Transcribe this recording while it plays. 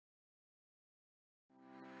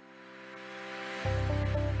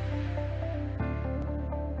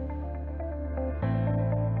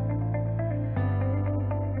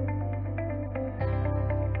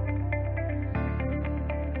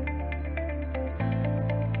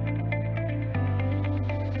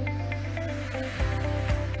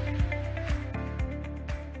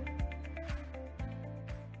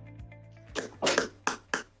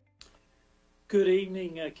Good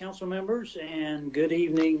evening, council members, and good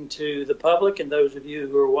evening to the public and those of you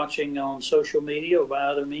who are watching on social media or by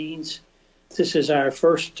other means. This is our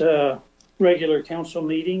first regular council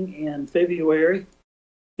meeting in February,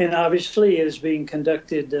 and obviously it is being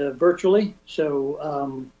conducted virtually.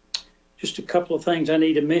 So just a couple of things I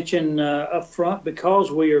need to mention up front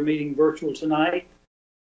because we are meeting virtual tonight.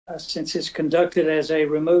 Since it's conducted as a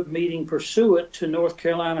remote meeting pursuant to North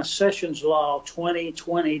Carolina Sessions Law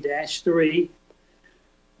 2020-3,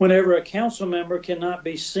 whenever a council member cannot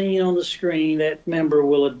be seen on the screen, that member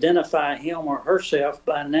will identify him or herself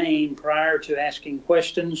by name prior to asking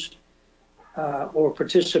questions or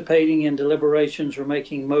participating in deliberations or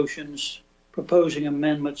making motions, proposing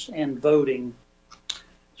amendments, and voting.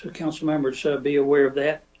 So council members, be aware of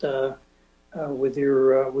that with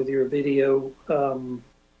your video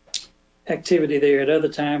activity there. At other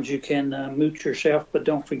times you can mute yourself, but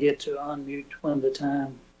don't forget to unmute when the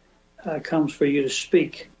time comes for you to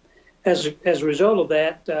speak. As a result of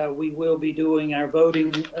that, we will be doing our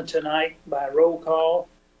voting tonight by roll call.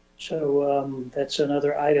 So that's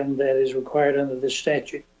another item that is required under this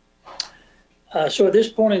statute. So at this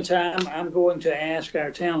point in time, I'm going to ask our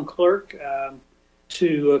town clerk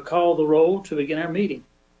to call the roll to begin our meeting.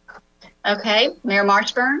 Okay, Mayor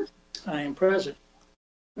Marshburn. I am present.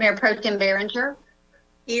 Mayor Pro Tem Behringer.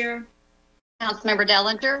 Here. Councilmember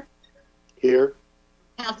Dellinger. Here.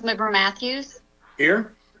 Councilmember Matthews.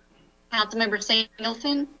 Here. Councilmember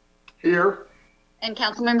Singleton. Here. And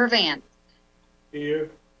Councilmember Vance. Here.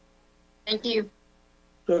 Thank you.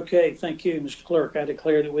 Okay, thank you, Mr. Clerk. I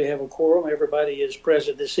declare that we have a quorum. Everybody is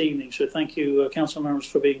present this evening, so thank you, council members,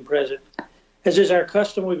 for being present. As is our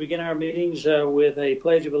custom, we begin our meetings with a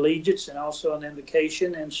Pledge of Allegiance and also an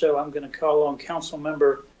invocation. And so I'm going to call on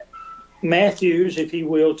Councilmember Matthews, if he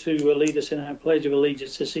will, to lead us in our Pledge of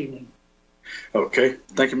Allegiance this evening. Okay.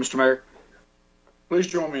 Thank you, Mr. Mayor. Please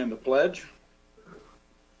join me in the pledge.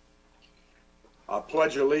 I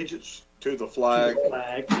pledge allegiance to the flag of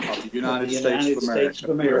the United States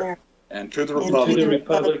of America and to the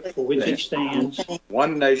republic for which it stands,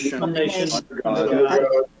 one nation, under God,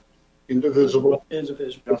 indivisible, and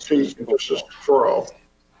peace and justice for all.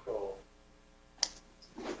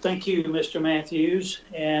 Thank you, Mr. Matthews.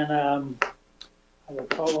 And I will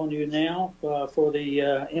call on you now for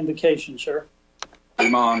the invocation, sir.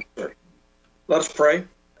 Amen. Let's pray.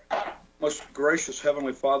 Most gracious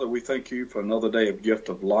Heavenly Father, we thank you for another day of gift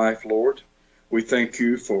of life, Lord. We thank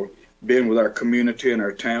you for being with our community and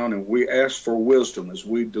our town, and we ask for wisdom as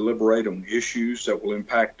we deliberate on issues that will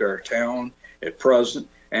impact our town at present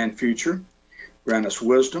and future. Grant us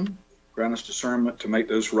wisdom, grant us discernment to make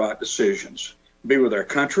those right decisions. Be with our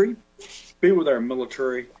country, be with our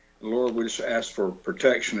military. And Lord, we just ask for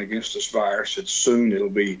protection against this virus. It's soon it'll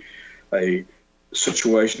be a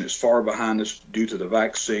situation that's far behind us due to the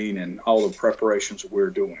vaccine and all the preparations that we're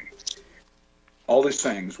doing. All these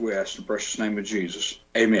things we ask in the precious name of Jesus.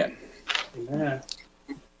 Amen. Amen.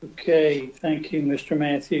 Okay, thank you, Mr.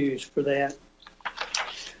 Matthews, for that.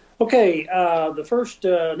 Okay, the first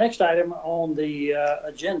next item on the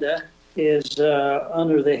agenda is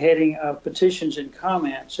under the heading of petitions and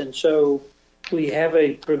comments. And so we have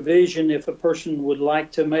a provision if a person would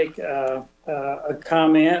like to make a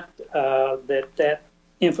comment that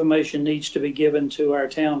information needs to be given to our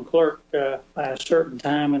town clerk by a certain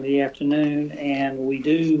time in the afternoon. And we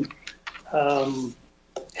do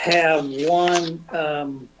have one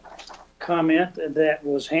comment that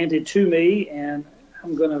was handed to me, and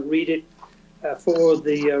I'm going to read it for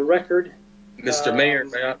the record. Mr. Mayor,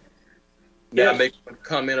 may I make a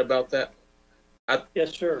comment about that?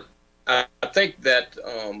 Yes, sir. I think that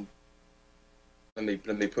let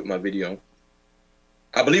me put my video on.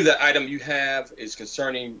 I believe that item you have is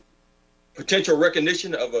concerning potential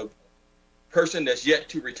recognition of a person that's yet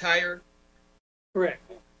to retire. Correct.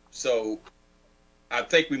 So I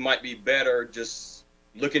think we might be better just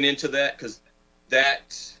looking into that, because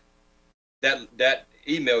that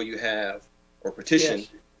email you have or petition, yes,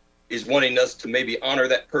 is wanting us to maybe honor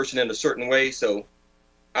that person in a certain way. So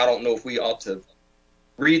I don't know if we ought to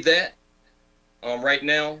read that right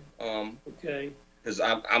now. Okay. Because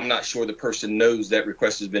I'm not sure the person knows that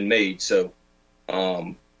request has been made. So,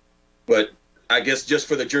 but I guess just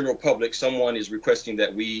for the general public, someone is requesting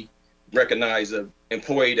that we recognize an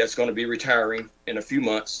employee that's going to be retiring in a few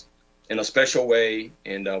months in a special way,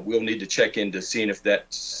 and we'll need to check into seeing if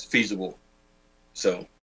that's feasible. So,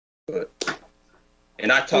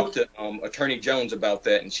 and I talked to Attorney Jones about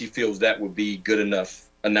that, and she feels that would be good enough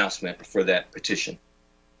announcement for that petition.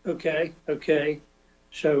 Okay, okay.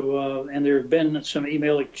 So, and there have been some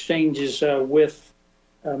email exchanges with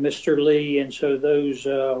Mr. Lee, and so those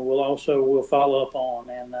we'll follow up on,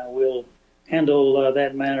 and we'll handle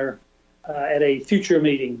that matter at a future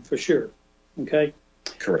meeting for sure. Okay.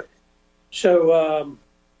 Correct. So,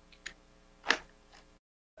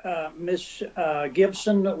 Ms.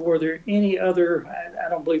 Gibson, were there any other? I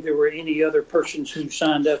don't believe there were any other persons who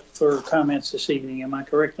signed up for comments this evening. Am I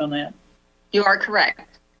correct on that? You are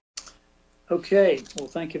correct. Okay. Well,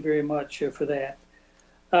 thank you very much for that.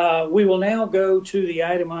 We will now go to the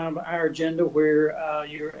item on our agenda where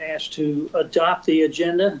you're asked to adopt the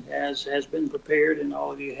agenda as has been prepared, and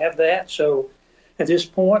all of you have that. So at this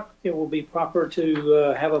point, it will be proper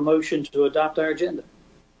to have a motion to adopt our agenda.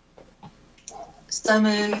 So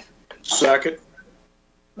move. Second.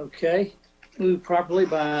 Okay. Moved properly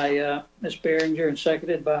by Ms. Behringer and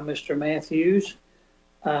seconded by Mr. Matthews.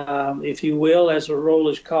 If you will, as the roll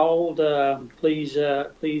is called, please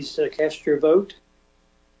cast your vote.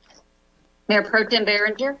 Mayor Pro Tem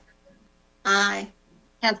Behringer, Aye.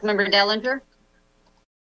 Councilmember Dellinger,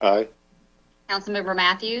 Aye. Councilmember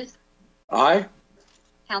Matthews, Aye.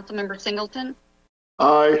 Councilmember Singleton,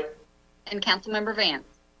 Aye. and Councilmember Vance.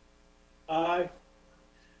 Aye.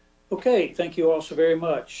 Okay, thank you all so very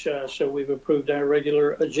much. So we've approved our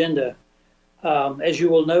regular agenda. As you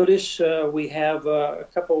will notice, we have a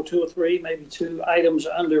couple, 2 or 3, maybe 2 items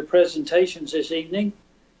under presentations this evening.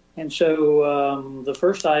 And so the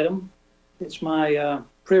first item, it's my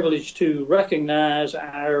privilege to recognize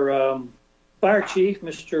our fire chief,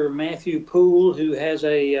 Mr. Matthew Poole, who has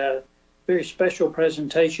a very special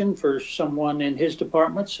presentation for someone in his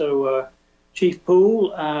department. So Chief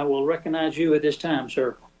Poole, I will recognize you at this time,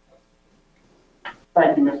 sir.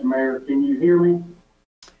 Thank you, Mr. Mayor. Can you hear me?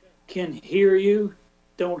 Can hear you.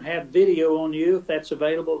 Don't have video on you. If that's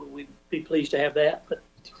available, we'd be pleased to have that. But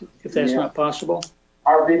if that's not possible.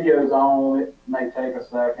 Our video's on. It may take a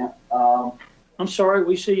second. I'm sorry.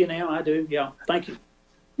 We see you now. I do. Yeah. Thank you.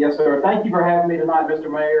 Yes, sir. Thank you for having me tonight, Mr.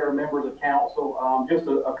 Mayor and members of council. Just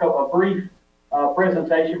a brief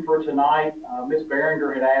presentation for tonight. Ms.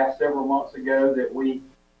 Behringer had asked several months ago that we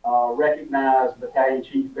recognize Battalion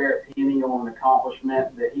Chief Barrett Penny on an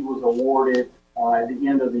accomplishment that he was awarded at the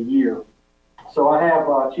end of the year. So I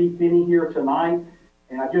have Chief Penny here tonight,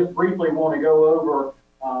 and I just briefly want to go over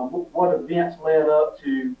what events led up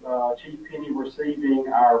to Chief Penny receiving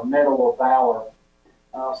our Medal of Valor.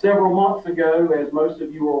 Several months ago, as most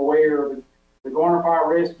of you are aware, the Garner Fire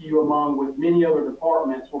Rescue, along with many other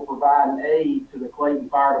departments, will provide an aid to the Clayton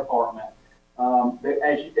Fire Department.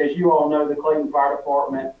 As you all know, the Clayton Fire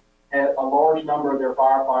Department had a large number of their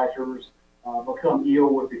firefighters become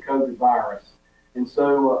ill with the COVID virus. And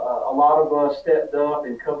so a lot of us stepped up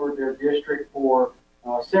and covered their district for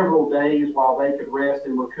several days while they could rest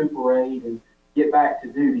and recuperate and get back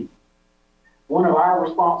to duty. One of our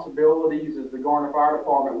responsibilities as the Garner Fire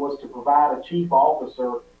Department was to provide a chief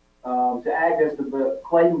officer to act as the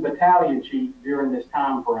Clayton Battalion Chief during this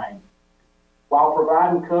time frame. While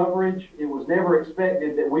providing coverage, it was never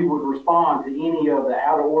expected that we would respond to any of the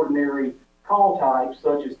out-of-ordinary call types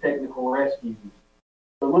such as technical rescues.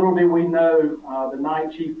 So little did we know, the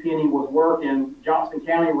night Chief Penny was working, Johnson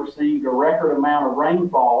County received a record amount of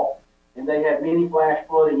rainfall, and they had many flash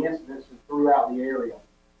flooding incidents throughout the area.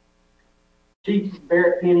 Chief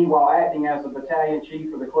Barrett Penny, while acting as the battalion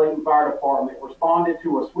chief of the Clayton Fire Department, responded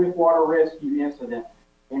to a swiftwater rescue incident,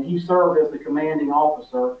 and he served as the commanding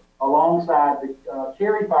officer alongside the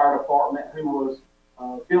Cary Fire Department, who was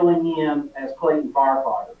filling in as Clayton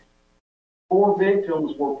firefighters. 4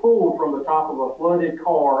 victims were pulled from the top of a flooded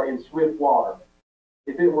car in swift water.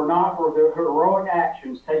 If it were not for the heroic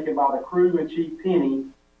actions taken by the crew and Chief Penny,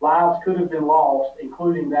 lives could have been lost,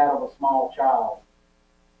 including that of a small child.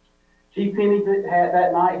 Chief Penny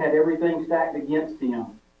that night had everything stacked against him.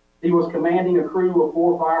 He was commanding a crew of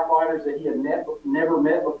 4 firefighters that he had never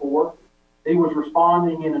met before. He was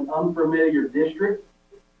responding in an unfamiliar district.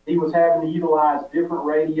 He was having to utilize different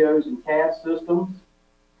radios and CAD systems,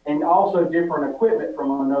 and also different equipment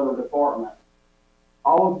from another department.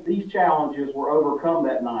 All of these challenges were overcome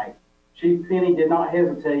that night. Chief Penny did not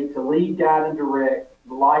hesitate to lead, guide, and direct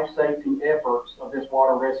the life-saving efforts of this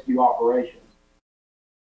water rescue operation.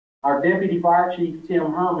 Our Deputy Fire Chief,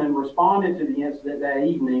 Tim Herman, responded to the incident that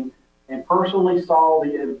evening and personally saw the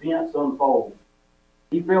events unfold.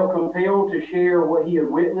 He felt compelled to share what he had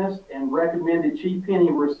witnessed and recommended Chief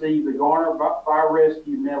Penny receive the Garner Fire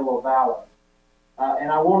Rescue Medal of Valor.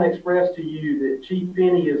 And I want to express to you that Chief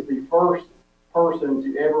Penny is the first person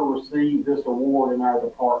to ever receive this award in our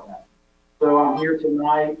department. So I'm here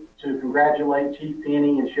tonight to congratulate Chief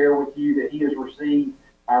Penny and share with you that he has received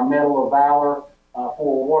our Medal of Valor.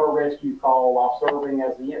 for a water rescue call while serving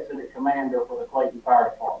as the incident commander for the Clayton Fire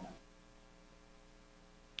Department.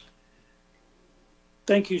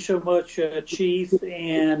 Thank you so much, Chief,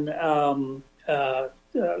 and a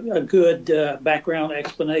good background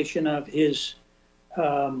explanation of his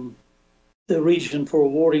the reason for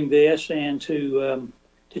awarding this. And to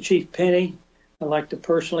Chief Penny, I'd like to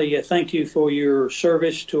personally thank you for your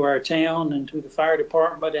service to our town and to the fire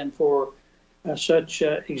department, and for such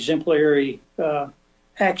exemplary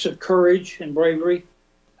acts of courage and bravery.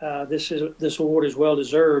 This award is well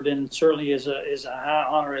deserved, and certainly is a high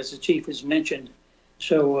honor, as the Chief has mentioned.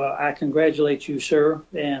 So I congratulate you, sir.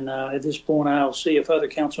 And at this point, I'll see if other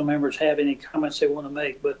council members have any comments they want to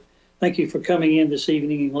make. But thank you for coming in this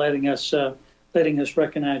evening and letting us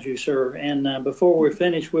recognize you, sir. And before we're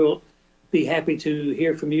finished, we'll be happy to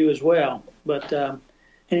hear from you as well. But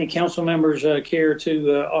any council members care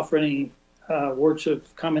to offer any words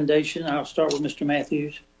of commendation? I'll start with Mr.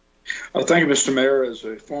 Matthews. Thank you, Mr. Mayor. As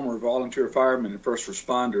a former volunteer fireman and first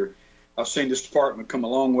responder, I've seen this department come a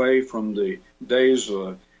long way from the days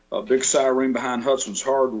of a big siren behind Hudson's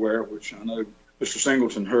Hardware, which I know Mr.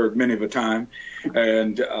 Singleton heard many of a time,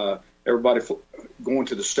 and everybody going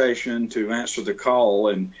to the station to answer the call.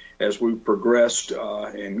 And as we progressed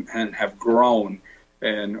and have grown,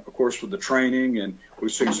 and of course with the training, and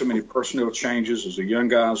we've seen so many personnel changes as the young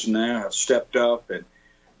guys now have stepped up,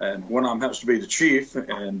 and one of them happens to be the chief,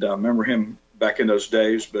 and I remember him back in those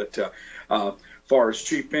days. But as far as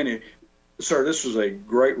Chief Penny, sir, this is a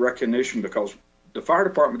great recognition, because the fire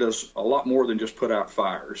department does a lot more than just put out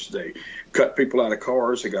fires. They cut people out of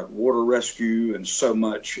cars. They got water rescue and so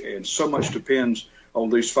much depends on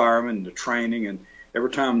these firemen, the training. And every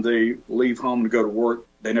time they leave home to go to work,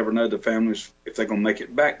 they never know the families if they're going to make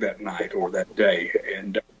it back that night or that day.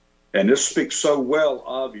 And this speaks so well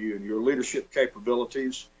of you and your leadership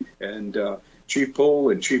capabilities. And Chief Poole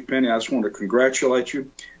and Chief Penny, I just want to congratulate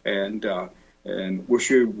you and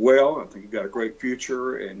wish you well. I think you've got a great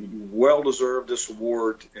future, and you well deserve this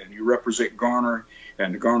award, and you represent Garner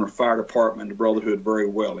and the Garner Fire Department and the Brotherhood very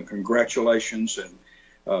well. And congratulations.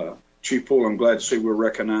 And Chief Poole, I'm glad to see we're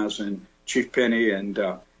recognizing Chief Penny and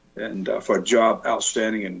for a job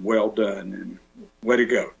outstanding and well done, and way to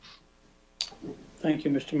go. Thank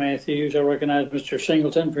you, Mr. Matthews. I recognize Mr.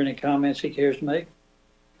 Singleton for any comments he cares to make.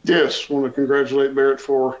 Yes, want to congratulate Barrett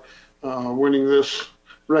for winning this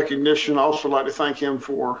recognition. I also like to thank him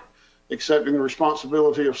for accepting the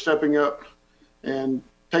responsibility of stepping up and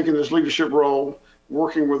taking this leadership role,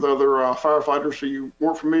 working with other firefighters who you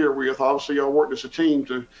weren't familiar with. Obviously, y'all worked as a team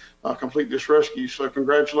to complete this rescue. So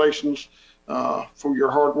congratulations for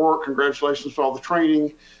your hard work. Congratulations for all the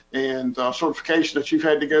training and certification that you've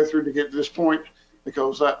had to go through to get to this point,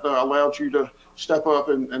 because that allowed you to step up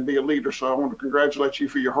and be a leader. So I want to congratulate you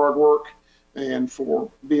for your hard work and for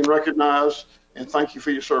being recognized, and thank you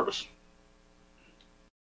for your service.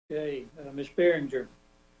 Okay, Ms. Behringer.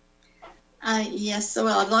 Yes,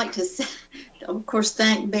 well, I'd like to, of course,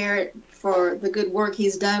 thank Barrett for the good work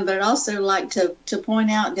he's done, but I'd also like to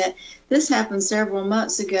point out that this happened several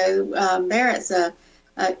months ago. Barrett's a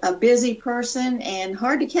busy person and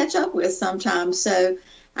hard to catch up with sometimes, so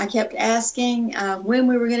I kept asking when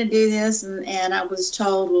we were going to do this, and I was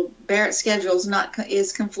told, well, Barrett's schedule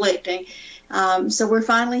is conflicting. So we're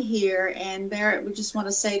finally here, and Barrett, we just want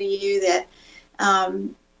to say to you that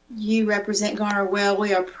you represent Garner well.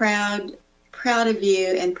 We are proud of you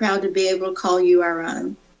and proud to be able to call you our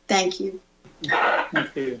own. Thank you.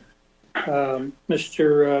 Thank you.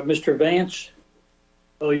 Mr. Vance.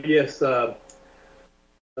 Oh, yes.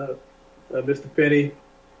 Mr. Penny,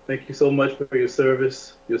 thank you so much for your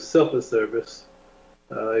service, your selfless service.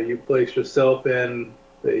 You placed yourself in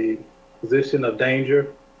the position of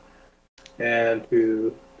danger, and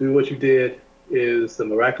to do what you did is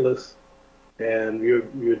miraculous, and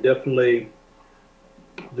you're definitely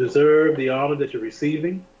deserve the honor that you're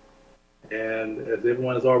receiving. And as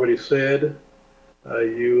everyone has already said,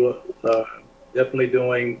 you are definitely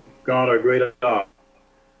doing Garner a great honor.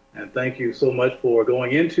 And thank you so much for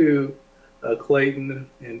going into Clayton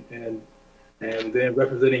and then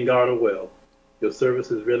representing Garner well. Your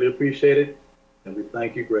service is really appreciated, and we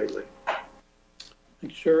thank you greatly.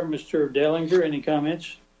 Thank you, sir. Mr. Dellinger, any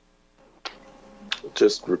comments?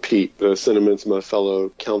 Just repeat the sentiments of my fellow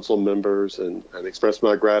council members and express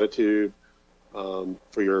my gratitude for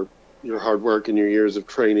your hard work and your years of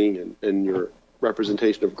training and your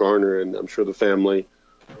representation of Garner. And I'm sure the family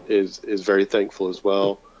is very thankful as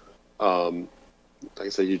well. Like I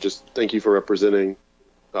say, thank you for representing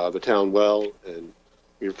the town well, and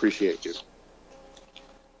we appreciate you.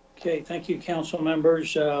 Okay, thank you, council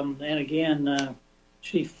members. And again,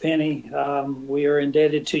 Chief Penny, we are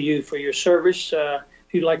indebted to you for your service.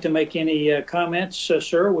 If you'd like to make any comments,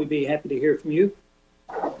 sir, we'd be happy to hear from you.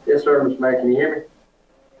 Yes, sir, Mr. Mayor. Can you hear me?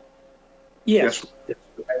 Yes.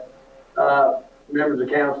 Members of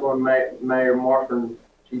council and Mayor Martin,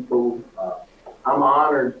 Chief Poole, I'm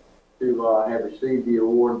honored to have received the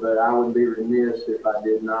award, but I would be remiss if I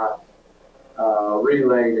did not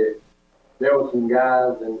relay that there were some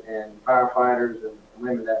guys and firefighters and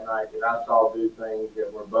women that night that I saw do things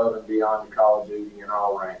that were above and beyond the call of duty in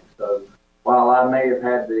all ranks. So while I may have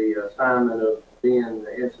had the assignment of being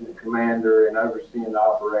the incident commander and overseeing the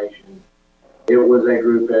operation, it was a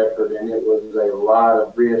group effort and it was a lot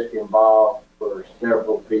of risk involved for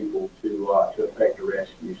several people to effect a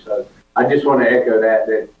rescue. So I just want to echo that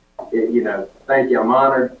thank you. I'm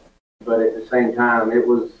honored, but at the same time, it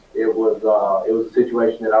was a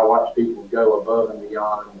situation that I watched people go above and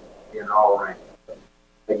beyond in all ranks. So,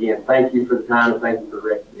 again, thank you for the time and thank you for the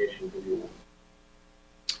recognition.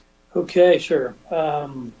 Okay, sure.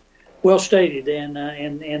 Well stated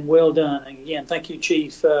and well done. Again, thank you,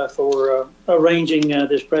 Chief, for arranging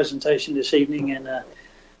this presentation this evening. And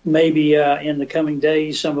maybe in the coming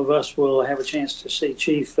days, some of us will have a chance to see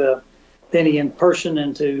Chief Penny in person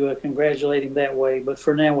and to congratulate him that way. But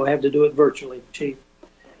for now, we'll have to do it virtually, Chief.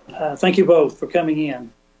 Thank you both for coming in.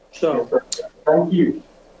 So, thank you.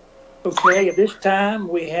 Okay, at this time,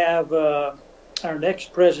 we have our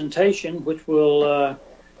next presentation, which will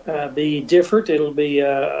be different. It'll be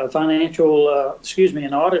a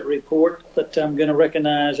an audit report, but I'm going to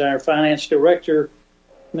recognize our finance director,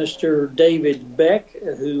 Mr. David Beck,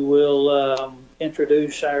 who will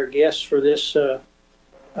introduce our guests for this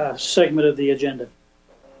segment of the agenda.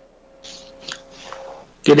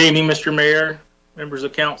 Good evening, Mr. Mayor, members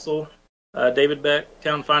of council. David Beck,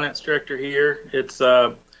 Town Finance Director here. It's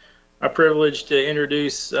my privilege to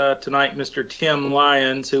introduce tonight Mr. Tim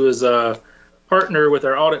Lyons, who is a partner with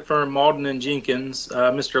our audit firm, Malden & Jenkins.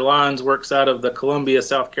 Mr. Lyons works out of the Columbia,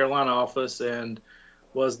 South Carolina office and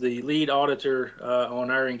was the lead auditor on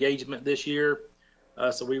our engagement this year.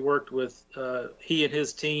 So we worked with he and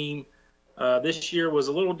his team. This year was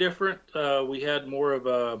a little different. We had more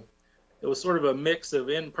of it was sort of a mix of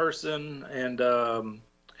in-person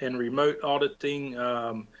and remote auditing.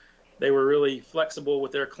 They were really flexible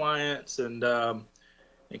with their clients and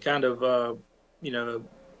kind of,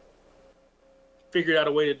 figured out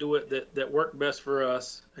a way to do it that worked best for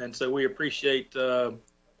us. And so we appreciate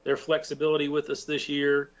their flexibility with us this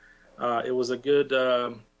year. It was a good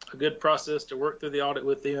process to work through the audit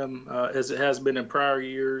with them as it has been in prior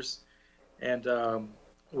years. And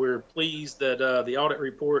we're pleased that the audit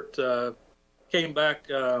report came back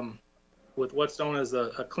with what's known as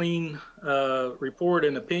a clean report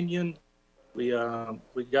and opinion. We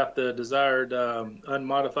got the desired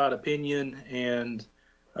unmodified opinion and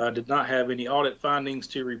did not have any audit findings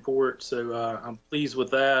to report. So I'm pleased with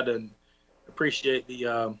that and appreciate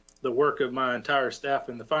the work of my entire staff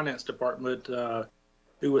in the finance department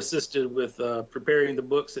who assisted with preparing the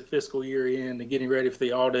books at fiscal year end and getting ready for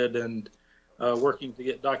the audit and working to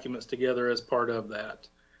get documents together as part of that.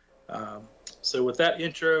 So with that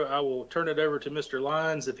intro, I will turn it over to Mr.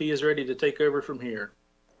 Lyons if he is ready to take over from here.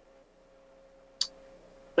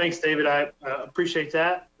 Thanks, David. I appreciate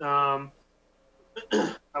that. I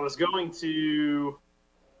was going to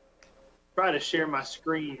try to share my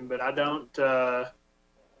screen, but I don't. Oh,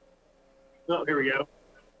 here we go.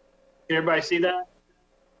 Can everybody see that?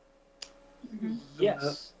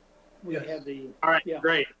 Yes. We have the. All right,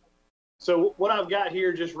 great. So what I've got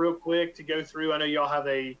here, just real quick to go through. I know y'all have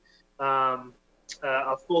a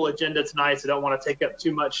full agenda tonight, so don't want to take up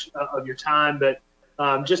too much of your time, but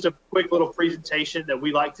just a quick little presentation that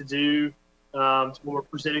we like to do when we're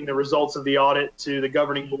presenting the results of the audit to the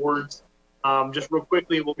governing boards. Just real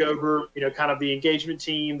quickly, we'll go over, kind of the engagement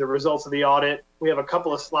team, the results of the audit. We have a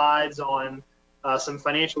couple of slides on some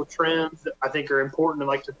financial trends that I think are important and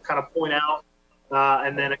like to kind of point out,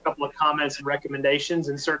 and then a couple of comments and recommendations.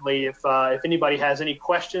 And certainly if anybody has any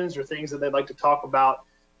questions or things that they'd like to talk about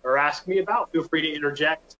or ask me about, feel free to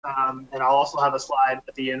interject. And I'll also have a slide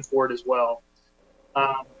at the end for it as well.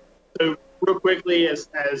 So real quickly, as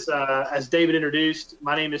David introduced,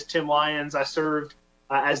 my name is Tim Lyons. I served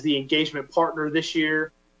as the engagement partner this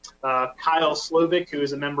year. Kyle Slovic, who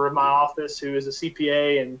is a member of my office, who is a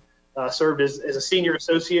CPA and served as a senior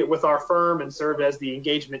associate with our firm and served as the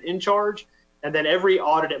engagement in charge. And then every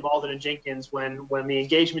audit at Malden & Jenkins, when the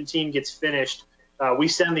engagement team gets finished, we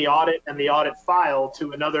send the audit and the audit file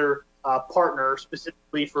to another partner.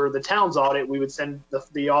 Specifically for the town's audit, we would send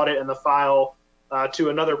the audit and the file to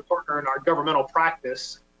another partner in our governmental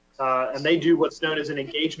practice. and they do what's known as an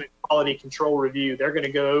engagement quality control review. They're going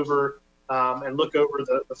to go over and look over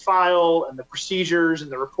the file and the procedures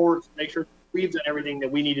and the reports, make sure we've done everything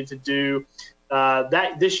that we needed to do.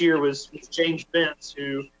 That this year was James Bentz,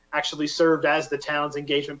 who actually served as the town's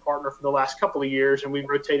engagement partner for the last couple of years, and we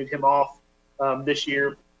rotated him off this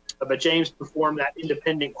year. But James performed that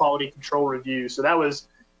independent quality control review. So that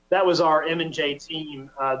was our M&J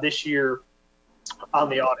team this year on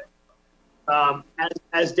the audit.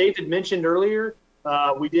 As David mentioned earlier,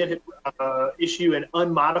 we did issue an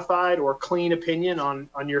unmodified or clean opinion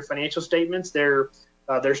on your financial statements.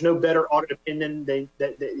 There's no better audit opinion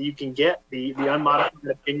that you can get. The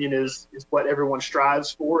unmodified opinion is what everyone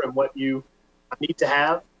strives for and what you need to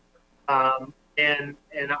have. And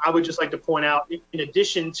I would just like to point out, in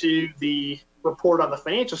addition to the report on the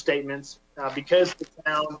financial statements, because the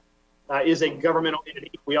town is a governmental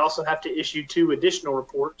entity, we also have to issue 2 additional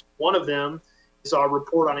reports. One of them is our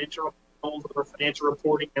report on internal controls over financial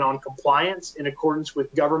reporting and on compliance in accordance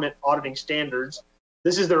with government auditing standards.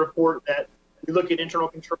 This is the report that we look at internal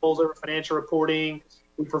controls over financial reporting.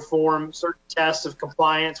 We perform certain tests of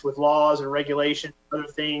compliance with laws and regulations, other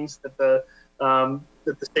things that the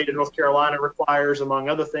state of North Carolina requires, among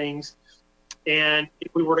other things. And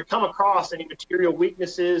if we were to come across any material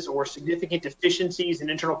weaknesses or significant deficiencies in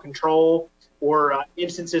internal control or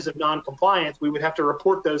instances of non-compliance, we would have to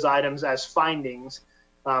report those items as findings,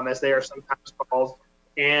 as they are sometimes called.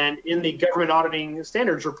 And in the government auditing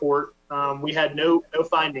standards report, we had no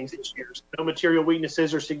findings this year. So no material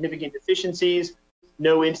weaknesses or significant deficiencies,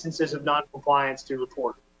 no instances of non-compliance to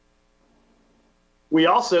report. We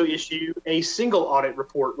also issue a single audit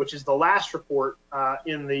report, which is the last report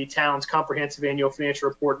in the town's comprehensive annual financial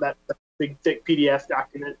report, that big, thick PDF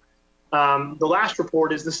document. The last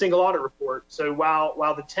report is the single audit report. So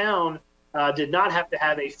while the town did not have to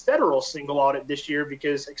have a federal single audit this year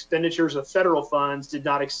because expenditures of federal funds did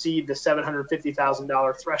not exceed the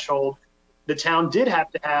 $750,000 threshold, the town did have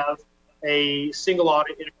to have a single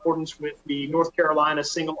audit in accordance with the North Carolina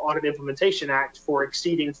Single Audit Implementation Act for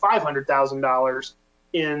exceeding $500,000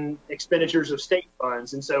 in expenditures of state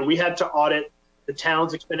funds. And so we had to audit the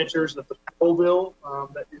town's expenditures of the poll bill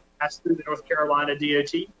that passed through the North Carolina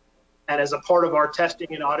DOT. And as a part of our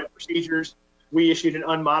testing and audit procedures, we issued an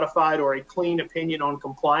unmodified or a clean opinion on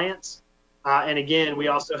compliance. And again, we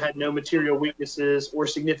also had no material weaknesses or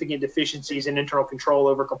significant deficiencies in internal control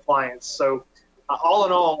over compliance. So all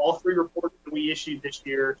in all 3 reports that we issued this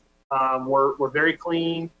year were very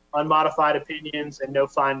clean, unmodified opinions, and no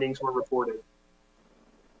findings were reported.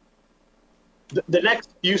 The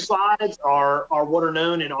next few slides are what are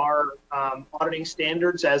known in our auditing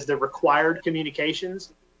standards as the required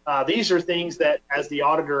communications. These are things that, as the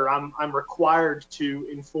auditor, I'm required to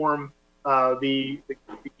inform the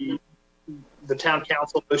town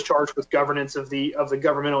council, those charged with governance of the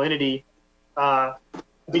governmental entity.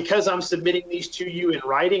 Because I'm submitting these to you in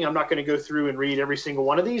writing, I'm not going to go through and read every single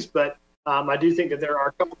one of these, but I do think that there are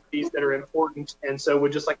a couple of these that are important, and so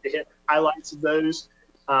we'd just like to hit highlights of those.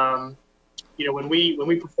 When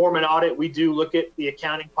we perform an audit, we do look at the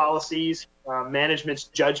accounting policies, management's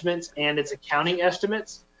judgments, and its accounting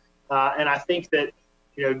estimates. And I think that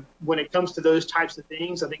when it comes to those types of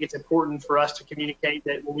things, I think it's important for us to communicate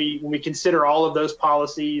that when we consider all of those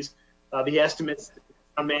policies, the estimates that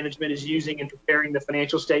management is using in preparing the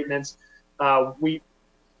financial statements, we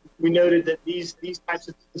noted that these types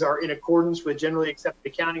of things are in accordance with generally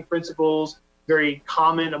accepted accounting principles, very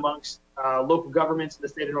common amongst local governments in the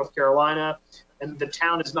state of North Carolina, and the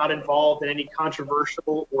town is not involved in any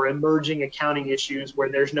controversial or emerging accounting issues where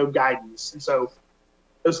there's no guidance. And so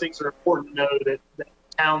those things are important to know that the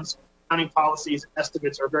town's accounting policies and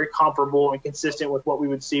estimates are very comparable and consistent with what we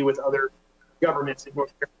would see with other governments in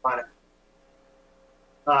North Carolina.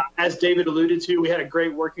 As David alluded to, we had a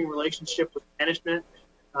great working relationship with management.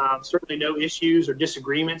 Certainly no issues or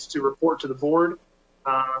disagreements to report to the board.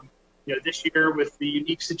 This year, with the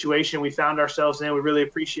unique situation we found ourselves in, we really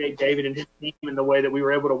appreciate David and his team and the way that we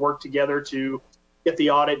were able to work together to get the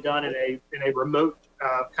audit done in a remote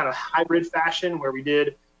kind of hybrid fashion, where we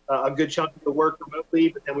did a good chunk of the work remotely,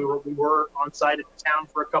 but then we were on site at the town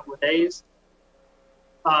for a couple of days.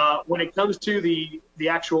 When it comes to the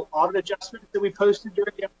actual audit adjustments that we posted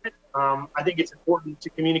during the audit, I think it's important to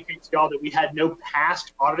communicate to y'all that we had no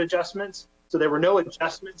past audit adjustments. So there were no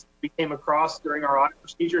adjustments that we came across during our audit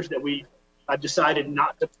procedures that we decided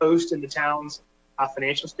not to post in the town's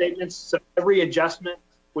financial statements. So every adjustment,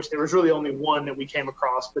 which there was really only one that we came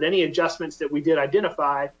across, but any adjustments that we did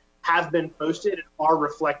identify have been posted and are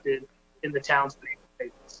reflected in the town's financial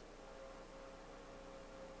statements.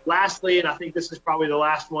 Lastly, and I think this is probably the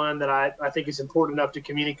last one that I think is important enough to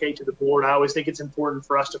communicate to the board, I always think it's important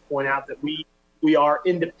for us to point out that we are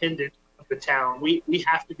independent of the town. We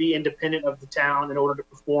have to be independent of the town in order to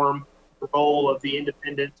perform the role of the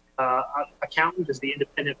independent accountant as the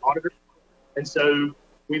independent auditor. And so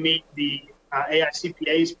we meet the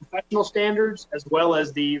AICPA's professional standards as well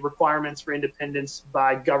as the requirements for independence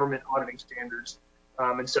by government auditing standards.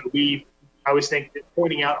 And so I always think that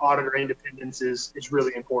pointing out auditor independence is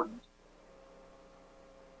really important.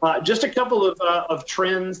 Just a couple of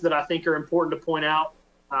trends that I think are important to point out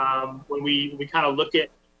when we kind of look at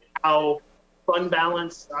how fund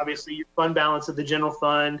balance, obviously your fund balance of the general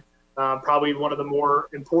fund, probably one of the more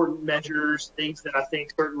important measures, things that I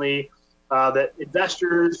think certainly that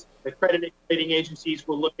investors, the credit rating agencies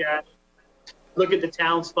will look at the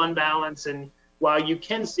town's fund balance. And while you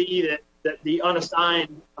can see that the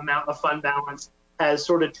unassigned amount of fund balance has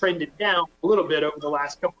sort of trended down a little bit over the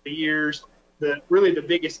last couple of years, really the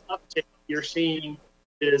biggest uptick you're seeing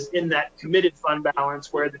is in that committed fund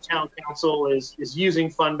balance, where the town council is using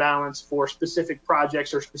fund balance for specific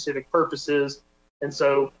projects or specific purposes. And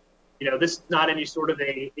so, this is not any sort of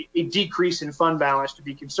a decrease in fund balance to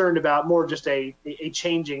be concerned about, more just a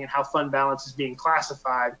changing in how fund balance is being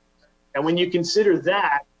classified. And when you consider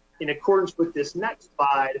that, in accordance with this next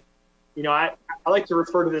slide, I like to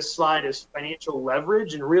refer to this slide as financial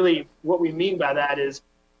leverage. And really what we mean by that is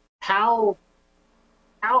how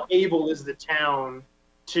able is the town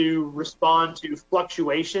to respond to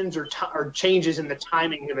fluctuations or changes in the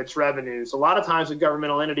timing of its revenues. A lot of times with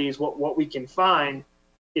governmental entities, what we can find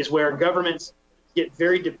is where governments get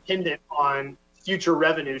very dependent on future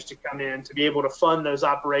revenues to come in to be able to fund those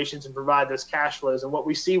operations and provide those cash flows. And what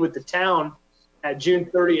we see with the town at June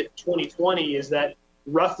 30th, 2020 is that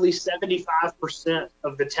roughly 75%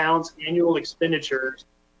 of the town's annual expenditures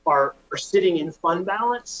are sitting in fund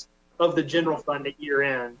balance of the general fund at year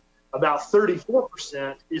end. About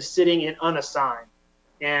 34% is sitting in unassigned.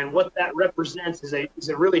 And what that represents is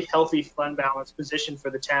a really healthy fund balance position for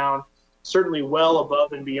the town, certainly well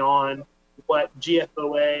above and beyond what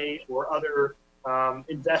GFOA or other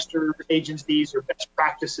investor agencies or best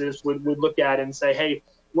practices would look at and say, hey,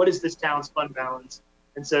 what is this town's fund balance?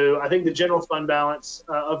 And so I think the general fund balance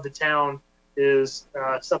of the town is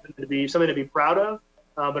something to be proud of,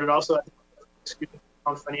 but it also has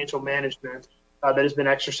on financial management that has been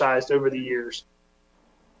exercised over the years.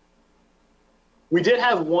 We did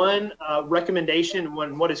have one recommendation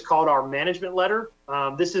when what is called our management letter.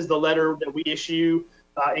 This is the letter that we issue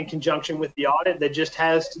in conjunction with the audit that just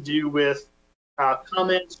has to do with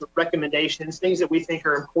comments or recommendations, things that we think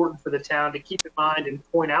are important for the town to keep in mind and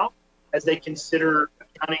point out as they consider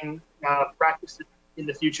accounting practices in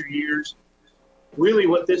the future years. Really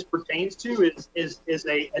what this pertains to is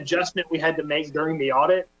a adjustment we had to make during the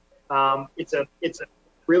audit. It's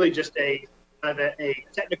really just a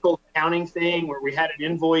technical accounting thing where we had an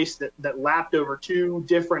invoice that lapped over 2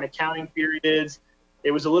 different accounting periods.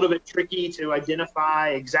 It was a little bit tricky to identify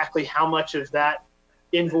exactly how much of that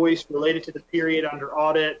invoice related to the period under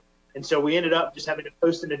audit. And so we ended up just having to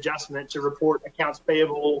post an adjustment to report accounts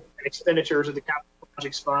payable and expenditures of the capital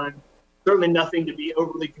projects fund. Certainly nothing to be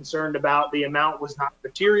overly concerned about. The amount was not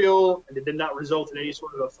material and it did not result in any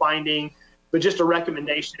sort of a finding, but just a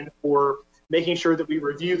recommendation for making sure that we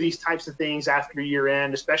review these types of things after year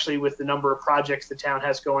end, especially with the number of projects the town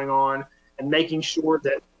has going on, and making sure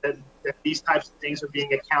that these types of things are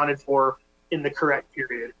being accounted for in the correct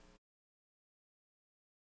period.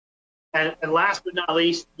 And last but not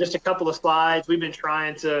least, just a couple of slides. We've been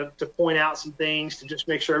trying to point out some things to just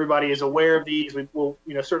make sure everybody is aware of these. We will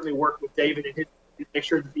certainly work with David and to make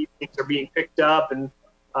sure that these things are being picked up and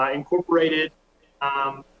incorporated.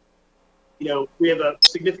 We have a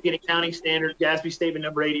significant accounting standard, GASB statement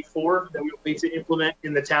number 84, that we will need to implement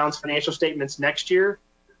in the town's financial statements next year.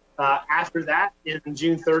 After that, in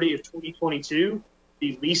June 30 of 2022,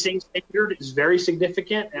 the leasing standard is very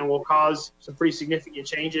significant and will cause some pretty significant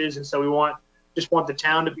changes. And so we just want the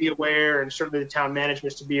town to be aware, and certainly the town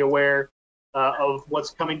management to be aware of what's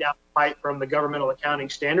coming down the pipe from the Governmental Accounting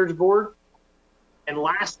Standards Board. And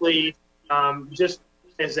lastly, just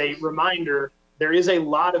as a reminder, there is a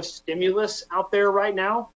lot of stimulus out there right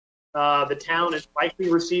now. The town is likely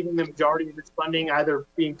receiving the majority of its funding either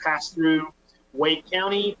being passed through Wake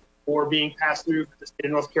County or being passed through the state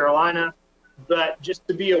of North Carolina. But just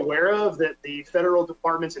to be aware of that the federal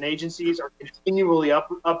departments and agencies are continually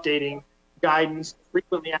updating guidance,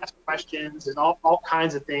 frequently asked questions, and all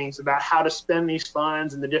kinds of things about how to spend these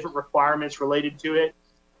funds and the different requirements related to it.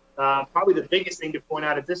 Probably the biggest thing to point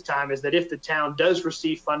out at this time is that if the town does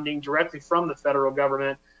receive funding directly from the federal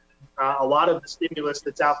government, A lot of the stimulus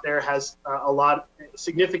that's out there has a lot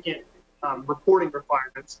significant reporting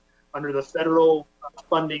requirements under the Federal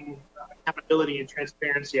Funding Accountability and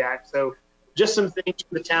Transparency Act. So just some things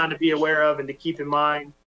for the town to be aware of and to keep in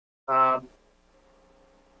mind. And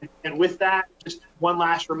with that, just one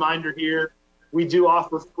last reminder here, we do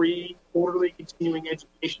offer free quarterly continuing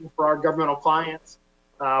education for our governmental clients.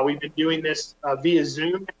 We've been doing this via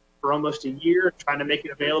Zoom for almost a year, trying to make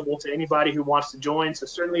it available to anybody who wants to join. So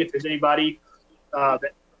certainly if there's anybody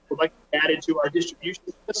that would like to be added to our distribution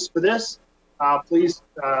list for this, please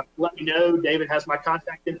let me know. David has my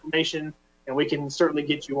contact information, and we can certainly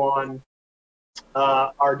get you on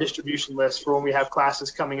our distribution list for when we have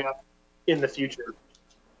classes coming up in the future.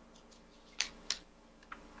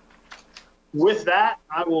 With that,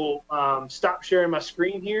 I will stop sharing my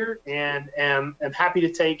screen here and am happy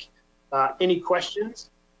to take any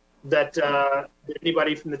questions that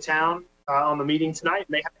anybody from the town on the meeting tonight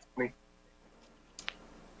may have for me.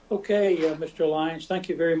 Okay, Mr. Lyons, thank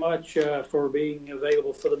you very much for being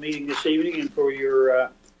available for the meeting this evening and for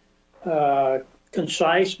your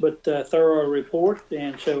concise but thorough report.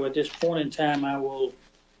 And so at this point in time, I will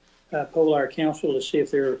poll our council to see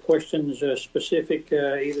if there are questions specific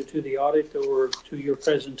either to the audit or to your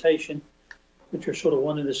presentation, which are sort of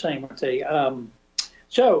one and the same, aren't they?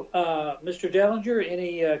 So, Mr. Dellinger,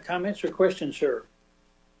 any comments or questions, sir?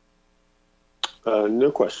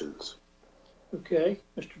 No questions. Okay,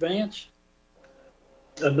 Mr. Vance?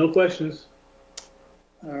 No questions.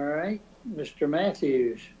 All right, Mr.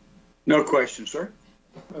 Matthews? No questions, sir.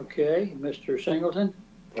 Okay, Mr. Singleton?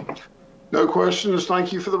 No questions.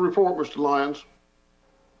 Thank you for the report, Mr. Lyons.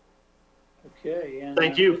 Okay, and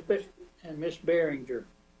thank you. And Ms. Behringer?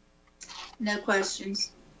 No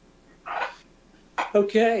questions.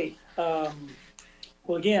 Okay.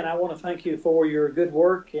 Well, again, I want to thank you for your good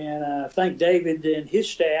work and thank David and his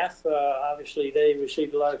staff. Obviously, they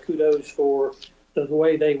received a lot of kudos for the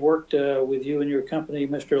way they worked with you and your company,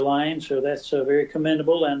 Mr. Lyons. So that's very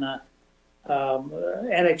commendable and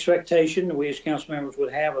an expectation we as council members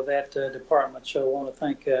would have of that department. So I want to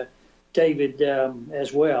thank David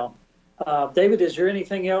as well. David, is there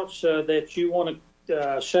anything else that you want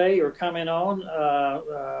to say or comment on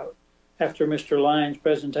after Mr. Lyons'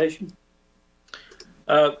 presentation?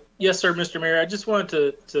 Yes, sir, Mr. Mayor. I just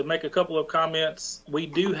wanted to make a couple of comments. We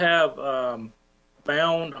do have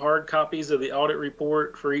bound hard copies of the audit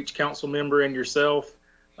report for each council member and yourself.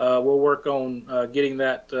 We'll work on getting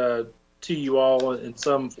that to you all in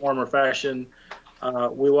some form or fashion.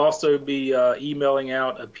 We'll also be emailing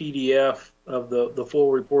out a PDF of the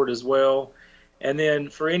full report as well. And then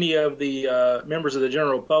for any of the members of the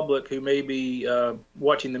general public who may be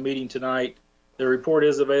watching the meeting tonight, the report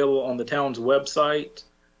is available on the town's website.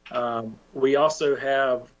 We also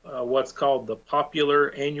have what's called the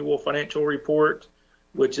Popular Annual Financial Report,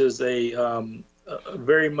 which is a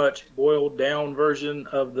very much boiled down version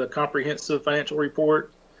of the comprehensive financial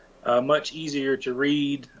report, much easier to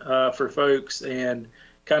read for folks and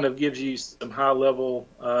kind of gives you some high level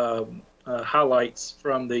highlights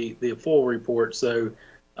from the full report. So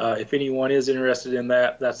if anyone is interested in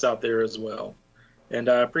that, that's out there as well. And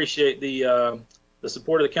I appreciate the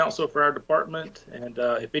support of the council for our department. And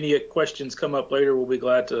if any questions come up later, we'll be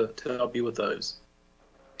glad to help you with those.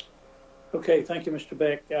 Okay, thank you, Mr.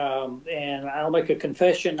 Beck. And I'll make a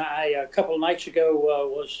confession. A couple of nights ago,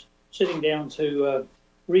 was sitting down to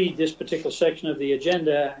read this particular section of the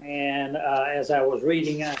agenda. And as I was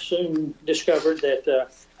reading, I soon discovered that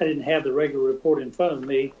I didn't have the regular report in front of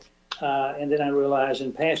me. And then I realized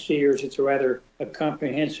in past years, it's a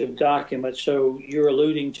comprehensive document. So you're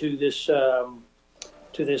alluding to this, I've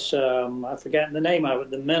forgotten the name of it,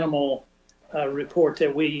 the minimal report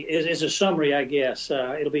that is a summary, I guess.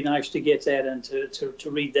 It'll be nice to get that and to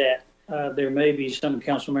read that. There may be some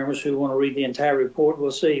council members who want to read the entire report.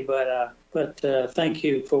 We'll see, but thank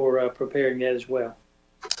you for preparing that as well.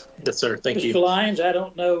 Yes, sir. Thank you. Mr. Lyons, I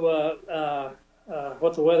don't know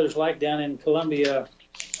what the weather's like down in Columbia,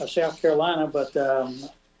 South Carolina, but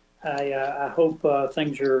I hope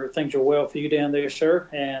things are well for you down there, sir.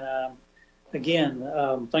 And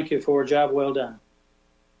again, thank you for a job well done.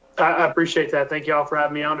 I appreciate that. Thank you all for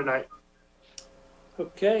having me on tonight.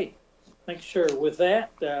 Okay. Thank you, sir. With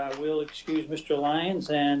that, we'll excuse Mr. Lyons.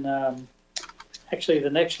 And actually, the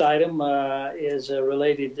next item is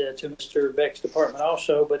related to Mr. Beck's department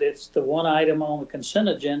also, but it's the one item on the consent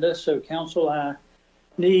agenda. So, council, I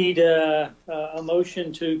need a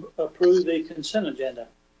motion to approve the consent agenda.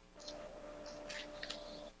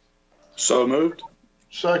 So moved.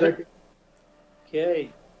 Second.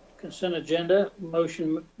 Okay. Consent agenda,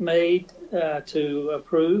 motion made to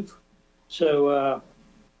approve. So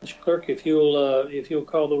Mr. Clerk, if you'll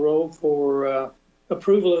call the roll for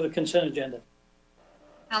approval of the consent agenda.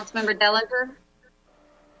 Councilmember Dellinger,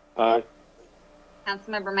 Aye.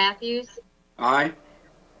 Councilmember Matthews, Aye.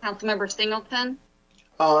 Councilmember Singleton,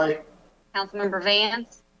 Aye. Councilmember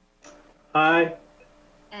Vance, Aye.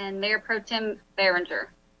 and Mayor Pro Tem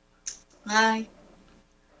Berenger. Aye.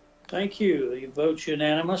 Thank you. Your vote's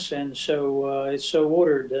unanimous, and so it's so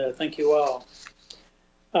ordered. Thank you all.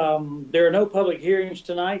 There are no public hearings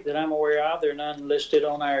tonight that I'm aware of. There are none listed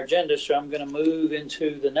on our agenda, so I'm going to move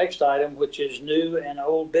into the next item, which is new and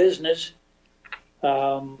old business.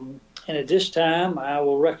 And at this time, I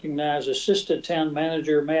will recognize Assistant Town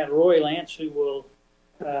Manager Matt Roylance, who will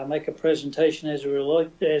make a presentation as it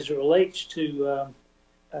relates to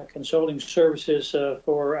consulting services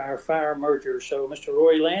for our fire merger. So, Mr.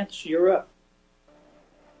 Roylance, you're up.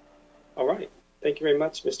 All right. Thank you very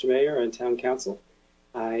much, Mr. Mayor and Town Council.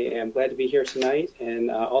 I am glad to be here tonight,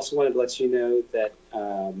 and also wanted to let you know that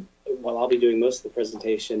while I'll be doing most of the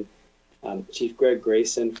presentation, Chief Greg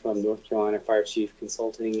Grayson from North Carolina Fire Chief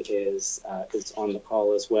Consulting is on the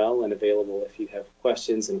call as well and available if you have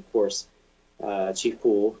questions. And of course, Chief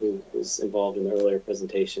Poole, who was involved in the earlier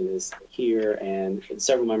presentation, is here, and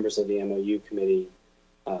several members of the MOU committee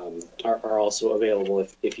are also available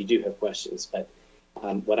if you do have questions. But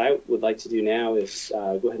what I would like to do now is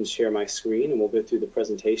go ahead and share my screen, and we'll go through the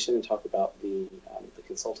presentation and talk about the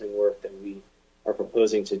consulting work that we are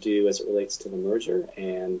proposing to do as it relates to the merger.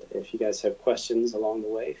 And if you guys have questions along the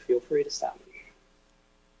way, feel free to stop me.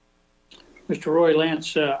 Mr.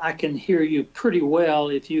 Roylance, I can hear you pretty well.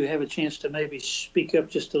 If you have a chance to maybe speak up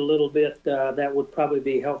just a little bit, that would probably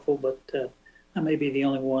be helpful, but I may be the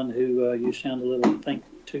only one who you sound a little faint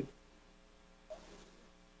to.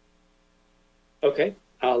 Okay,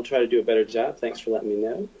 I'll try to do a better job. Thanks for letting me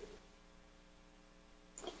know.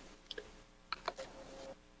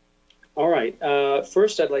 All right,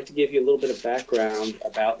 first I'd like to give you a little bit of background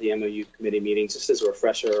about the MOU committee meetings, just as a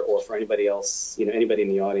refresher, or for anybody else, anybody in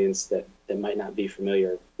the audience that might not be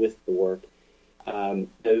familiar with the work.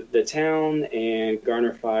 The town and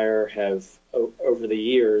Garner Fire have, over the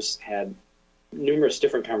years, had numerous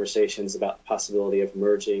different conversations about the possibility of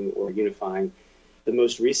merging or unifying. The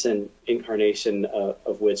most recent incarnation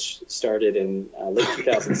of which started in late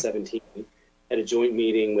 2017 at a joint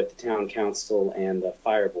meeting with the town council and the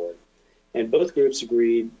fire board. And both groups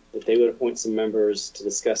agreed that they would appoint some members to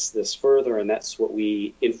discuss this further, and that's what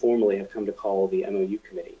we informally have come to call the MOU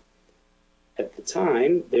committee. At the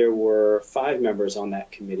time, there were 5 members on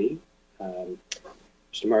that committee, Mr.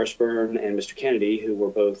 Marshburn and Mr. Kennedy, who were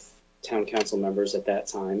both town council members at that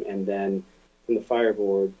time, and then from the fire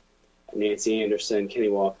board, Nancy Anderson, Kenny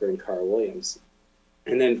Walker, and Carl Williams.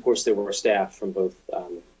 And then, of course, there were staff from both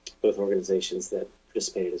organizations that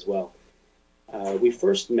participated as well. We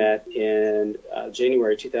first met in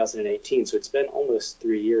January 2018, so it's been almost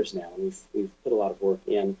 3 years now, and we've put a lot of work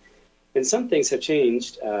in. And some things have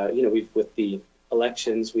changed. With the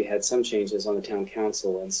elections, we had some changes on the town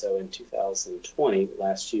council, and so in 2020,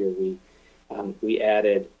 last year, we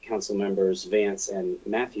added council members Vance and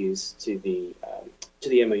Matthews to the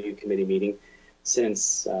MOU committee meeting,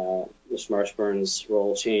 since Mr. Marshburn's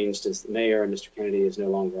role changed as the mayor and Mr. Kennedy is no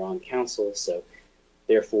longer on council. So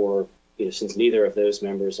therefore, since neither of those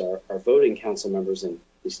members are voting council members, in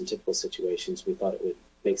at least in typical situations, we thought it would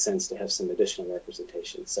make sense to have some additional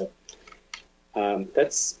representation. So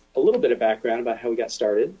that's a little bit of background about how we got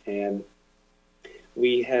started. And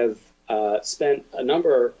we have spent a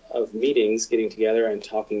number of meetings getting together and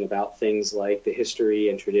talking about things like the history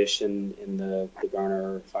and tradition in the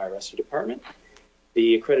Garner Fire Rescue Department,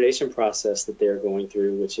 the accreditation process that they're going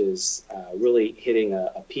through, which is really hitting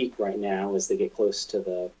a peak right now as they get close to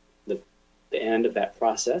the end of that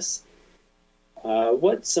process.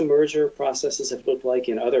 What some merger processes have looked like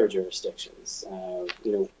in other jurisdictions.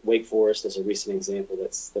 Wake Forest is a recent example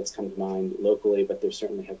that's come to mind locally, but there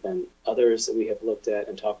certainly have been others that we have looked at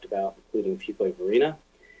and talked about, including Fuquay Marina.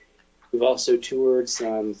 We've also toured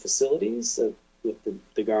some facilities with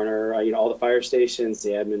the Garner, all the fire stations, the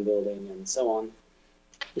admin building, and so on.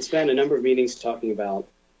 We spent a number of meetings talking about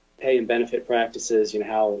pay and benefit practices,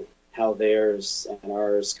 how theirs and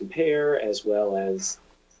ours compare, as well as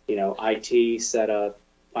IT setup,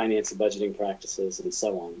 finance and budgeting practices, and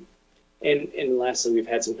so on. And lastly, we've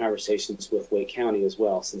had some conversations with Wake County as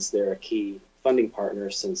well, since they're a key funding partner,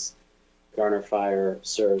 since Garner Fire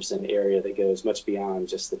serves an area that goes much beyond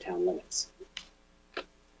just the town limits.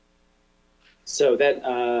 So that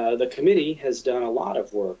the committee has done a lot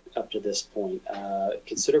of work up to this point, a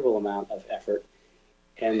considerable amount of effort.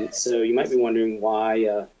 And so you might be wondering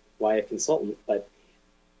why a consultant, but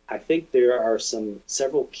I think there are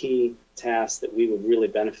several key tasks that we would really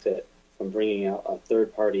benefit from bringing out a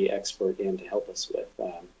third-party expert in to help us with.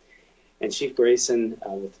 And Chief Grayson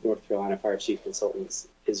with North Carolina Fire Chief Consultants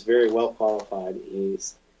is very well qualified.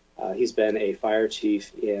 He's been a fire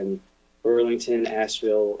chief in Burlington,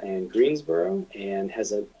 Asheville, and Greensboro, and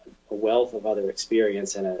has a wealth of other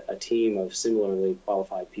experience and a team of similarly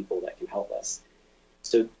qualified people that can help us.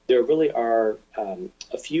 So there really are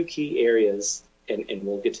a few key areas, and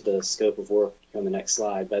we'll get to the scope of work on the next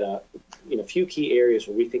slide, but a few key areas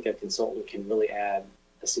where we think a consultant can really add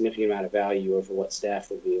a significant amount of value over what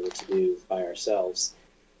staff would be able to do by ourselves.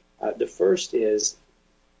 The first is,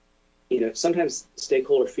 sometimes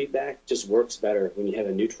stakeholder feedback just works better when you have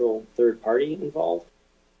a neutral third party involved.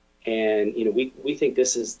 And, we think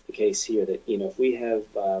this is the case here, that, if we have,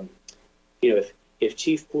 if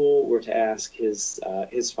Chief Poole were to ask his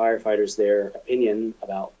firefighters their opinion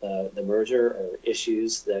about the merger or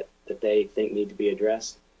issues that they think need to be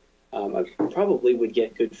addressed, I probably would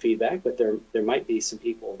get good feedback, but there might be some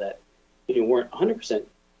people that weren't 100%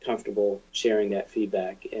 comfortable sharing that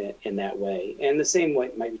feedback in that way. And the same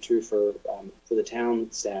way might be true for the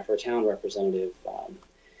town staff or town representative.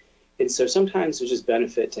 And so sometimes there's just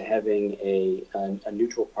benefit to having a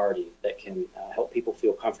neutral party that can help people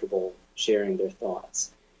feel comfortable sharing their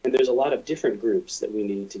thoughts. And there's a lot of different groups that we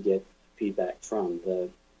need to get feedback from. The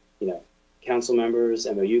council members,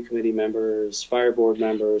 MOU committee members, fire board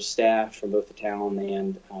members, staff from both the town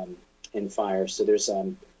and fire. So there's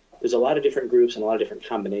a lot of different groups and a lot of different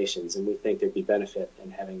combinations, and we think there'd be benefit in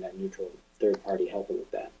having that neutral third party helping with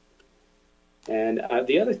that. And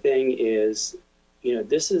the other thing is,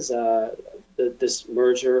 this is this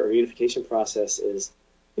merger or unification process is,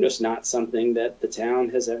 it's not something that the town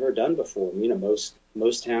has ever done before.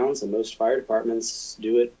 Most towns and most fire departments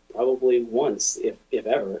do it probably once, if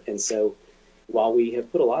ever. And so, while we have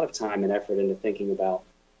put a lot of time and effort into thinking about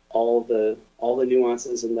all the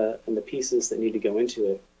nuances and the pieces that need to go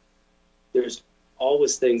into it, there's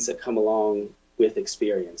always things that come along with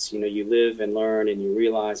experience. You live and learn, and you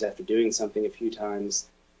realize after doing something a few times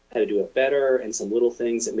how to do it better, and some little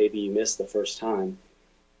things that maybe you missed the first time.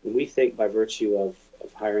 And we think by virtue of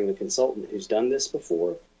hiring a consultant who's done this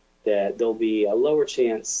before, that there'll be a lower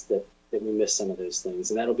chance that we miss some of those things.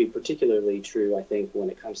 And that'll be particularly true, I think, when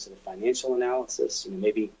it comes to the financial analysis.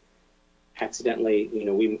 Maybe accidentally,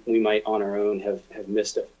 we might on our own have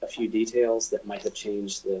missed a few details that might have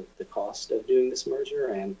changed the cost of doing this merger,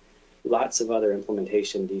 and lots of other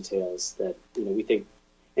implementation details that, we think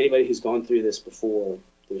anybody who's gone through this before,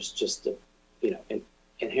 there's just an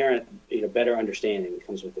inherent, better understanding that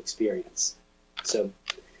comes with experience. So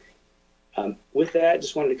with that, I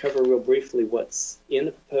just wanted to cover real briefly what's in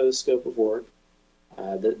the proposed scope of work.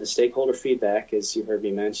 The stakeholder feedback, as you heard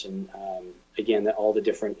me mention, again, that all the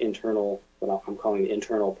different internal, what I'm calling the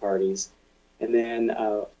internal parties, and then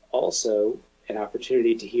also an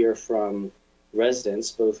opportunity to hear from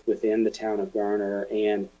residents, both within the town of Garner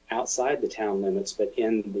and outside the town limits, but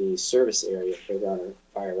in the service area for Garner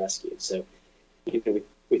Fire Rescue. So we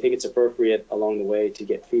think it's appropriate along the way to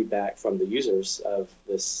get feedback from the users of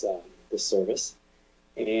this service,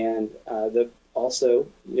 and also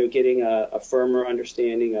getting a firmer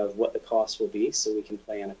understanding of what the costs will be, so we can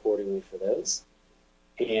plan accordingly for those,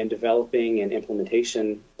 and developing an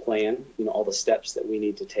implementation plan, all the steps that we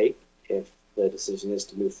need to take if the decision is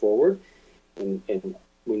to move forward, and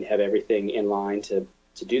we have everything in line to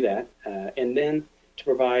do that, and then to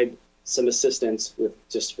provide some assistance with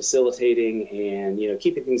just facilitating and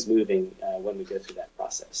keeping things moving when we go through that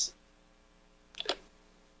process.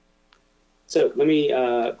 So let me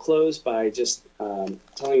close by just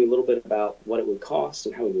telling you a little bit about what it would cost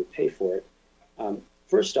and how we would pay for it.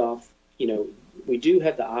 First off, we do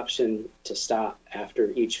have the option to stop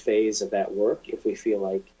after each phase of that work if we feel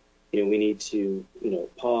like we need to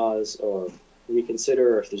pause or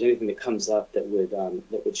reconsider, or if there's anything that comes up that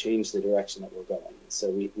would change the direction that we're going. So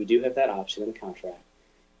we do have that option in the contract.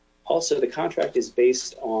 Also, the contract is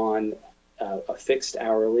based on a fixed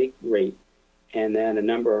hourly rate, and then a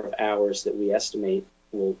number of hours that we estimate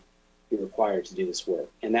will be required to do this work.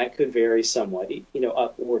 And that could vary somewhat,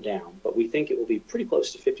 up or down, but we think it will be pretty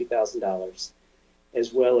close to $50,000,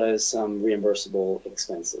 as well as some reimbursable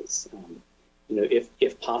expenses.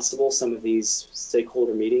 If possible, some of these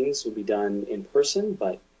stakeholder meetings will be done in person,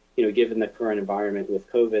 but given the current environment with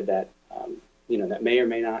COVID, that that may or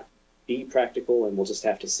may not be practical, and we'll just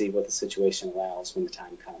have to see what the situation allows when the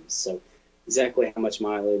time comes. So exactly how much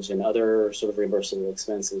mileage and other sort of reimbursable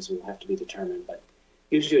expenses will have to be determined, but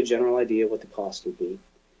gives you a general idea what the cost would be.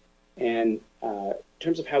 And in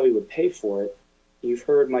terms of how we would pay for it, you've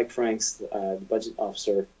heard Mike Franks, the budget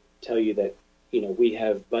officer, tell you that, we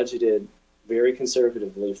have budgeted very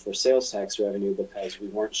conservatively for sales tax revenue because we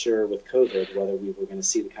weren't sure with COVID whether we were going to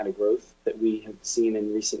see the kind of growth that we have seen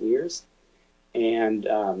in recent years. And,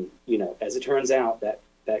 as it turns out,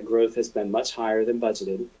 that growth has been much higher than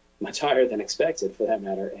budgeted, much higher than expected for that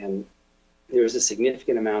matter. And there's a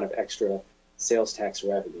significant amount of extra sales tax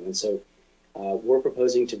revenue. And so we're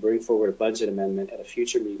proposing to bring forward a budget amendment at a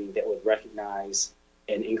future meeting that would recognize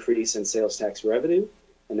an increase in sales tax revenue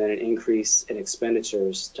and then an increase in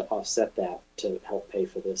expenditures to offset that to help pay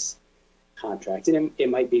for this contract. And it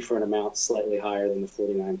might be for an amount slightly higher than the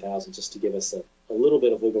 $49,000, just to give us a little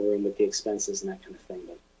bit of wiggle room with the expenses and that kind of thing.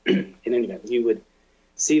 But in any event, you would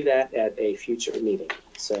see that at a future meeting.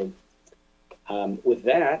 So with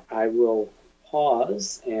that, I will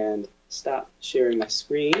pause and stop sharing my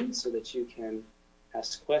screen so that you can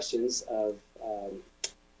ask questions of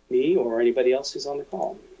me or anybody else who's on the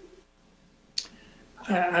call.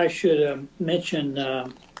 I should mention,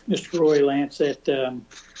 Mr. Roy Lance, that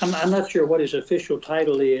I'm not sure what his official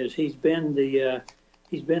title is. He's been the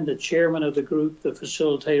chairman of the group, the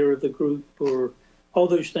facilitator of the group, or all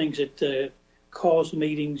those things that calls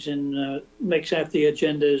meetings and makes out the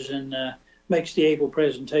agendas and makes the able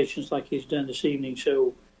presentations like he's done this evening.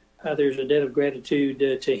 So there's a debt of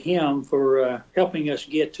gratitude to him for helping us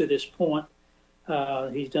get to this point.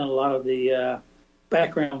 He's done a lot of the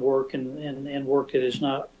background work and work that is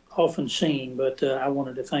not often seen, but I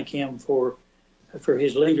wanted to thank him for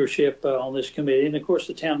his leadership on this committee. And of course,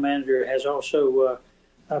 the town manager has also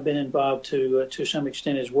been involved to some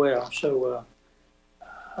extent as well.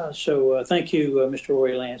 So thank you, Mr.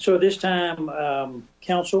 Roy Land. So at this time,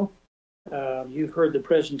 Council, you've heard the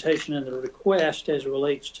presentation and the request as it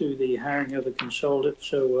relates to the hiring of the consultant.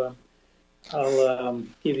 So I'll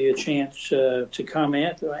give you a chance to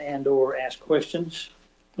comment and or ask questions.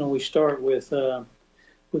 And we start with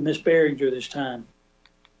Ms. Behringer this time.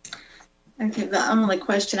 Okay, the only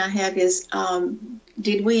question I have is,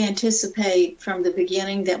 did we anticipate from the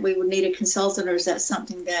beginning that we would need a consultant, or is that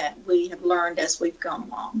something that we have learned as we've gone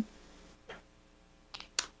along?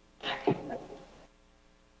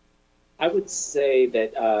 I would say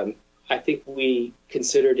that I think we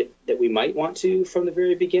considered that we might want to from the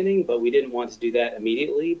very beginning, but we didn't want to do that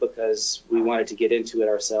immediately because we wanted to get into it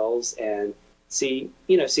ourselves and see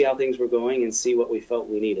how things were going and see what we felt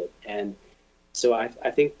we needed. And so I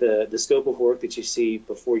think the scope of work that you see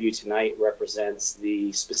before you tonight represents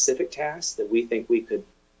the specific tasks that we think we could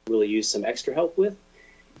really use some extra help with.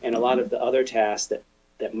 And a lot of the other tasks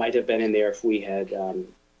that might have been in there if we had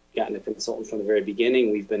gotten a consultant from the very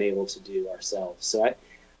beginning, we've been able to do ourselves. So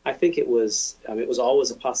I think it was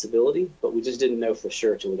always a possibility, but we just didn't know for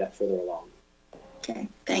sure till we got further along. Okay,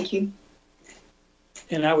 thank you.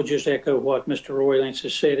 And I would just echo what Mr. Roy Lance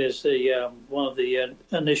has said as the one of the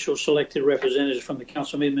initial selected representatives from the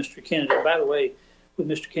council meeting, Mr. Kennedy. By the way, with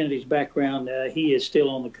Mr. Kennedy's background, he is still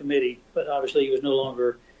on the committee, but obviously he was no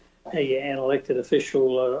longer an elected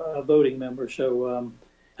official, a voting member. So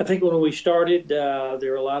I think when we started, there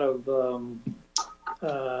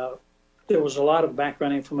was a lot of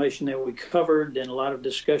background information that we covered and a lot of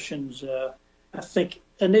discussions. I think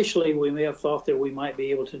initially we may have thought that we might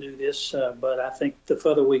be able to do this, but I think the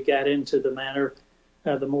further we got into the matter,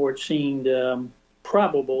 the more it seemed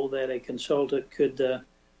probable that a consultant could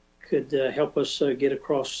help us get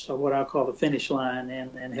across what I call the finish line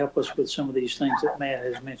and help us with some of these things that Matt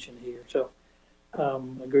has mentioned here. So I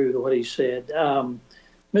agree with what he said.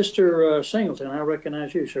 Mr. Singleton, I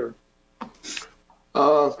recognize you, sir.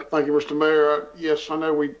 Thank you, Mr. Mayor. Yes, I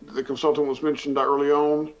know the consultant was mentioned early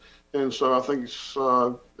on, and so I think it's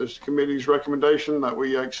the committee's recommendation that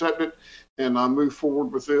we accept it and move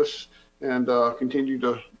forward with this and continue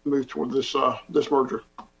to move toward this merger.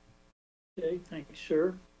 Okay, thank you,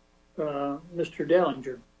 sir. Mr.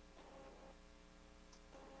 Dellinger.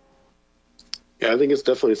 Yeah, I think it's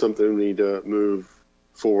definitely something we need to move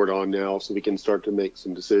forward on now so we can start to make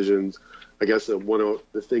some decisions. I guess one of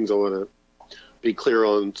the things I want to be clear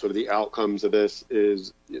on sort of the outcomes of this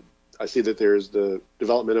is I see that there's the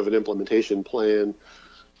development of an implementation plan.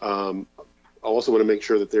 I also want to make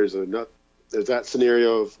sure that there's that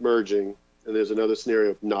scenario of merging and there's another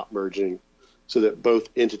scenario of not merging so that both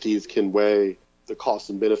entities can weigh the costs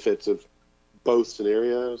and benefits of both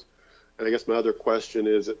scenarios. And I guess my other question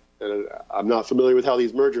is, and I'm not familiar with how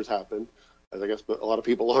these mergers happen, as I guess a lot of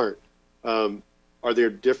people aren't.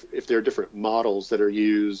 If there are different models that are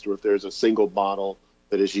used, or if there's a single model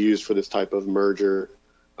that is used for this type of merger,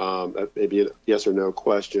 maybe a yes or no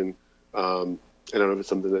question. I don't know if it's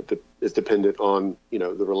something that is dependent on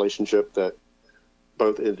the relationship that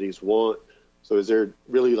both entities want. So is there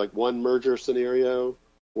really like one merger scenario,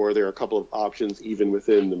 or are there a couple of options even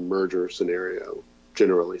within the merger scenario,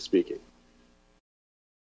 generally speaking?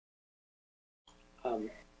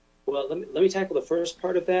 Well, let me tackle the first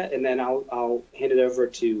part of that, and then I'll hand it over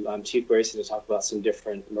to Chief Grayson to talk about some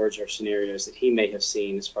different merger scenarios that he may have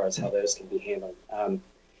seen as far as how those can be handled.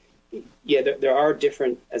 Yeah, there are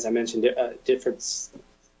different, as I mentioned,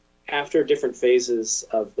 after different phases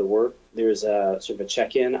of the work, there's a sort of a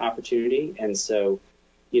check-in opportunity. And so,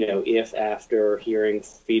 if after hearing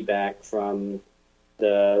feedback from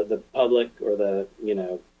the public or the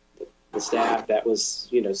staff, that was,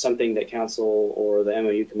 something that council or the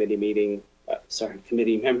MOU committee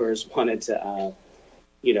committee members wanted to,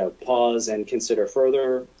 pause and consider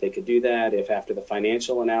further, they could do that. If after the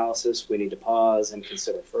financial analysis, we need to pause and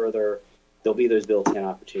consider further, there'll be those built-in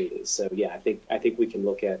opportunities. So yeah, I think we can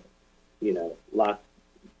look at,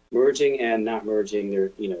 merging and not merging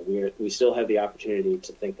there. We still have the opportunity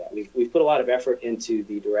to think that we've put a lot of effort into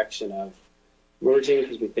the direction of merging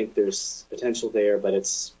because we think there's potential there, but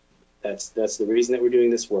that's the reason that we're doing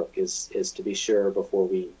this work is to be sure before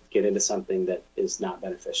we get into something that is not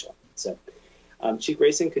beneficial. So, Chief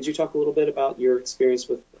Grayson, could you talk a little bit about your experience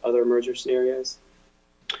with other merger scenarios?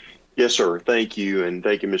 Yes, sir. Thank you. And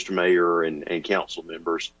thank you, Mr. Mayor and council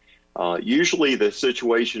members. Usually the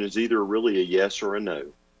situation is either really a yes or a no.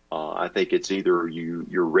 I think it's either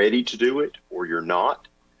you're ready to do it or you're not.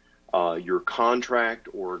 Your contract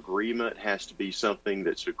or agreement has to be something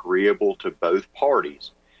that's agreeable to both parties.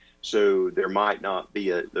 So there might not be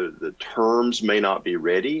the terms may not be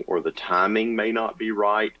ready or the timing may not be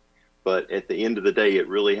right. But at the end of the day, it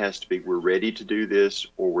really has to be we're ready to do this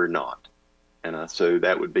or we're not. And so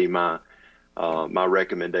that would be my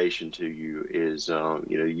recommendation to you is,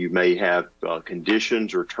 you may have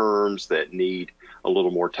conditions or terms that need a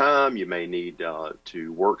little more time. You may need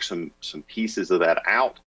to work some pieces of that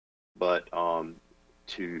out. But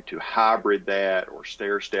to hybrid that or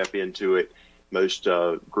stair step into it, most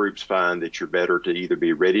groups find that you're better to either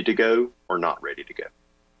be ready to go or not ready to go.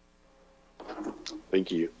 Thank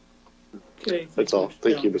you. Okay. That's all.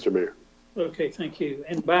 Thank you, Mr. Mayor. Okay, thank you.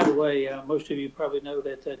 And by the way, most of you probably know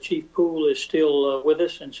that Chief Poole is still with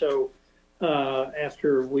us. And so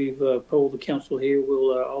after we've polled the council here,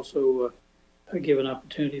 we'll also give an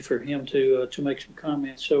opportunity for him to make some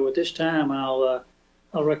comments. So at this time, I'll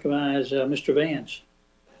recognize Mr. Vance.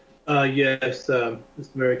 Yes,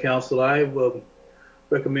 Mr. Mayor, Council, I will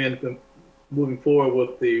recommend moving forward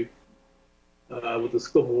with the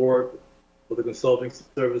scope of work for the consulting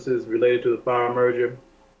services related to the fire merger,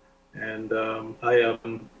 and I'm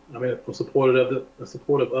supportive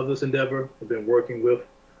of this endeavor. I've been working with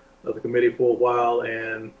the committee for a while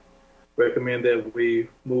and recommend that we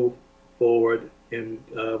move forward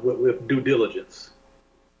with due diligence.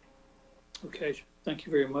 Okay, thank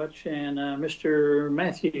you very much. And Mr.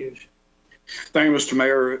 Matthews. Thank you, Mr.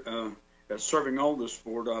 Mayor. As serving on this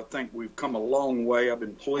board, I think we've come a long way. I've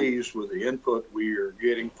been pleased with the input we are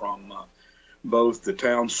getting from both the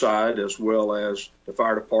town side as well as the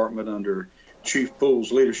fire department under Chief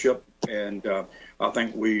Poole's leadership. And I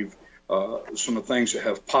think we've some of the things that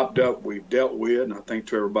have popped up we've dealt with, and I think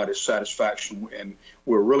to everybody's satisfaction. And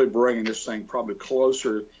we're really bringing this thing probably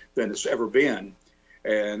closer than it's ever been.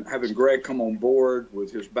 And having Greg come on board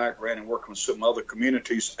with his background and working with some other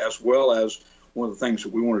communities, as well as one of the things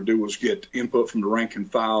that we want to do was get input from the rank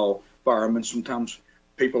and file firemen. Sometimes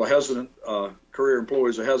people are hesitant, career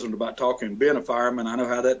employees are hesitant about talking and being a fireman. I know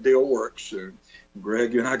how that deal works.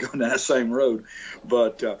 Greg, you and I go down that same road,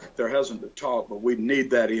 but they're hesitant to talk, but we need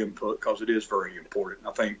that input because it is very important.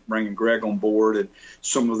 I think bringing Greg on board and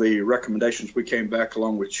some of the recommendations we came back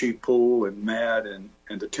along with Chief Poole and Matt and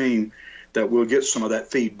the team, that we'll get some of that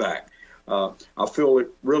feedback. I feel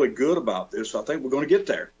really good about this. I think we're going to get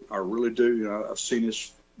there. I really do. I've seen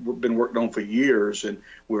this been worked on for years, and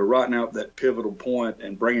we're right now at that pivotal point.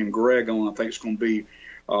 And bringing Greg on, I think it's going to be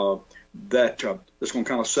it's going to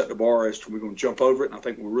kind of set the bar as to we're going to jump over it. And I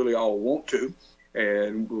think we really all want to,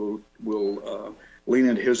 and we'll lean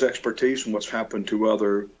into his expertise and what's happened to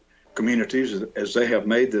other communities as they have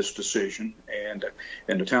made this decision. And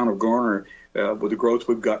in the town of Garner, with the growth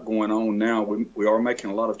we've got going on now, we are making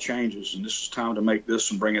a lot of changes, and this is time to make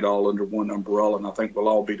this and bring it all under one umbrella, and I think we'll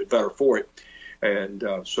all be the better for it. And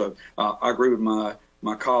so I agree with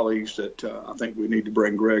my colleagues that I think we need to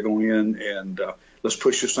bring Greg on in, and let's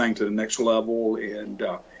push this thing to the next level and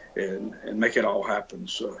make it all happen.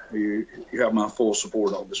 So you have my full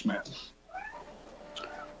support on this, Matt.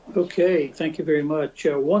 Okay, thank you very much.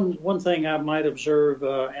 One thing I might observe,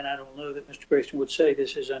 and I don't know that Mr. Grayson would say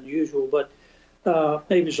this is unusual, but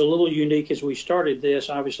maybe it's a little unique as we started this.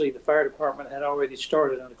 Obviously, the fire department had already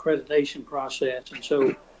started an accreditation process. And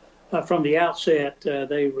so from the outset,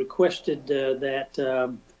 they requested that,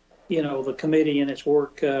 the committee and its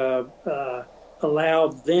work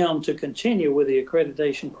allowed them to continue with the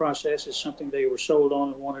accreditation process. It's something they were sold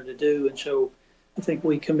on and wanted to do. And so I think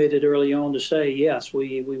we committed early on to say, yes,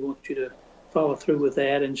 we want you to follow through with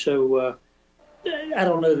that. And so I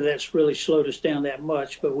don't know that that's really slowed us down that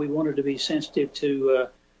much, but we wanted to be sensitive to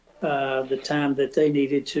the time that they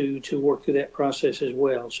needed to work through that process as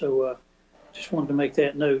well. So just wanted to make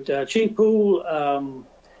that note. Chief Poole,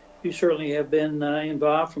 you certainly have been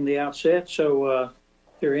involved from the outset. So are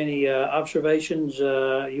there any observations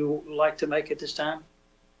you would like to make at this time?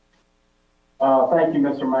 Thank you,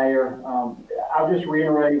 Mr. Mayor. I'll just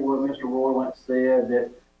reiterate what Mr. Royland said,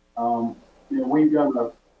 that we've done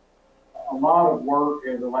a lot of work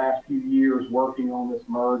in the last few years working on this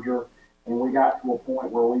merger, and we got to a point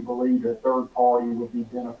where we believe a third party would be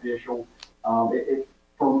beneficial.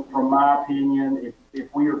 From my opinion,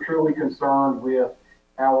 if we are truly concerned with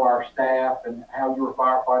how our staff and how your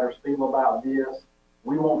firefighters feel about this,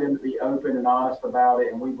 we want them to be open and honest about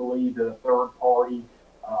it, and we believe that a third party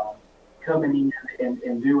coming in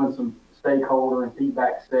and doing some stakeholder and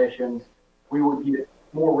feedback sessions, we would get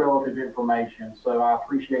more relative information. So I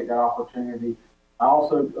appreciate that opportunity. I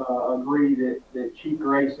also agree that Chief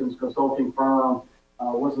Grayson's consulting firm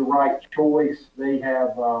was the right choice. They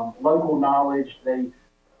have local knowledge.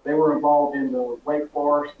 They were involved in the Wake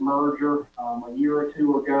Forest merger a year or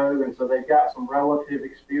two ago, and so they've got some relative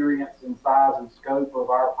experience in size and scope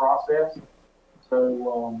of our process.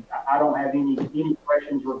 So I don't have any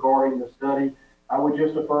questions regarding the study. I would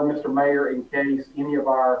just defer, Mr. Mayor, in case any of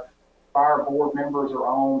our fire board members are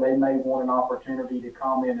on, they may want an opportunity to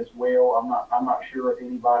comment as well. I'm not sure if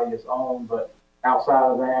anybody is on, but outside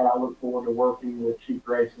of that, I look forward to working with Chief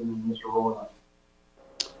Grayson and Mr. Royland.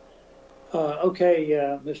 Okay,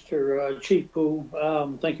 Mr. Chief Poole,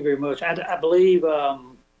 thank you very much. I believe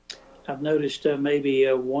I've noticed maybe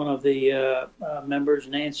one of the members,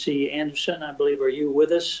 Nancy Anderson, I believe, are you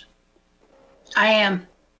with us? I am.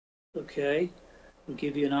 Okay. We'll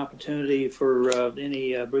give you an opportunity for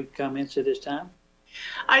any brief comments at this time.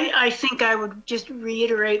 I think I would just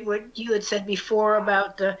reiterate what you had said before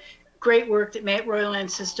about the great work that Matt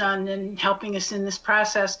Roylands has done in helping us in this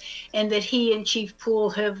process, and that he and Chief Poole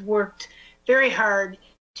have worked very hard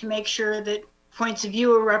to make sure that points of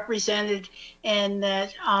view are represented and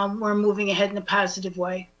that we're moving ahead in a positive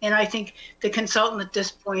way. And I think the consultant at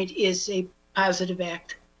this point is a positive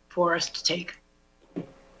act for us to take.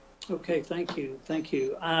 Okay, thank you. Thank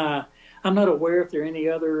you. I'm not aware if there are any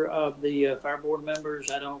other of the fire board members.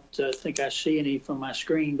 I don't think I see any from my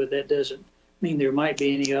screen, but that doesn't mean there might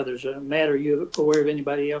be any others. Matt, are you aware of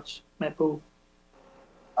anybody else? Matt Poole?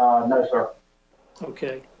 No, sir.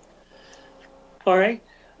 Okay. All right.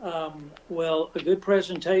 Well, a good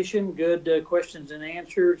presentation, good questions and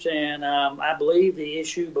answers, and I believe the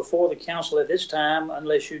issue before the council at this time,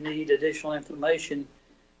 unless you need additional information,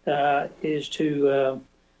 is to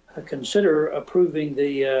consider approving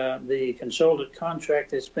the consultant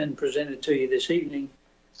contract that's been presented to you this evening,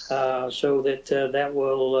 so that that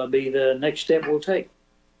will be the next step we'll take.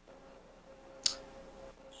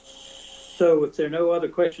 So if there are no other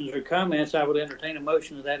questions or comments, I would entertain a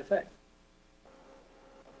motion to that effect.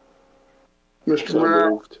 Mr.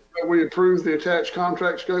 Mayor, we approve the attached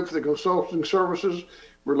contract scope for the consulting services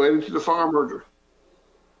related to the fire merger.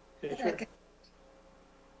 Okay,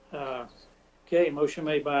 sure. Okay, motion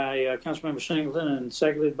made by Councilmember Singleton and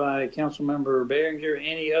seconded by Councilmember Behringer.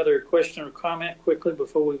 Any other question or comment quickly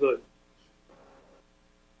before we vote?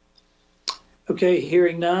 Okay,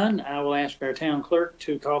 hearing none, I will ask our town clerk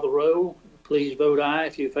to call the roll. Please vote aye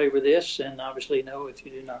if you favor this, and obviously no if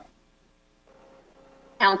you do not.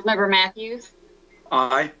 Councilmember Matthews?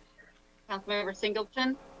 Aye. Councilmember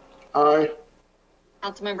Singleton? Aye.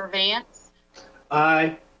 Councilmember Vance?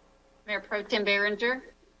 Aye. Mayor Pro Tem Behringer?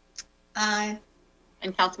 Aye.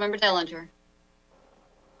 And Councilmember Dellinger?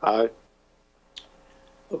 Aye.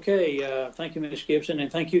 Okay, thank you, Ms. Gibson,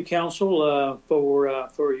 and thank you, Council,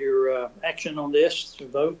 for your action on this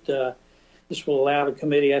vote. This will allow the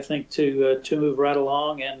committee, I think, to move right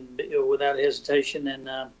along and without hesitation. And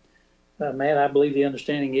Matt, I believe the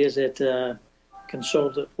understanding is that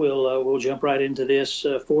consultant will jump right into this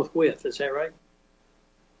forthwith. Is that right?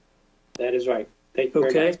 That is right. Thank you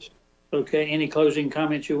very much. Okay. Any closing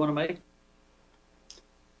comments you want to make?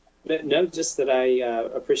 No, just that I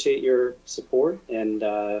appreciate your support and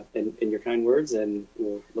your kind words, and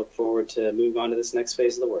we'll look forward to moving on to this next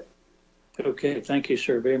phase of the work. Okay, thank you,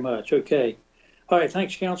 sir, very much. Okay. All right,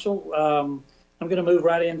 thanks, Council. I'm going to move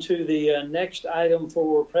right into the next item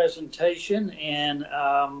for presentation, and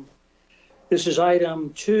this is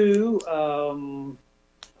item 2,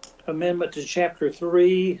 amendment to Chapter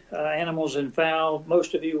 3, Animals and Fowl.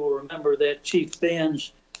 Most of you will remember that Chief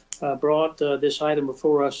Benz brought this item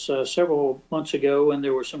before us several months ago, and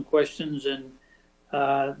there were some questions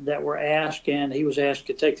that were asked, and he was asked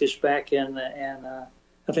to take this back and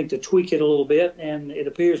I think to tweak it a little bit, and it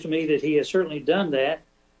appears to me that he has certainly done that.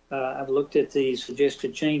 I've looked at the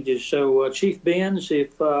suggested changes. So, Chief Benz,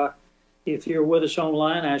 if you're with us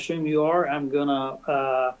online, I assume you are, I'm going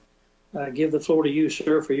to give the floor to you,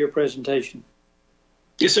 sir, for your presentation.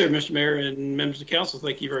 Yes, sir, Mr. Mayor and members of council.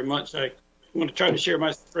 Thank you very much. I want to try to share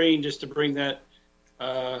my screen just to bring that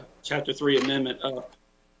Chapter 3 amendment up.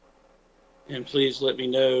 And please let me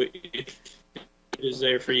know if it is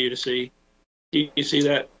there for you to see. Do you see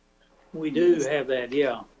that? We do have that,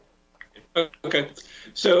 yeah. Okay.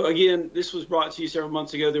 So again, this was brought to you several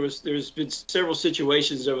months ago. There's been several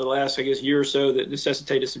situations over the last, I guess, year or so that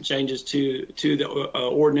necessitated some changes to the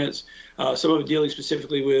ordinance. Some of it dealing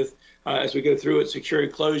specifically with, as we go through it, secure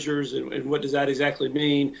enclosures and what does that exactly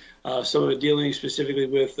mean. Some of it dealing specifically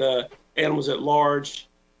with animals at large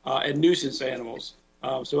and nuisance animals.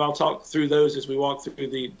 So I'll talk through those as we walk through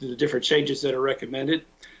the different changes that are recommended.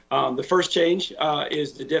 The first change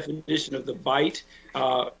is the definition of the bite.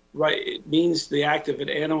 It means the act of an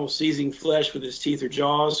animal seizing flesh with its teeth or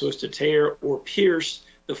jaws so as to tear or pierce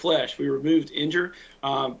the flesh. We removed injure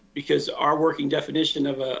because our working definition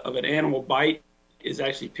of an animal bite is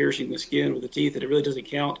actually piercing the skin with the teeth, and it really doesn't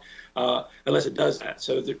count unless it does that.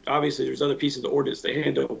 So obviously there's other pieces of the ordinance that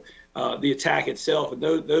handle the attack itself and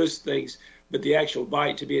those things, but the actual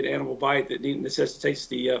bite to be an animal bite that necessitates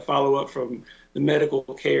the follow-up from the medical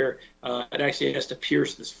care, it actually has to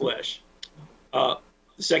pierce this flesh.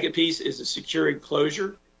 The second piece is a secure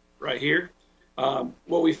enclosure right here.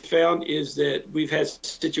 What we've found is that we've had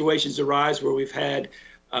situations arise where we've had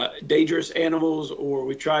dangerous animals, or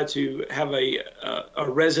we tried to have a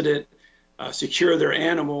resident secure their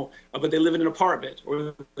animal, but they live in an apartment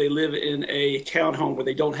or they live in a townhome where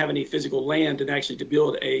they don't have any physical land and actually to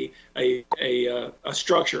build a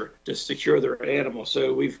structure to secure their animal.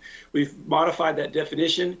 So we've modified that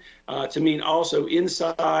definition to mean also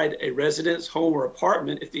inside a residence, home, or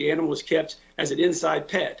apartment if the animal is kept as an inside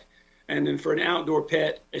pet. And then for an outdoor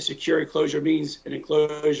pet, a secure enclosure means an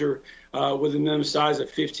enclosure with a minimum size of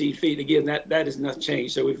 15 feet. Again, that has not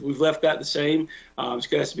changed. So we've left that the same. It's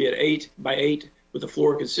going to be an 8 by 8 with a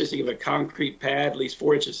floor consisting of a concrete pad at least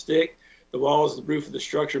 4 inches thick. The walls, the roof of the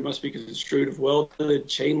structure must be construed of welded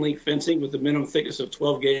chain link fencing with a minimum thickness of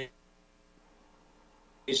 12 gauge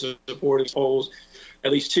supporting poles,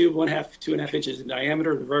 at least 2.5 inches in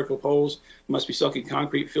diameter. The vertical poles must be sunk in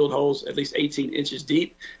concrete filled holes at least 18 inches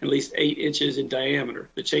deep and at least 8 inches in diameter.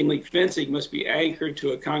 The chain link fencing must be anchored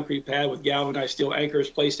to a concrete pad with galvanized steel anchors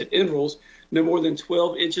placed at intervals no more than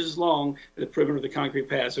 12 inches long at the perimeter of the concrete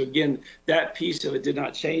pad. So again, that piece of it did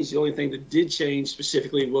not change. The only thing that did change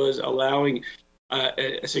specifically was allowing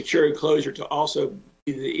a secure enclosure to also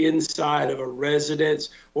be the inside of a residence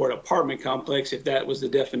or an apartment complex, if that was the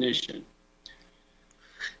definition.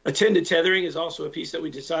 Attended tethering is also a piece that we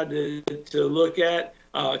decided to look at.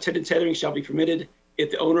 Attended tethering shall be permitted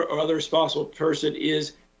if the owner or other responsible person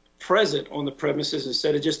is present on the premises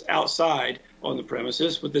instead of just outside on the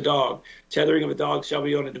premises with the dog. Tethering of a dog shall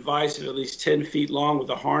be on a device of at least 10 feet long with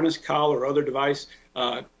a harness, collar, or other device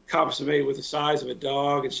consummated with the size of a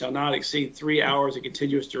dog and shall not exceed 3 hours of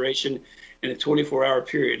continuous duration in a 24-hour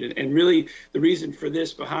period. And really the reason for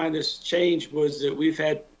this, behind this change, was that we've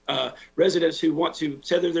had residents who want to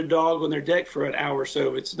tether their dog on their deck for an hour or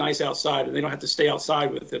so. It's nice outside, and they don't have to stay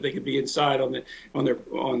outside with it. They can be inside in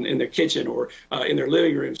their kitchen or in their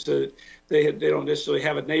living room, so they don't necessarily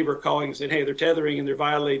have a neighbor calling and saying, "Hey, they're tethering and they're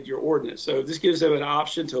violating your ordinance." So this gives them an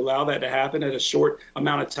option to allow that to happen at a short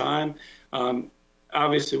amount of time.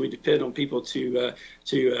 Obviously, we depend on people to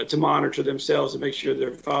monitor themselves and make sure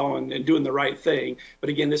they're following and doing the right thing. But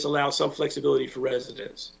again, this allows some flexibility for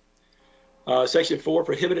residents. Section 4,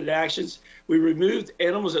 prohibited actions. We removed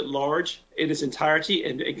animals at large in its entirety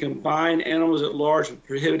and combined animals at large with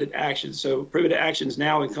prohibited actions. So prohibited actions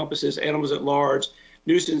now encompasses animals at large,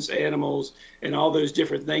 nuisance animals, and all those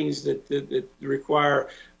different things that require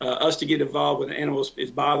us to get involved when an animal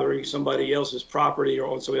is bothering somebody else's property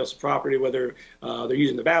or on somebody else's property, whether they're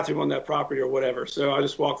using the bathroom on that property or whatever. So I'll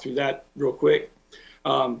just walk through that real quick.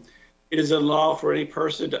 It is unlawful for any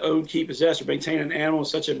person to own, keep, possess, or maintain an animal in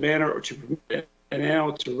such a manner or to permit an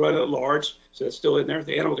animal to run at large. So that's still in there.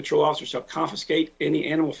 The animal control officer shall confiscate any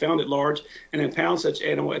animal found at large and impound such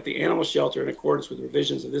animal at the animal shelter in accordance with the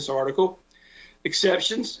provisions of this article.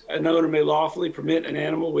 Exceptions: an owner may lawfully permit an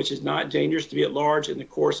animal which is not dangerous to be at large in the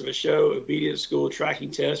course of a show, obedience school, tracking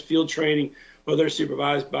test, field training, or they're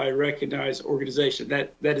supervised by a recognized organization.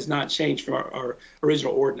 That has not changed from our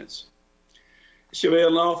original ordinance. It shall be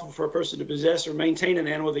unlawful for a person to possess or maintain an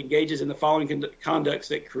animal that engages in the following conducts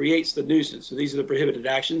that creates the nuisance. So these are the prohibited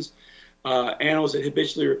actions. Animals that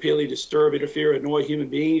habitually or repeatedly disturb, interfere, annoy human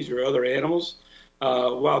beings or other animals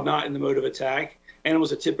while not in the mode of attack.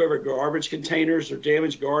 Animals that tip over garbage containers or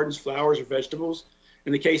damage gardens, flowers, or vegetables.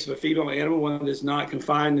 In the case of a female animal, one that is not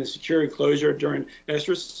confined in a secure enclosure during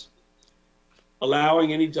estrus.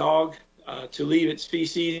 Allowing any dog to leave its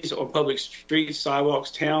feces on public streets,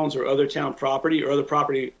 sidewalks, towns, or other town property or other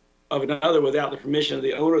property of another without the permission of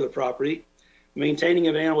the owner of the property. Maintaining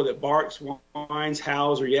an animal that barks, whines,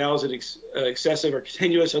 howls, or yowls in excessive or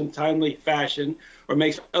continuous untimely fashion, or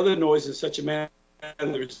makes other noises in such a manner that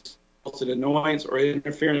results in annoyance or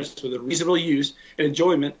interference with the reasonable use and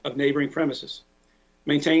enjoyment of neighboring premises.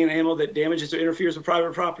 Maintaining an animal that damages or interferes with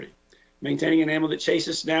private property. Maintaining an animal that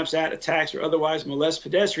chases, snaps at, attacks, or otherwise molests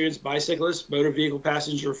pedestrians, bicyclists, motor vehicle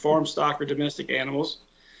passengers, farm stock, or domestic animals.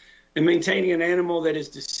 And maintaining an animal that is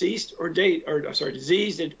diseased or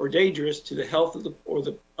dangerous to the health of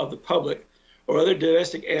the public or other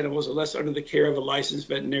domestic animals unless under the care of a licensed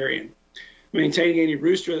veterinarian. Maintaining any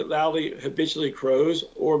rooster that loudly habitually crows,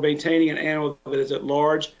 or maintaining an animal that is at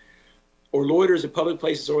large or loiters in public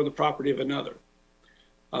places or on the property of another.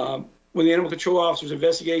 When the animal control officer's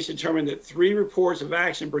investigation determined that 3 reports of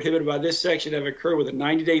action prohibited by this section have occurred with a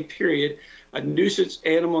 90-day period, a nuisance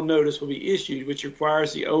animal notice will be issued, which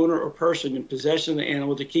requires the owner or person in possession of the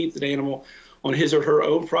animal to keep the animal on his or her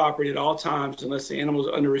own property at all times unless the animal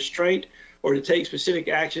is under restraint, or to take specific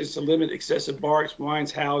actions to limit excessive barks,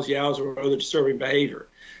 whines, howls, yowls, or other disturbing behavior.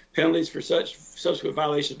 Penalties for such subsequent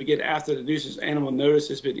violations begin after the nuisance animal notice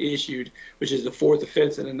has been issued, which is the 4th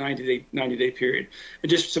offense in a 90-day period. And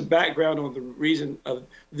just some background on the reason of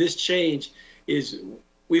this change is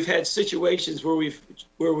we've had situations where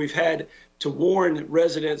we've had to warn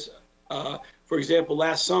residents, for example,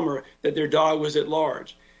 last summer that their dog was at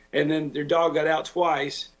large, and then their dog got out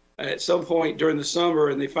twice at some point during the summer,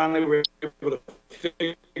 and they finally were able to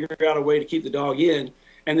figure out a way to keep the dog in.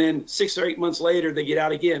 And then 6 or 8 months later, they get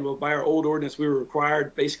out again. Well, by our old ordinance, we were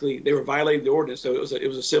required, basically, they were violating the ordinance, so it was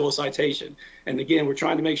a civil citation. And again, we're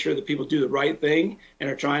trying to make sure that people do the right thing and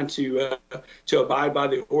are trying to abide by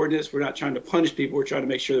the ordinance. We're not trying to punish people. We're trying to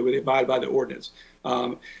make sure that we abide by the ordinance.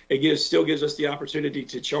 It still gives us the opportunity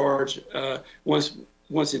to charge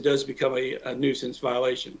once it does become a nuisance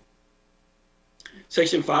violation.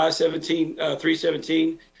 Section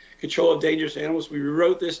 317, control of dangerous animals. We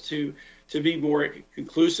rewrote this to be more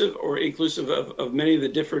conclusive or inclusive of many of the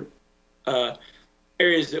different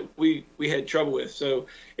areas that we had trouble with. So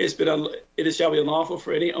it shall be unlawful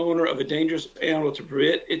for any owner of a dangerous animal to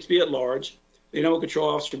permit it to be at large. The animal control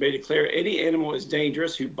officer may declare any animal as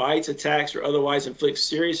dangerous who bites, attacks, or otherwise inflicts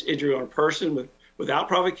serious injury on a person without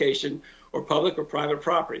provocation or public or private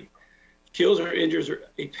property, kills or injures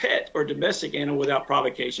a pet or domestic animal without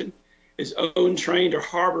provocation, is owned, trained, or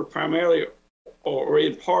harbored primarily or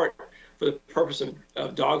in part for the purpose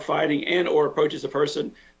of dog fighting, and or approaches a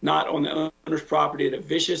person not on the owner's property in a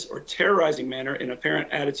vicious or terrorizing manner in apparent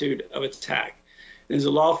attitude of attack. It is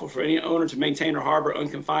unlawful for any owner to maintain or harbor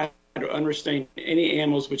unconfined or unrestrained any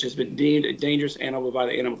animals which has been deemed a dangerous animal by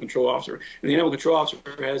the animal control officer. And the animal control officer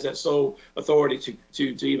has that sole authority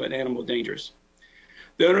to deem an animal dangerous.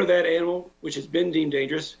 The owner of that animal which has been deemed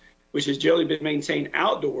dangerous, which has generally been maintained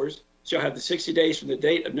outdoors, shall have the 60 days from the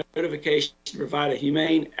date of notification to provide a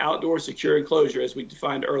humane, outdoor, secure enclosure, as we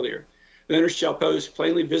defined earlier. The owner shall post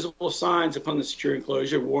plainly visible signs upon the secure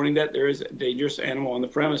enclosure warning that there is a dangerous animal on the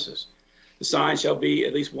premises. The sign shall be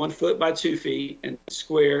at least 1 foot by 2 feet and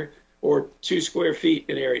square, or 2 square feet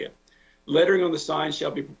in area. Lettering on the sign shall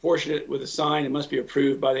be proportionate with the sign and must be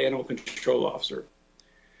approved by the animal control officer.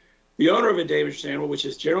 The owner of a dangerous animal, which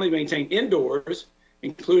is generally maintained indoors,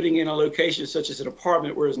 including in a location such as an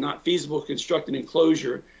apartment where it is not feasible to construct an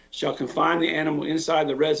enclosure, shall confine the animal inside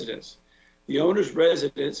the residence. The owner's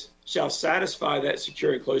residence shall satisfy that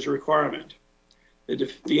secure enclosure requirement.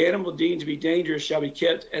 The animal deemed to be dangerous shall be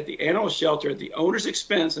kept at the animal shelter at the owner's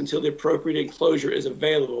expense until the appropriate enclosure is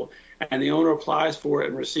available and the owner applies for it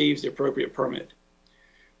and receives the appropriate permit.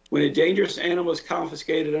 When a dangerous animal is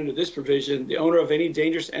confiscated under this provision, the owner of any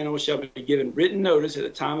dangerous animal shall be given written notice at the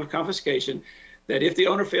time of confiscation that if the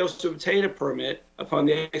owner fails to obtain a permit upon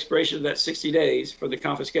the expiration of that 60 days for the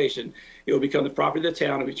confiscation, it will become the property of the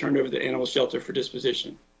town and be turned over to the animal shelter for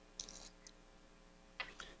disposition.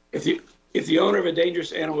 If If the owner of a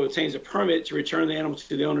dangerous animal obtains a permit to return the animal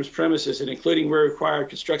to the owner's premises and including where required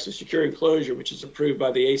constructs a secure enclosure, which is approved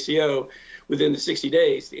by the ACO within the 60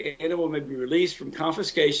 days, the animal may be released from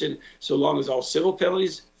confiscation so long as all civil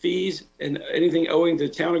penalties, fees, and anything owing to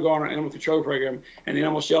the Town of Garner Animal Control Program and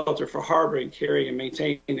animal shelter for harboring, carrying, and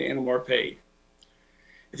maintaining the animal are paid.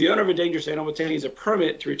 If the owner of a dangerous animal obtains a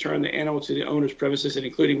permit to return the animal to the owner's premises and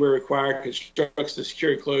including where required constructs the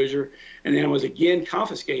secure enclosure and the animal is again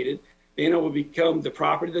confiscated, the animal will become the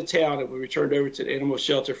property of the town and will be returned over to the animal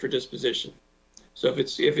shelter for disposition. So if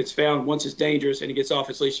it's found once it's dangerous and it gets off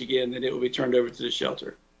its leash again, then it will be turned over to the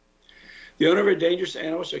shelter. The owner of a dangerous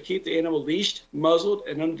animal shall keep the animal leashed, muzzled,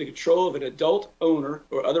 and under the control of an adult owner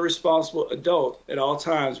or other responsible adult at all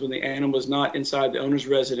times when the animal is not inside the owner's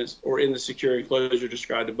residence or in the secure enclosure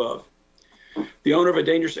described above. The owner of a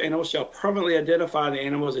dangerous animal shall permanently identify the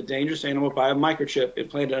animal as a dangerous animal by a microchip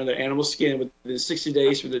implanted under the animal's skin within 60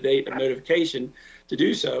 days from the date of notification to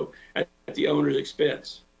do so at the owner's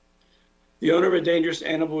expense. The owner of a dangerous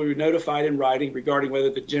animal will be notified in writing regarding whether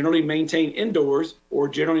the generally maintained indoors or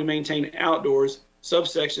generally maintained outdoors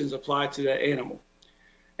subsections apply to that animal.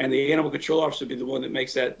 And the animal control officer will be the one that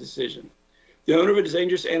makes that decision. The owner of a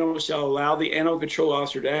dangerous animal shall allow the animal control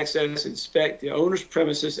officer to access and inspect the owner's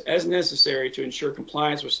premises as necessary to ensure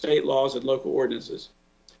compliance with state laws and local ordinances.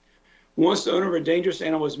 Once the owner of a dangerous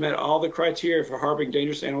animal has met all the criteria for harboring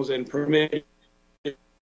dangerous animals and permitted,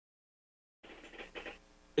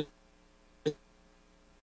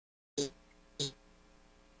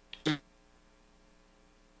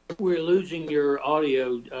 we're losing your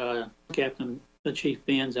audio, Captain Chief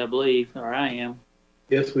Benz, I believe, or I am.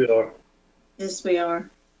 Yes, we are. Yes, we are.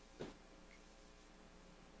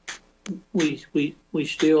 We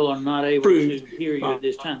still are not able to hear you at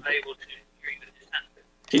this time.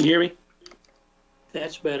 Can you hear me?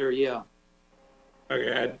 That's better, yeah.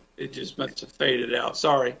 Okay, it just must have faded out.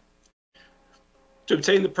 Sorry. To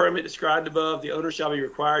obtain the permit described above, the owner shall be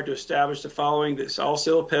required to establish the following: that all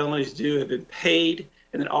civil penalties due have been paid,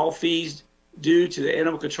 and that all fees due to the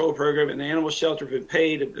animal control program and the animal shelter have been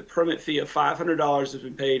paid, the permit fee of $500 has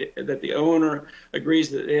been paid, and that the owner agrees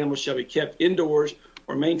that the animal shall be kept indoors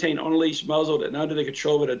or maintained on a leash, muzzled, and under the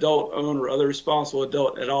control of an adult owner or other responsible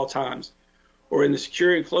adult at all times, or in the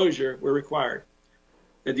secure enclosure where required.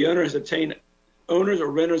 That the owner has obtained owner's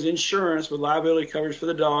or renter's insurance with liability coverage for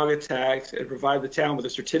the dog attacked and provide the town with a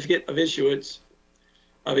certificate of issuance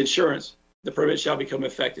of insurance. The permit shall become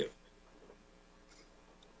effective.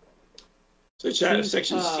 So Chief,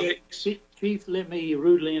 Section 6. Chief, let me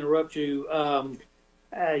rudely interrupt you.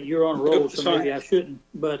 You're on a roll, so maybe I shouldn't.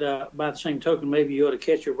 But by the same token, maybe you ought to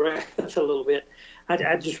catch your breath a little bit.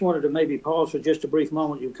 I just wanted to maybe pause for just a brief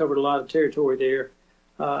moment. You've covered a lot of territory there.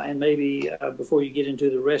 And maybe before you get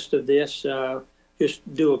into the rest of this,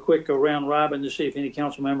 just do a quick round robin to see if any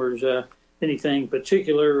council members, anything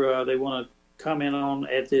particular they want to comment on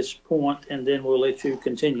at this point, and then we'll let you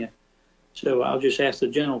continue. So I'll just ask the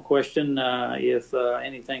general question. If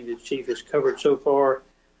anything the chief has covered so far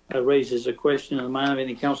raises a question in the mind of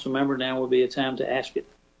any council member, now will be a time to ask it.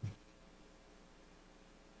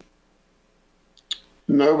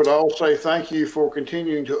 No, but I'll say thank you for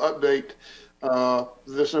continuing to update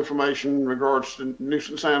this information in regards to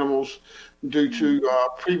nuisance animals due to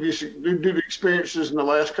due to experiences in the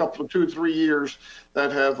last couple of 2 or 3 years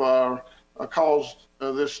that have caused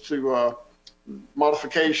this to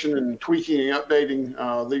modification and tweaking and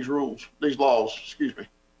updating these laws, excuse me.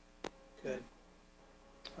 Good.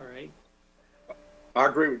 All right. I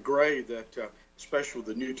agree with Gray that especially with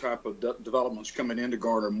the new type of developments coming into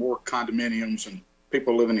Garner, more condominiums and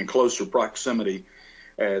people living in closer proximity,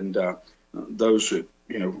 and those that,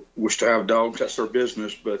 wish to have dogs, that's their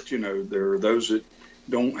business, but, there are those that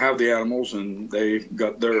don't have the animals and they've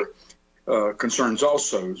got their concerns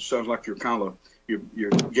also. It sounds like you're you're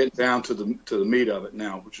getting down to the meat of it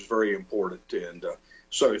now, which is very important. And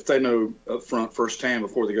so if they know up front firsthand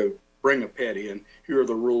before they go bring a pet in, here are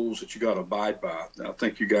the rules that you got to abide by. I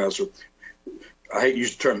think you guys are, I hate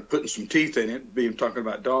using the term putting some teeth in it, being talking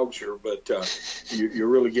about dogs here, but you're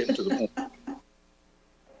really getting to the point.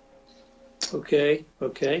 Okay.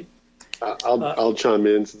 I'll chime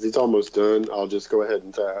in since it's almost done. I'll just go ahead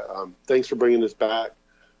and say thanks for bringing this back.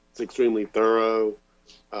 It's extremely thorough.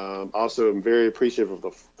 Also, I'm very appreciative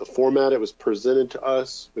of the format it was presented to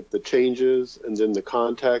us with the changes and then the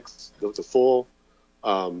context, the full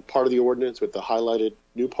part of the ordinance with the highlighted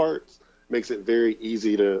new parts. Makes it very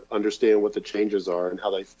easy to understand what the changes are and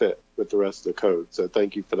how they fit with the rest of the code. So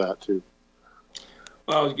thank you for that too.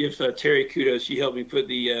 Well, I'll give Terry kudos. She helped me put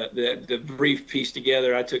the brief piece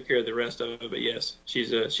together. I took care of the rest of it, but yes,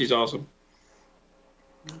 she's awesome.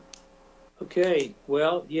 Okay,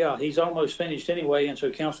 well, yeah, he's almost finished anyway, and so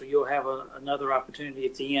council, you'll have another opportunity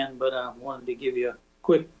at the end, but I wanted to give you a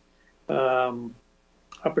quick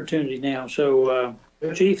opportunity now. So,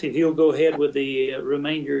 Chief, if you'll go ahead with the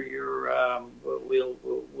remainder,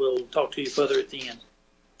 we'll talk to you further at the end.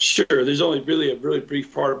 Sure. There's only really a really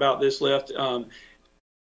brief part about this left.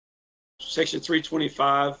 Section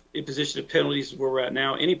 325, imposition of penalties is where we're at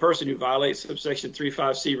now. Any person who violates subsection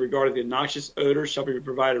 35C regarding the noxious odor shall be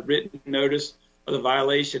provided written notice of the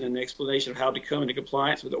violation and an explanation of how to come into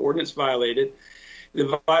compliance with the ordinance violated.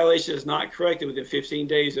 If the violation is not corrected within 15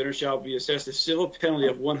 days, the owner shall be assessed a civil penalty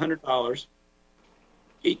of $100.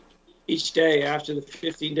 Each day after the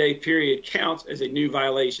 15-day period counts as a new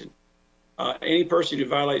violation. Any person who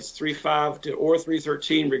violates 3.5 or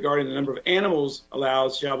 313 regarding the number of animals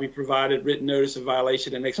allowed shall be provided written notice of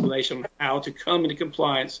violation and explanation on how to come into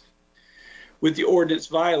compliance with the ordinance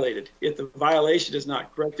violated. If the violation is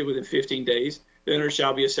not corrected within 15 days, the owner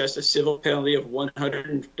shall be assessed a civil penalty of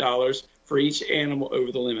 $100 for each animal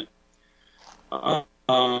over the limit.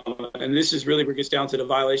 And this is really where it gets down to the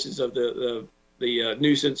violations of the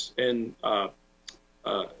nuisance and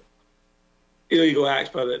illegal acts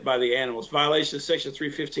by the animals. Violation of Section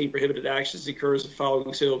 315 prohibited actions occurs the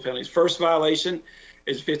following civil penalties. First violation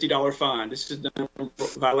is a $50 fine. This is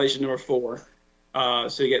violation number 4.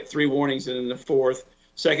 So you get 3 warnings, and then the 4th.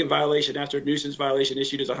 Second violation after a nuisance violation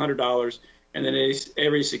issued is $100, and then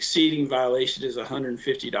every succeeding violation is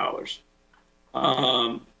 $150.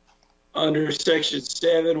 Under Section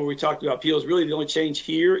 7, where we talked about appeals, really the only change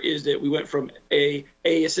here is that we went from a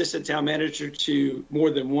assistant town manager to more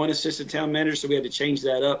than one assistant town manager, so we had to change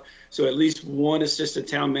that up. So at least one assistant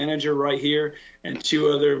town manager right here and 2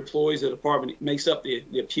 other employees of the department makes up the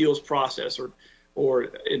appeals process, or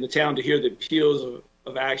in the town to hear the appeals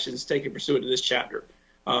of actions taken pursuant to this chapter.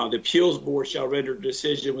 The appeals board shall render a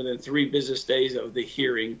decision within 3 business days of the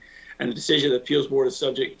hearing, and the decision of the appeals board is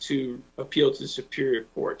subject to appeal to the Superior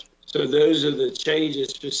Court. So those are the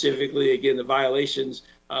changes specifically, again, the violations,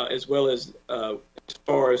 as well as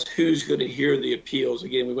far as who's going to hear the appeals.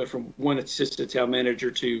 Again, we went from 1 assistant town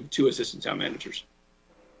manager to 2 assistant town managers.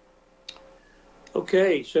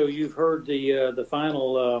 Okay, so you've heard the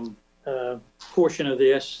final portion of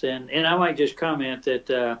this, and I might just comment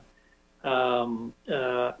that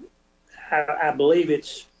I believe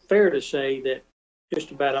it's fair to say that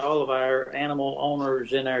just about all of our animal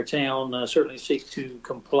owners in our town certainly seek to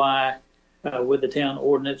comply with the town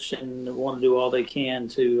ordinance and want to do all they can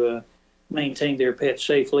to maintain their pets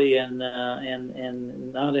safely and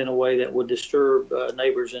not in a way that would disturb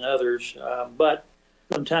neighbors and others. But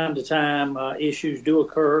from time to time, issues do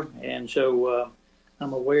occur, and so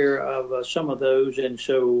I'm aware of some of those, and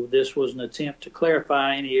so this was an attempt to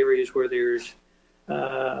clarify any areas where there's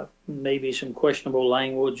maybe some questionable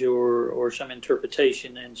language or some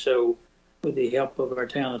interpretation. And so with the help of our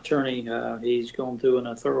town attorney, he's gone through in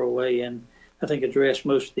a thorough way and I think addressed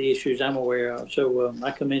most of the issues I'm aware of. So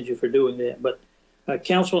I commend you for doing that. But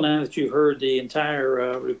council, now that you've heard the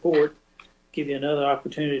entire report, give you another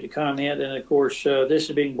opportunity to comment. And of course, this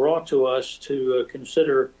is being brought to us to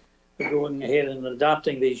consider going ahead and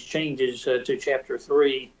adopting these changes to Chapter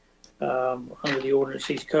 3 under the ordinance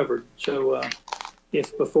he's covered. So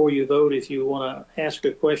if before you vote, if you want to ask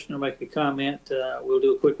a question or make a comment, we'll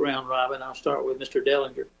do a quick round robin. I'll start with Mr.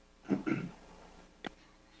 Dellinger.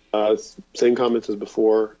 Same comments as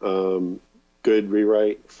before. Good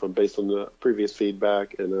rewrite based on the previous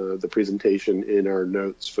feedback, and the presentation in our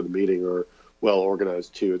notes for the meeting are well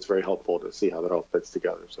organized too. It's very helpful to see how that all fits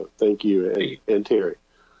together. So thank you, and Terry.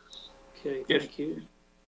 Okay, thank you.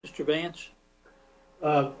 Mr. Vance?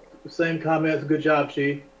 Same comments. Good job,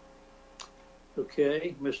 Chief.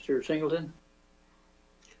 Okay, Mr. Singleton?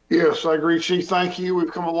 Yes, I agree, Chief. Thank you.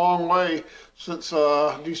 We've come a long way since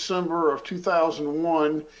December of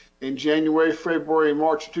 2001. In January, February, and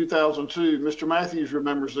March of 2002, Mr. Matthews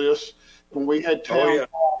remembers this, when we had town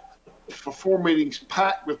hall for 4 meetings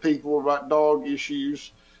packed with people about dog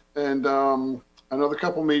issues, and another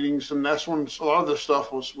couple meetings, and that's when a lot of this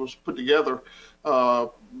stuff was put together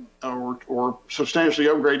or substantially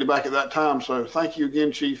upgraded back at that time. So thank you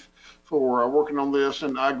again, Chief, for working on this.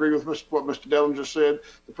 And I agree with what Mr. Dellinger said.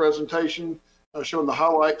 The presentation showing the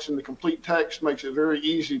highlights and the complete text makes it very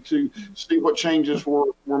easy to see what changes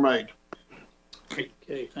were made.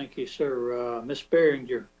 Okay, thank you, sir. Ms.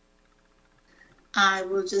 Behringer. I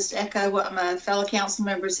will just echo what my fellow council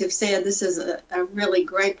members have said. This is a really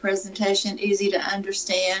great presentation, easy to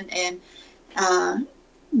understand, and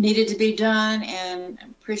needed to be done, and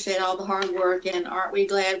appreciate all the hard work. And aren't we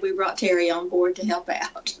glad we brought Terry on board to help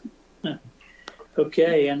out?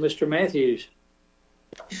 Okay, and Mr. Matthews.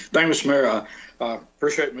 Thank you, Mr. Mayor. I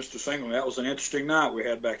appreciate Mr. Singleton. That was an interesting night we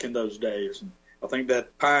had back in those days. And I think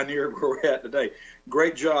that pioneered where we're at today.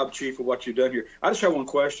 Great job, Chief, of what you've done here. I just have one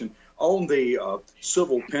question. On the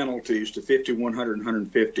civil penalties to 50, 100, and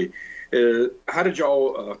 150, how did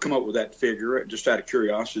y'all come up with that figure? Just out of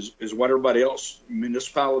curiosity, is what everybody else,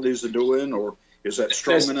 municipalities are doing, or is that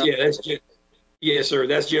strong enough? Yeah, yes, sir.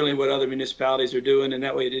 That's generally what other municipalities are doing, and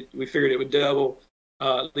that way we figured it would double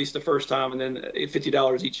at least the first time, and then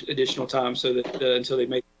 $50 each additional time, so that until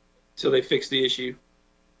they fix the issue.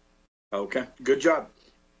 Okay, good job.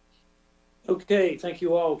 Okay, thank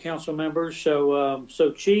you all, council members. So,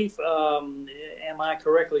 Chief, am I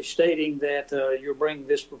correctly stating that you're bringing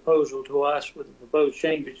this proposal to us with the proposed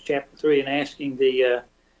changes to Chapter 3 and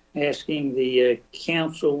asking the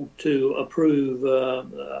council to approve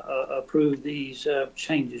these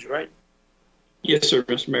changes, right? Yes, sir,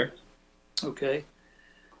 Mr. Mayor. Okay.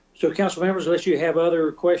 So, council members, unless you have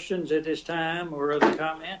other questions at this time or other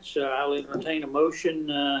comments, I'll entertain a motion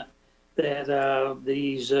that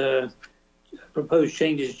these proposed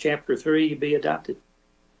changes to Chapter 3 be adopted.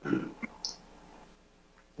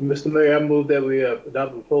 Mr. Mayor, I move that we adopt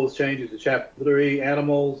the proposed changes to Chapter 3,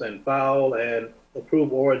 Animals and Fowl, and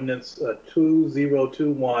approve ordinance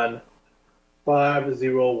 2021-5011.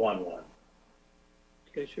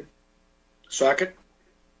 Okay, sir. Second.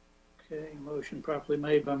 Okay, motion properly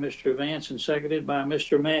made by Mr. Vance and seconded by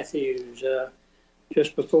Mr. Matthews.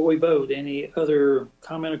 Just before we vote, any other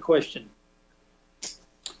comment or question?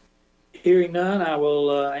 Hearing none, I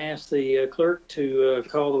will ask the clerk to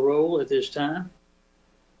call the roll at this time.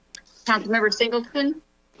 Councilmember Singleton,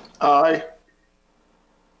 Aye.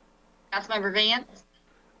 Councilmember Vance,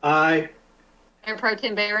 Aye. Mayor Pro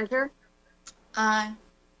Tem Behringer, Aye.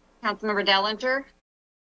 Councilmember Dellinger,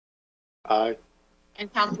 Aye.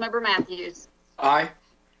 and Councilmember Matthews. Aye.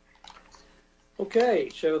 Okay,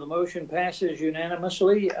 so the motion passes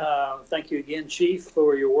unanimously. Thank you again, Chief,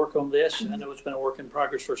 for your work on this. I know it's been a work in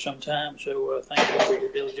progress for some time, so thank you for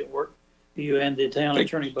your diligent work. You and the town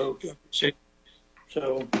attorney both. So,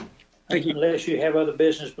 thank you. Unless you have other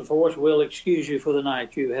business before us, we'll excuse you for the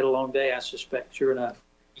night. You had a long day, I suspect. Sure enough.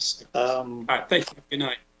 All right, thank you. Good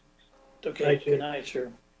night. Okay, good night,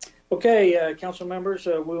 sir. Okay, council members,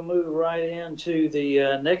 we'll move right into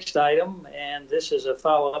the next item, and this is a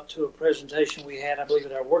follow-up to a presentation we had, I believe,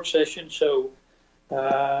 at our work session. So,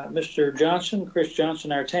 Mr. Johnson, Chris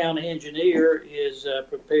Johnson, our town engineer, is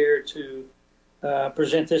prepared to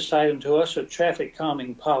present this item to us, a traffic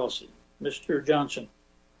calming policy. Mr. Johnson.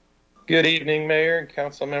 Good evening, Mayor and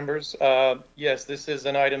council members. Yes, this is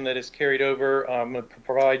an item that is carried over. I'm going to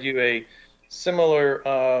provide you a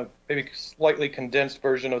similar, maybe slightly condensed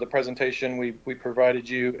version of the presentation we provided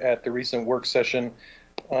you at the recent work session.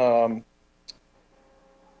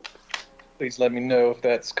 Please let me know if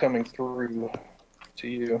that's coming through to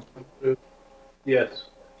you. Yes.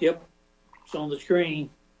 Yep, it's on the screen.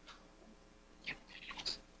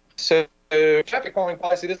 So traffic calming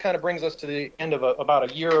policy, this kind of brings us to the end of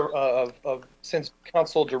about a year of since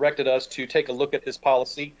council directed us to take a look at this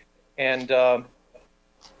policy. And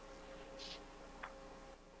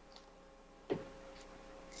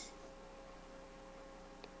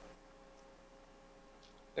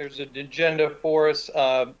there's an agenda for us,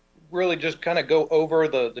 really just kind of go over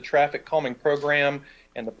the traffic calming program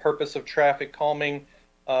and the purpose of traffic calming.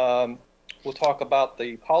 We'll talk about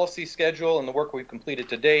the policy schedule and the work we've completed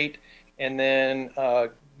to date, and then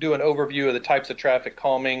do an overview of the types of traffic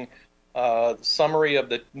calming, summary of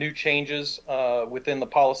the new changes within the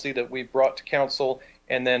policy that we've brought to council,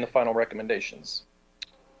 and then the final recommendations.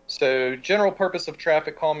 So general purpose of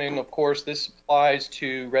traffic calming, of course, this applies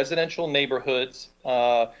to residential neighborhoods,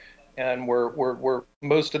 and we're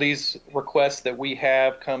most of these requests that we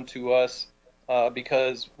have come to us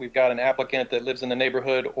because we've got an applicant that lives in the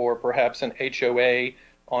neighborhood, or perhaps an HOA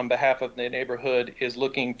on behalf of the neighborhood is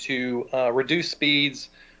looking to reduce speeds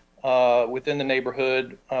within the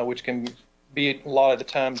neighborhood, which can be a lot of the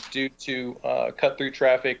times due to cut-through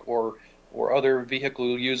traffic or other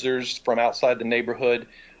vehicle users from outside the neighborhood.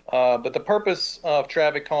 But the purpose of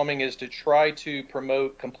traffic calming is to try to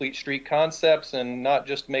promote complete street concepts and not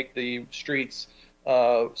just make the streets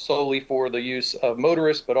solely for the use of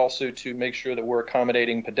motorists, but also to make sure that we're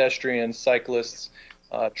accommodating pedestrians, cyclists,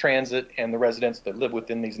 transit, and the residents that live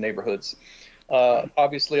within these neighborhoods.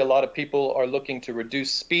 Obviously, a lot of people are looking to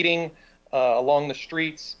reduce speeding along the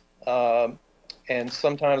streets. And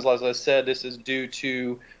sometimes, as I said, this is due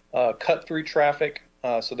to cut-through traffic.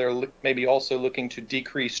 So they're maybe also looking to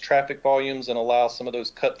decrease traffic volumes and allow some of those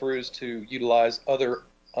cut-throughs to utilize other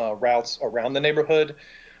routes around the neighborhood.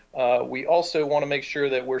 We also want to make sure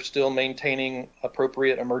that we're still maintaining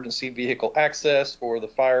appropriate emergency vehicle access for the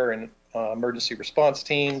fire and emergency response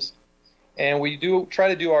teams. And we do try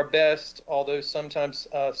to do our best, although sometimes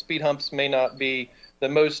speed humps may not be the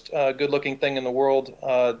most good-looking thing in the world.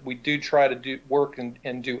 We do try to do work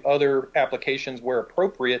and do other applications where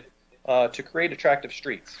appropriate to create attractive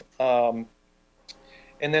streets. And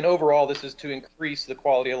then overall, this is to increase the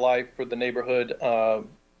quality of life for the neighborhood,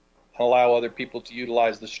 allow other people to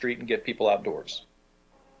utilize the street and get people outdoors.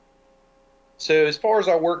 So as far as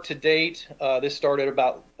our work to date, this started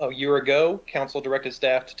about a year ago. Council directed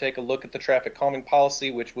staff to take a look at the traffic calming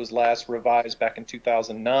policy, which was last revised back in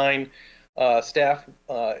 2009. Staff,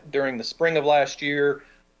 during the spring of last year,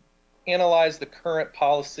 analyzed the current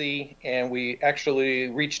policy, and we actually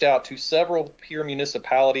reached out to several peer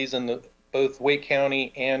municipalities in both Wake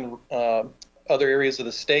County and other areas of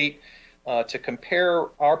the state to compare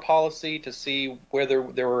our policy to see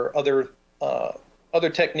whether there were other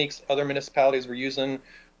techniques other municipalities were using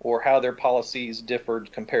or how their policies differed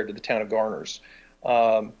compared to the town of Garner's.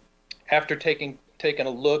 After taking a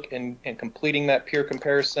look and completing that peer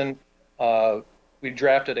comparison, we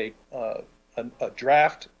drafted a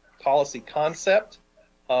draft policy concept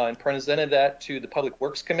and presented that to the Public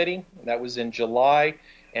Works Committee. That was in July.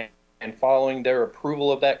 And following their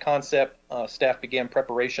approval of that concept, staff began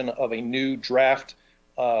preparation of a new draft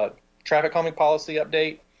traffic calming policy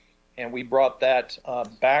update. And we brought that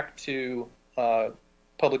back to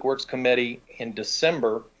Public Works Committee in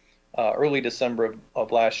December, early December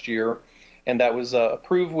of last year. And that was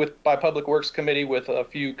approved by Public Works Committee with a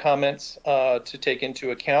few comments to take into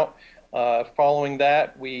account. Following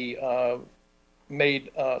that, we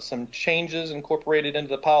made some changes incorporated into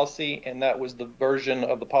the policy, and that was the version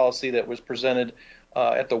of the policy that was presented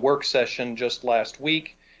at the work session just last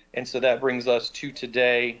week. And so that brings us to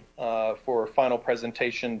today for a final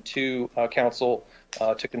presentation to Council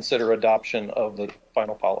to consider adoption of the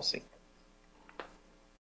final policy.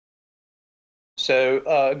 So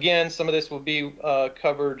again, some of this will be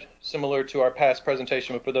covered similar to our past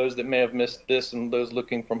presentation, but for those that may have missed this and those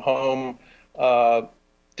looking from home,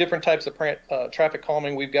 different types of traffic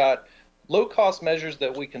calming. We've got low-cost measures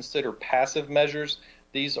that we consider passive measures.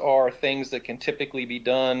 These are things that can typically be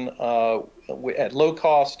done at low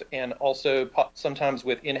cost and also sometimes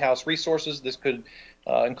with in-house resources. This could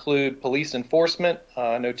include police enforcement.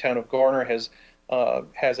 I know town of Garner has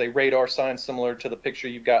a radar sign similar to the picture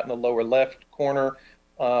you've got in the lower left corner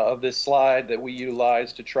of this slide that we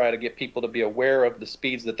utilize to try to get people to be aware of the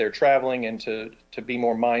speeds that they're traveling and to be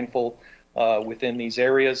more mindful within these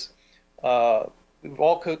areas. We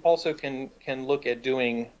also can look at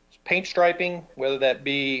doing paint striping, whether that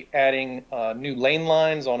be adding new lane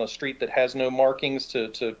lines on a street that has no markings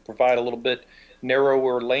to provide a little bit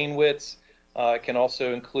narrower lane widths. It can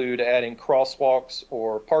also include adding crosswalks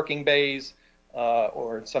or parking bays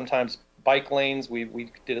or sometimes bike lanes.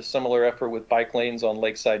 We did a similar effort with bike lanes on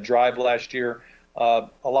Lakeside Drive last year. A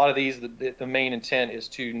lot of these, the main intent is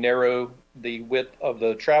to narrow the width of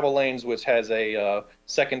the travel lanes, which has a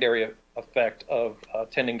secondary effect of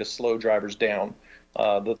tending to slow drivers down.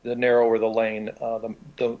 The narrower the lane,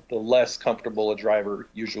 the less comfortable a driver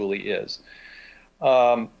usually is.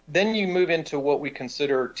 Then you move into what we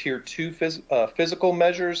consider tier 2 physical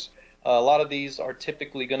measures. A lot of these are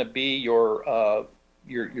typically going to be your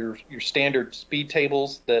standard speed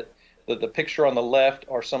tables. That the picture on the left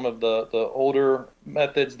are some of the older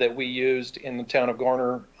methods that we used in the town of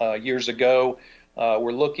Garner years ago.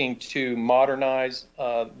 We're looking to modernize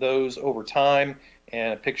those over time.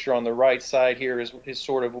 And a picture on the right side here is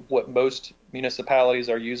sort of what most municipalities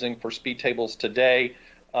are using for speed tables today.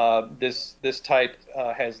 This type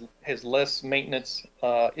has less maintenance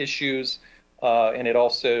issues, and it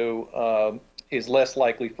also is less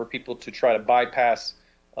likely for people to try to bypass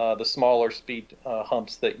the smaller speed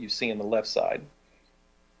humps that you see on the left side.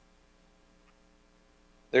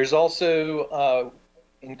 There's also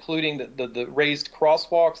including the raised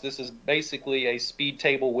crosswalks. This is basically a speed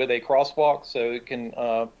table with a crosswalk, so it can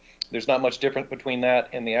there's not much difference between that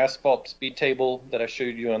and the asphalt speed table that I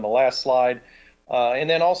showed you on the last slide. And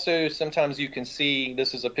then also sometimes you can see,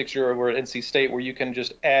 this is a picture over at NC State where you can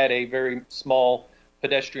just add a very small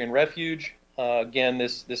pedestrian refuge. Again,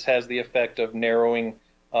 this has the effect of narrowing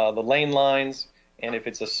the lane lines, and if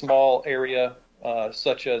it's a small area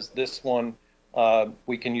such as this one,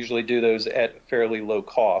 we can usually do those at fairly low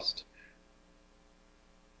cost.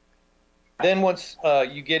 Then once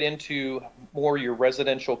you get into more your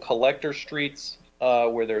residential collector streets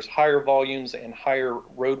where there's higher volumes and higher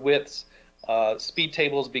road widths, speed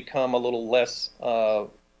tables become a little less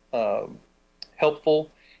helpful.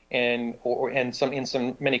 and in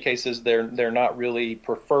some many cases they're not really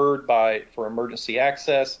preferred for emergency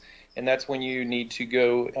access, and that's when you need to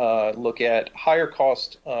go look at higher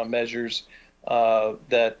cost measures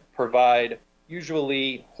that provide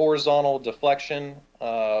usually horizontal deflection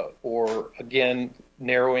or again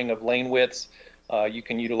narrowing of lane widths. You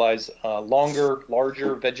can utilize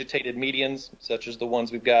larger vegetated medians, such as the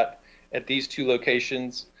ones we've got at these two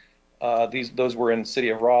locations. Those were in the city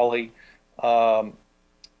of Raleigh.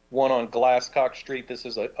 One on Glasscock Street. This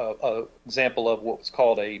is a example of what's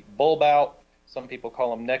called a bulb out. Some people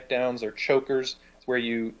call them neck downs or chokers. It's where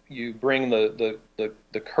you bring the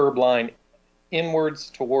curb line inwards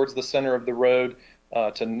towards the center of the road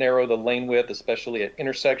to narrow the lane width, especially at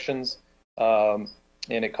intersections.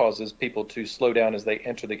 And it causes people to slow down as they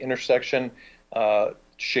enter the intersection.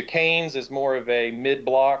 Chicanes is more of a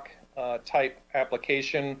mid-block type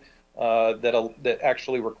application that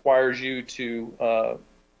actually requires you to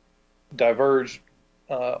diverge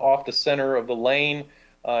off the center of the lane.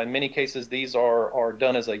 In many cases, these are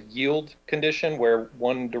done as a yield condition where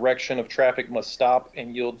one direction of traffic must stop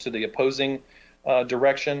and yield to the opposing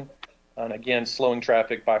direction. And again, slowing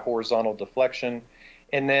traffic by horizontal deflection.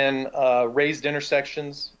 And then raised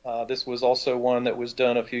intersections. This was also one that was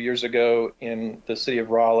done a few years ago in the city of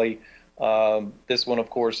Raleigh. This one, of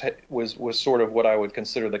course, was sort of what I would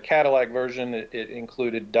consider the Cadillac version. It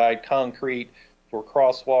included dyed concrete for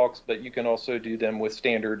crosswalks, but you can also do them with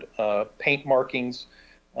standard paint markings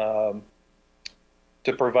to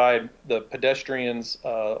provide the pedestrians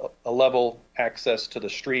a level access to the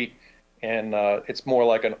street. And it's more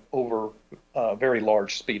like an very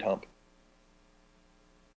large speed hump.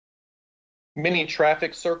 Mini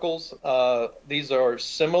traffic circles. These are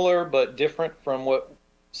similar but different from what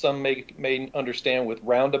some may understand with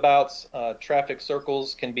roundabouts. Traffic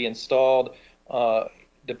circles can be installed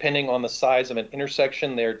depending on the size of an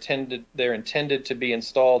intersection. They're intended to be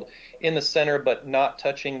installed in the center but not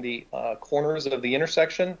touching the corners of the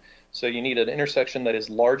intersection. So you need an intersection that is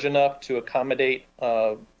large enough to accommodate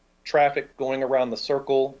traffic going around the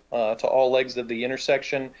circle to all legs of the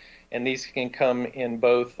intersection. And these can come in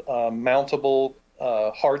both mountable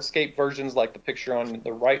hardscape versions like the picture on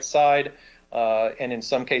the right side, and in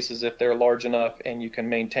some cases, if they're large enough and you can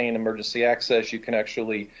maintain emergency access, you can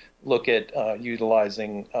actually look at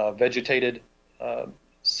utilizing vegetated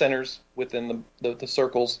centers within the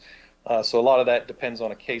circles. So a lot of that depends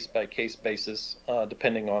on a case-by-case basis,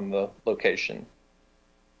 depending on the location.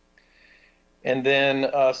 And then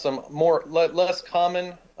some less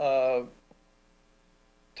common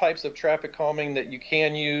types of traffic calming that you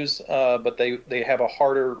can use, but they have a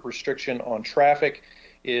harder restriction on traffic,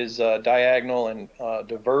 is diagonal and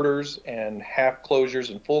diverters and half closures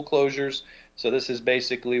and full closures. So this is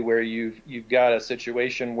basically where you've got a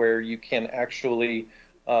situation where you can actually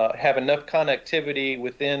have enough connectivity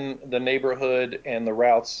within the neighborhood and the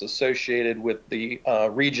routes associated with the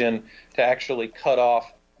region to actually cut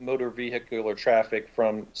off motor vehicular traffic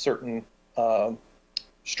from certain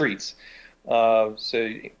streets.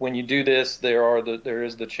 So when you do this, there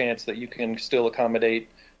is the chance that you can still accommodate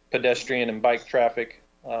pedestrian and bike traffic,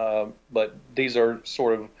 but these are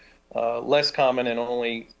sort of less common and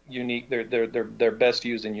only unique. They're best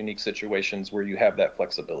used in unique situations where you have that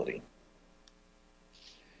flexibility.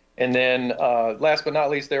 And then last but not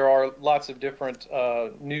least, there are lots of different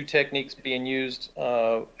new techniques being used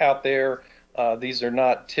out there. These are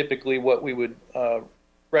not typically what we would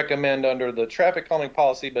recommend under the traffic calming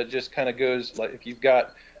policy, but just kind of goes like if you've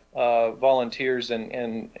got volunteers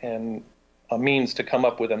and a means to come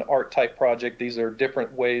up with an art type project, these are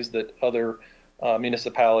different ways that other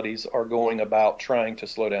municipalities are going about trying to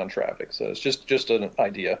slow down traffic. So it's just an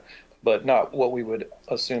idea, but not what we would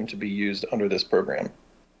assume to be used under this program.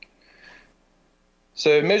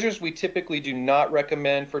 So measures we typically do not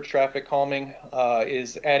recommend for traffic calming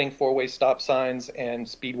is adding four-way stop signs and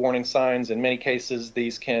speed warning signs. In many cases,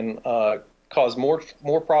 these can cause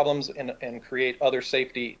more problems and create other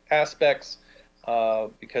safety aspects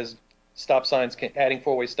because stop signs adding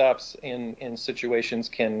four-way stops in situations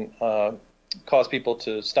can cause people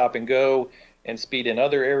to stop and go and speed in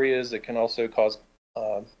other areas. It can also cause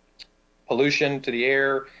pollution to the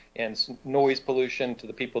air and noise pollution to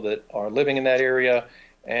the people that are living in that area,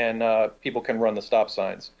 and people can run the stop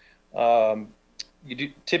signs.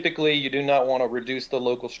 Typically, you do not want to reduce the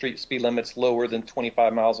local street speed limits lower than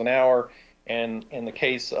 25 miles an hour, and in the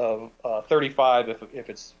case of 35,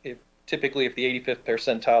 typically if the 85th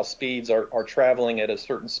percentile speeds are traveling at a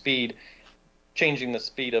certain speed, changing the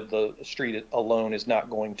speed of the street alone is not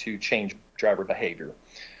going to change driver behavior.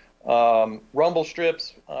 Rumble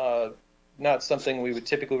strips, not something we would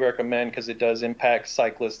typically recommend because it does impact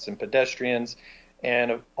cyclists and pedestrians.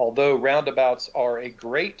 And although roundabouts are a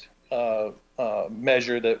great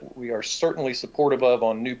measure that we are certainly supportive of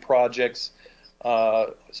on new projects,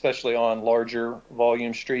 especially on larger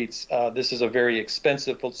volume streets, this is a very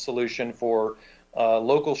expensive solution for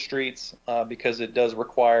local streets because it does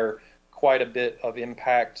require quite a bit of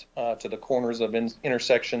impact to the corners of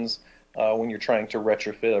intersections when you're trying to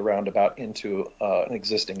retrofit a roundabout into an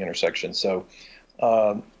existing intersection. So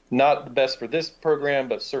not the best for this program,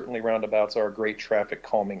 but certainly roundabouts are a great traffic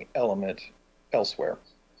calming element elsewhere.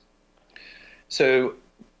 So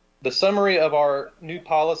the summary of our new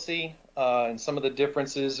policy and some of the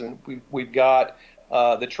differences, and we've got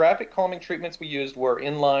the traffic calming treatments we used were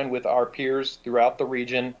in line with our peers throughout the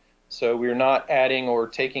region. So we're not adding or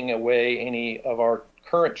taking away any of our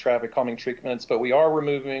current traffic calming treatments, but we are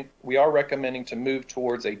recommending to move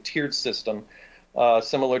towards a tiered system,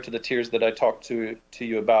 similar to the tiers that I talked to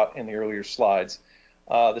you about in the earlier slides.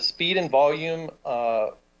 The speed and volume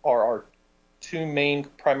are our two main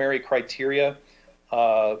primary criteria.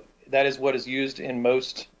 That is what is used in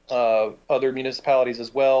most other municipalities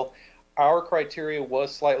as well. Our criteria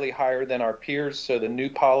was slightly higher than our peers, so the new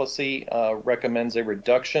policy recommends a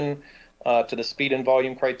reduction to the speed and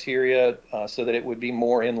volume criteria so that it would be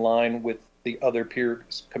more in line with the other peer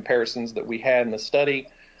comparisons that we had in the study.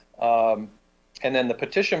 And then the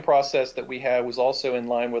petition process that we had was also in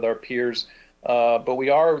line with our peers, but we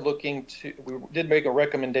did make a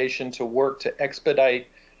recommendation to work to expedite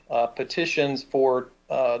petitions for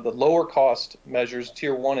the lower cost measures,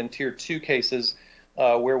 tier 1 and tier 2 cases,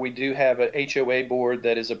 where we do have an HOA board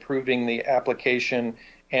that is approving the application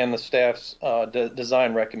and the staff's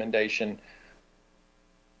design recommendation.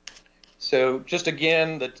 So just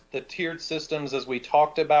again, the tiered systems as we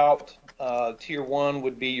talked about, tier 1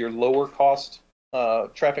 would be your lower cost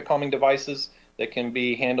traffic calming devices that can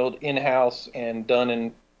be handled in-house and done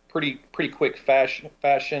in pretty quick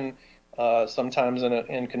fashion, sometimes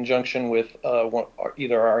in conjunction with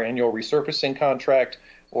either our annual resurfacing contract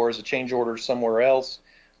or as a change order somewhere else,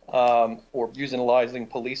 or utilizing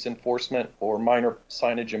police enforcement or minor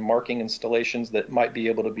signage and marking installations that might be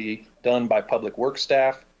able to be done by public works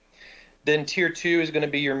staff. Then tier 2 is going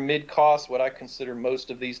to be your mid-cost. What I consider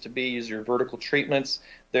most of these to be is your vertical treatments.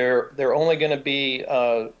 They're only going to be,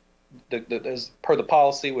 as per the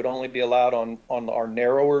policy, would only be allowed on our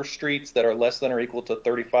narrower streets that are less than or equal to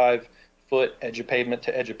 35-foot edge of pavement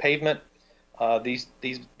to edge of pavement. These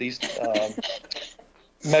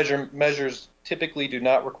measures typically do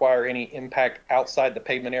not require any impact outside the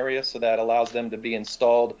pavement area, so that allows them to be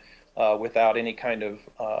installed without any kind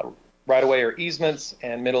of right-of-way or easements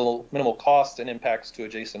and minimal costs and impacts to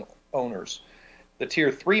adjacent owners. The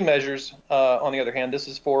tier 3 measures, on the other hand, this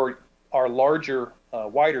is for our larger,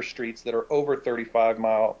 wider streets that are over 35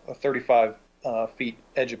 feet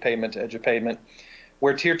edge of pavement to edge of pavement,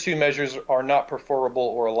 where tier 2 measures are not preferable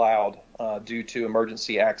or allowed due to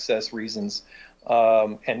emergency access reasons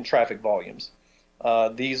and traffic volumes.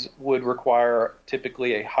 These would require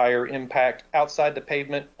typically a higher impact outside the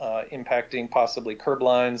pavement, impacting possibly curb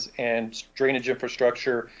lines and drainage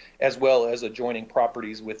infrastructure, as well as adjoining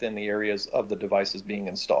properties within the areas of the devices being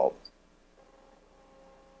installed.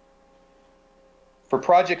 For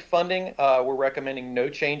project funding, we're recommending no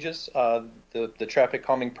changes. The traffic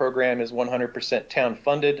calming program is 100% town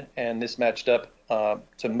funded, and this matched up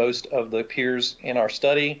to most of the peers in our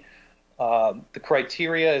study. The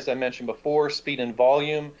criteria, as I mentioned before, speed and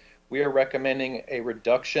volume, we are recommending a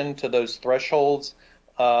reduction to those thresholds.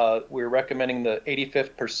 We're recommending the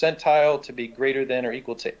 85th percentile to be greater than or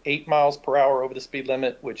equal to 8 miles per hour over the speed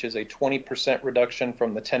limit, which is a 20% reduction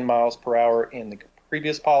from the 10 miles per hour in the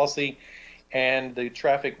previous policy, and the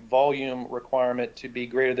traffic volume requirement to be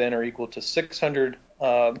greater than or equal to 600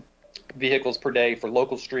 vehicles per day for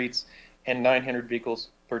local streets and 900 vehicles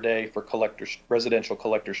per day for residential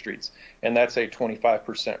collector streets. And that's a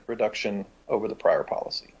 25% reduction over the prior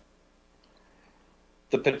policy.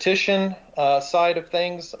 The petition side of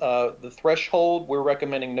things, the threshold, we're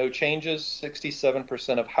recommending no changes.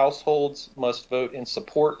 67% of households must vote in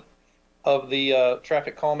support of the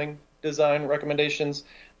traffic calming design recommendations.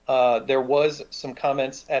 There was some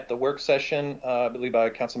comments at the work session, I believe by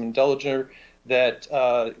Councilman Dellinger, that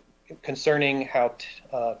concerning how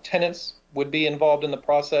tenants would be involved in the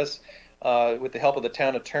process. With the help of the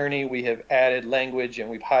town attorney, we have added language and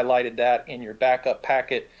we've highlighted that in your backup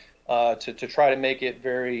packet to try to make it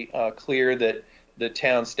very clear that the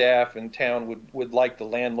town staff and town would like the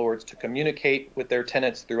landlords to communicate with their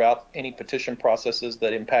tenants throughout any petition processes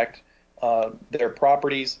that impact their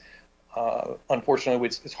properties. unfortunately,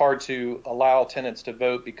 it's hard to allow tenants to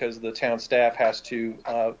vote because the town staff has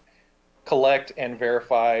to collect and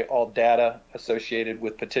verify all data associated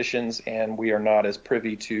with petitions, and we are not as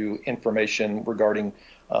privy to information regarding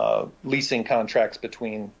leasing contracts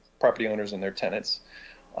between property owners and their tenants.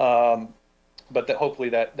 But that hopefully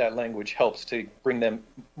that language helps to bring them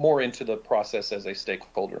more into the process as a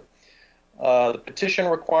stakeholder. The petition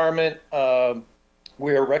requirement,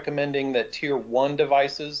 we are recommending that Tier 1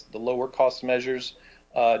 devices, the lower cost measures,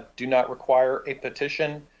 do not require a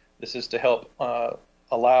petition. This is to help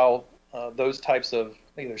allow those types of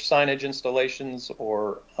either signage installations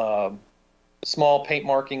or small paint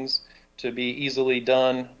markings to be easily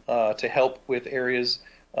done to help with areas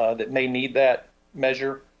that may need that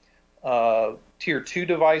measure. Tier 2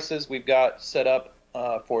 devices we've got set up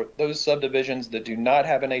for those subdivisions that do not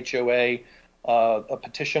have an HOA. A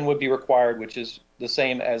petition would be required, which is the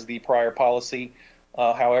same as the prior policy.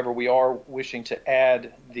 However, we are wishing to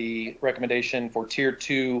add the recommendation for Tier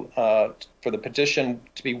 2 for the petition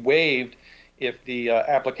to be waived if the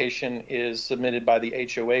application is submitted by the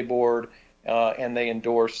HOA board and they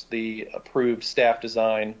endorse the approved staff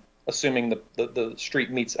design, assuming the street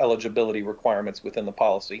meets eligibility requirements within the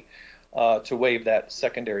policy, to waive that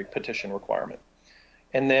secondary petition requirement.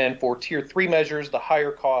 And then for Tier 3 measures, the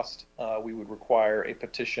higher cost, we would require a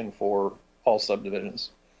petition for all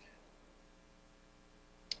subdivisions.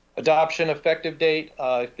 Adoption effective date,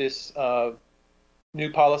 if this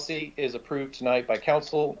new policy is approved tonight by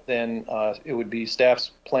council, then it would be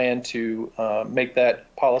staff's plan to make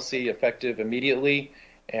that policy effective immediately.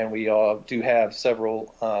 And we do have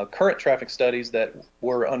several current traffic studies that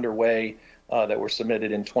were underway that were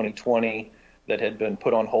submitted in 2020 that had been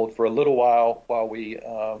put on hold for a little while we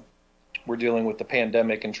were dealing with the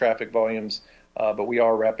pandemic and traffic volumes. But we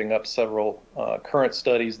are wrapping up several current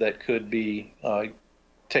studies that could be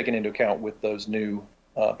taken into account with those new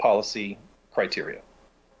policy criteria.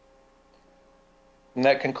 And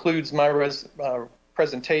that concludes my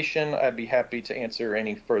presentation. I'd be happy to answer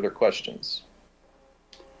any further questions.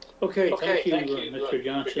 Okay, thank you, Mr.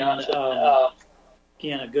 Johnson.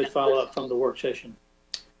 Again, a good follow-up from the work session.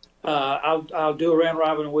 I'll do a round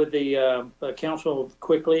robin with the council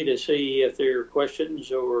quickly to see if there are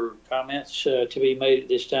questions or comments to be made at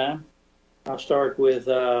this time. I'll start with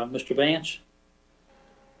Mr. Vance.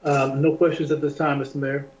 No questions at this time, Mr.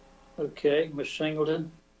 Mayor. Okay, Mr.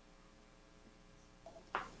 Singleton.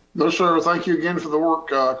 No, sir. Thank you again for the work,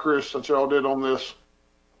 Chris, that y'all did on this.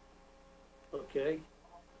 Okay.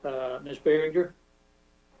 Ms. Behringer?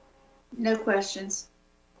 No questions.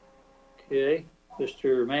 Okay.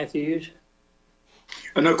 Mr. Matthews?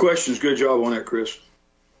 No questions. Good job on that, Chris.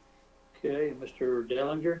 Okay. Mr.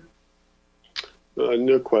 Dellinger?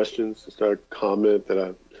 No questions. Just a comment that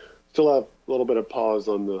I still have a little bit of pause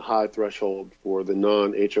on the high threshold for the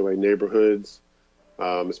non-HOA neighborhoods,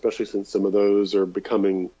 especially since some of those are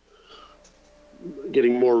getting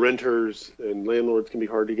more renters, and landlords can be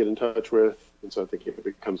hard to get in touch with. And so I think it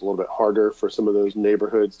becomes a little bit harder for some of those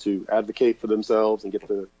neighborhoods to advocate for themselves and get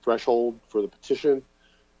the threshold for the petition.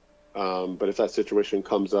 But if that situation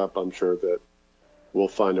comes up, I'm sure that we'll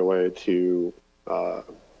find a way to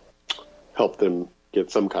help them get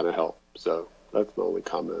some kind of help. So that's my only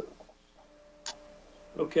comment.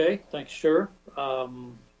 Okay, thanks, sir.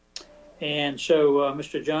 And so,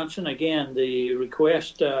 Mr. Johnson, again, the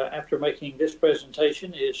request after making this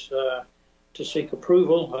presentation is to seek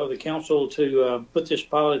approval of the council to put this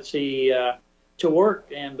policy to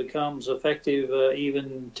work and becomes effective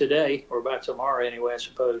even today or by tomorrow anyway, I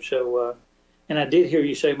suppose. So, and I did hear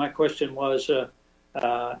you say, my question was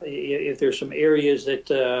if there's some areas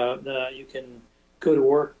that you can go to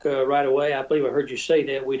work right away. I believe I heard you say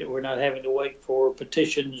that we're not having to wait for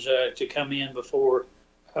petitions to come in before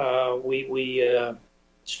we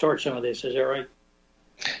start some of this. Is that right?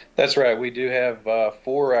 That's right. We do have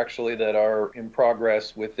 4 actually that are in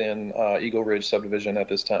progress within Eagle Ridge subdivision at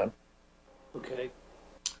this time. Okay.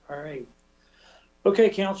 All right.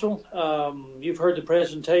 Okay, council. You've heard the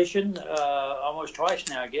presentation almost twice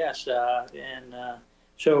now, I guess.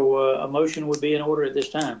 So a motion would be in order at this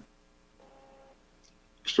time.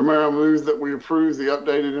 Mr. Mayor, I move that we approve the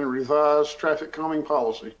updated and revised traffic calming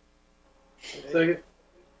policy. Second.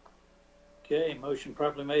 Okay, motion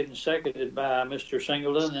properly made and seconded by Mr.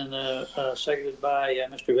 Singleton and seconded by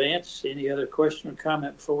Mr. Vance. Any other question or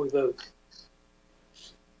comment before we vote?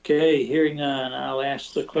 Okay, hearing none, I'll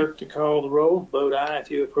ask the clerk to call the roll. Vote aye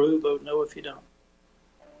if you approve, vote no if you don't.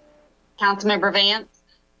 Councilmember Vance?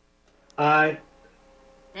 Aye.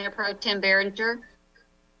 Mayor Pro Tem Behringer?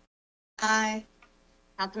 Aye.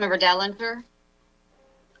 Councilmember Dellinger?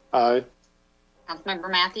 Aye.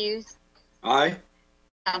 Councilmember Matthews? Aye.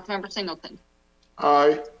 Councilmember Singleton.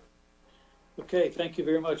 Aye. Okay, thank you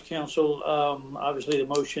very much, Council. Obviously, the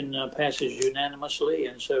motion passes unanimously,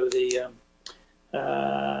 and so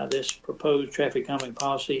this proposed traffic calming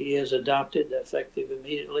policy is adopted, effective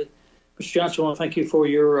immediately. Mr. Johnson, I want to thank you for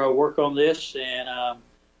your work on this, and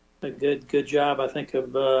a good job, I think,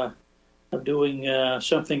 of doing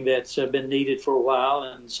something that's been needed for a while,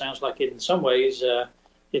 and sounds like in some ways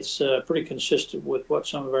it's pretty consistent with what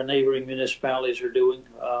some of our neighboring municipalities are doing.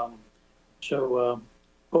 So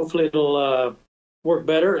hopefully it'll work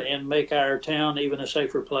better and make our town even a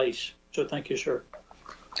safer place. So thank you, sir.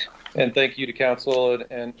 And thank you to council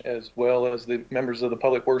and as well as the members of the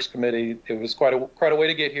Public Works Committee. It was quite a way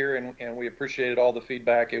to get here, and we appreciated all the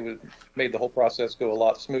feedback. It made the whole process go a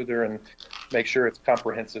lot smoother and make sure it's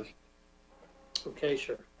comprehensive. Okay,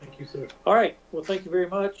 sir. Thank you, sir. All right. Well, thank you very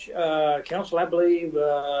much. Council, I believe,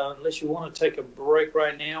 unless you want to take a break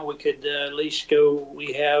right now, we could at least go.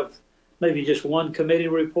 We have maybe just one committee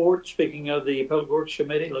report. Speaking of the Public Works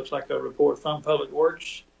Committee, looks like a report from Public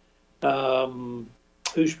Works.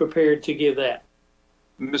 Who's prepared to give that?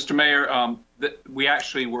 Mr. Mayor, we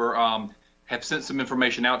actually have sent some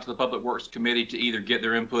information out to the Public Works Committee to either get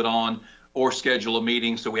their input on or schedule a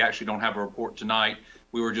meeting, so we actually don't have a report tonight.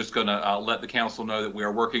 We were just going to let the council know that we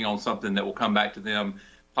are working on something that will come back to them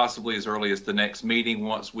possibly as early as the next meeting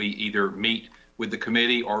once we either meet with the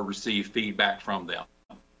committee or receive feedback from them.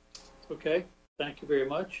 Okay, thank you very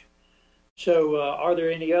much. So are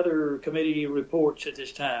there any other committee reports at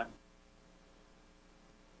this time?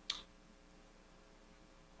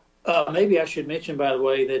 Maybe I should mention, by the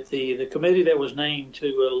way, that the committee that was named to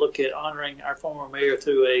look at honoring our former mayor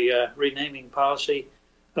through a renaming policy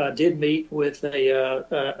did meet with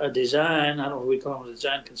a design, I don't know what we call him, a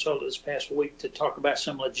design consultant this past week to talk about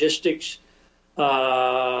some logistics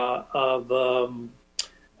of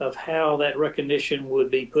how that recognition would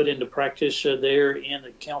be put into practice there in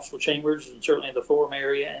the council chambers and certainly in the forum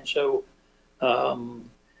area. And so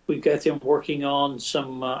we've got them working on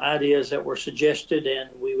some ideas that were suggested, and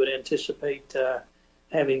we would anticipate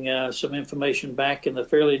having some information back in the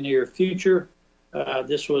fairly near future.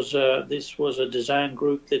 This was a design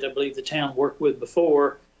group that I believe the town worked with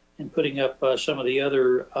before in putting up some of the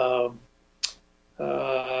other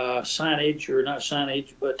signage, or not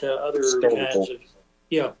signage, but other kinds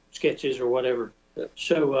of sketches or whatever. Yeah.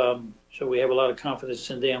 So we have a lot of confidence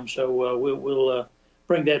in them. So we'll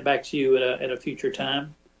bring that back to you at a future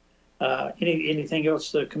time. Anything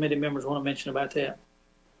else the committee members want to mention about that?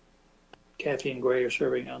 Kathy and Gray are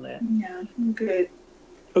serving on that. Yeah, I'm good.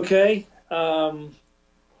 Okay.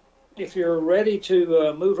 If you're ready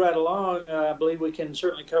to move right along, I believe we can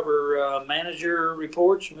certainly cover manager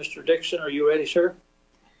reports. Mr. Dixon, are you ready, sir?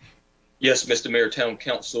 Yes, Mr. Mayor, Town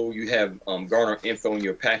Council, you have Garner info in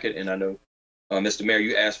your packet, and I know, Mr. Mayor,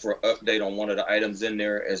 you asked for an update on one of the items in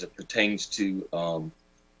there as it pertains to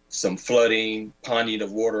some flooding, ponding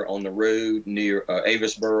of water on the road near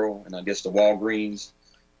Avisboro and I guess the Walgreens.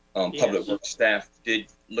 Yes. Public Works staff did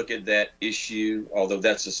look at that issue, although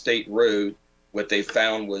that's a state road. What they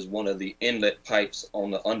found was one of the inlet pipes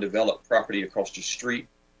on the undeveloped property across the street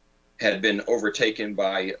had been overtaken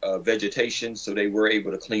by vegetation, so they were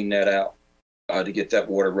able to clean that out to get that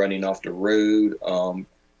water running off the road.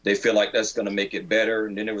 They feel like that's going to make it better.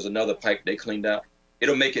 And then there was another pipe they cleaned out.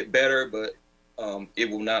 It'll make it better, but it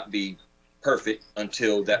will not be perfect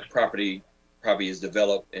until that property probably is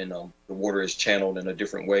developed and the water is channeled in a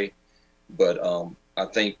different way. But I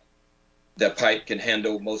think that pipe can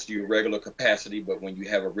handle most of your regular capacity, but when you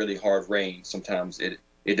have a really hard rain, sometimes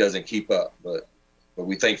it doesn't keep up. But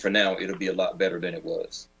we think for now it'll be a lot better than it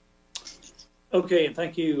was. Okay, and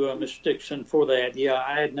thank you, Mr. Dixon, for that. Yeah,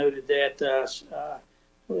 I had noted that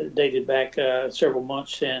dated back several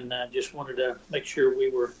months, and just wanted to make sure we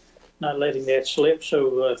were not letting that slip.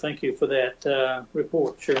 So thank you for that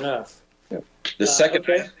report. Sure enough. Yeah. The second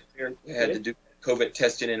had to do COVID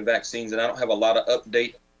testing and vaccines, and I don't have a lot of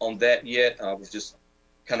update on that yet. I was just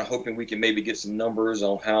kind of hoping we can maybe get some numbers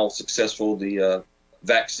on how successful the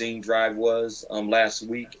vaccine drive was last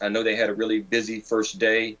week. I know they had a really busy first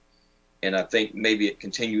day, and I think maybe it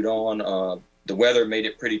continued on. The weather made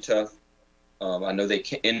it pretty tough. I know they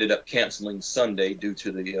ended up canceling Sunday due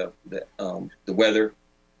to the weather.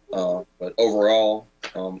 But overall,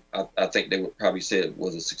 I think they would probably say it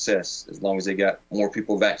was a success as long as they got more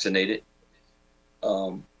people vaccinated.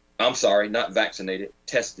 I'm sorry, not vaccinated,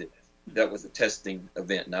 tested. That was a testing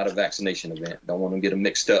event, not a vaccination event. Don't want to get them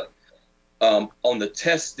mixed up. On the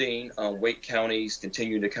testing, Wake County's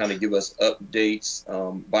continue to kind of give us updates,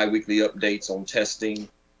 biweekly updates on testing.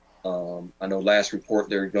 I know last report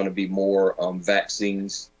there are going to be more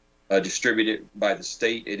vaccines distributed by the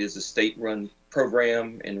state. It is a state-run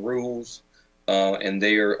program and rules, and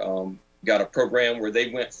they're got a program where they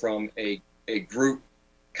went from a group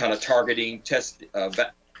kind of targeting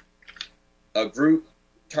a group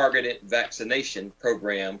targeted vaccination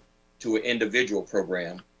program to an individual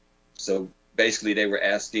program. So basically, they were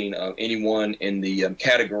asking anyone in the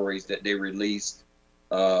categories that they released,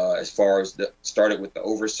 as far as started with the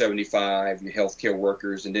over 75, your healthcare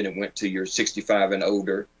workers, and then it went to your 65 and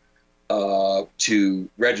older, to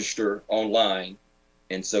register online.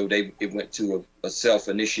 And so it went to a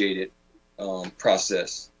self-initiated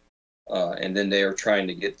process. And then they are trying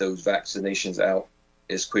to get those vaccinations out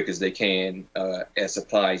as quick as they can, as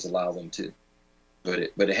supplies allow them to. But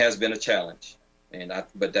it has been a challenge,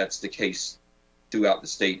 but that's the case throughout the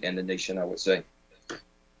state and the nation, I would say.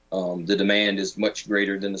 The demand is much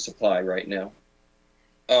greater than the supply right now.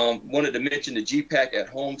 Wanted to mention the GPAC at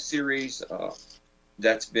Home series.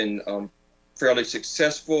 That's been fairly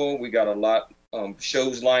successful. We got a lot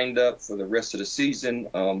shows lined up for the rest of the season.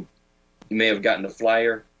 You may have gotten a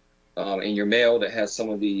flyer in your mail that has some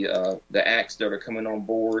of the acts that are coming on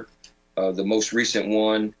board. The most recent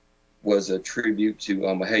one was a tribute to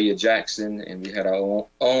Mahalia Jackson, and we had our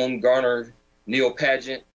own Garner Neil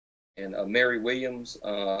pageant and Mary Williams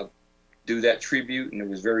do that tribute, and it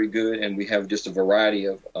was very good. And we have just a variety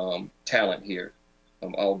of talent here,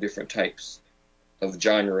 all different types of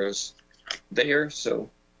genres there. So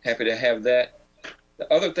happy to have that.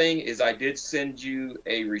 The other thing is I did send you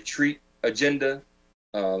a retreat agenda.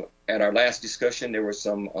 At our last discussion, there was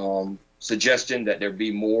some suggestion that there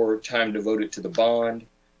be more time devoted to the bond.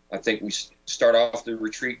 I think we start off the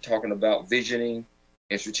retreat talking about visioning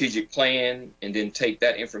and strategic plan, and then take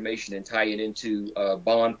that information and tie it into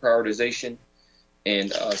bond prioritization,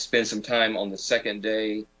 and spend some time on the second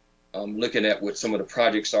day looking at what some of the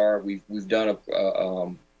projects are. We've done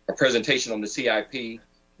a presentation on the CIP.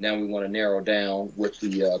 Now we want to narrow down what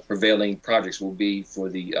the prevailing projects will be for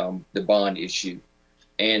the bond issue,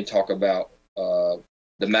 and talk about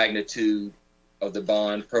the magnitude of the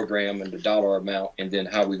bond program and the dollar amount, and then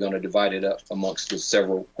how we're going to divide it up amongst the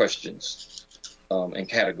several questions and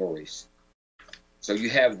categories. So you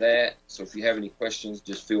have that. So if you have any questions,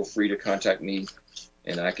 just feel free to contact me,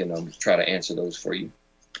 and I can try to answer those for you.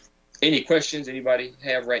 Any questions anybody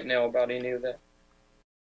have right now about any of that?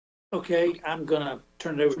 Okay, I'm going to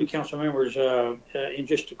turn it over to council members in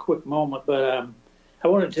just a quick moment, but I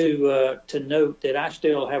wanted to note that I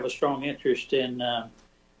still have a strong interest in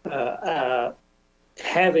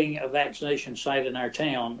having a vaccination site in our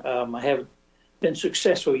town. I haven't been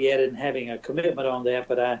successful yet in having a commitment on that,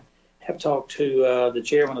 but I have talked to the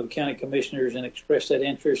chairman of the county commissioners and expressed that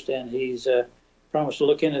interest, and he's promised to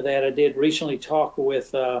look into that. I did recently talk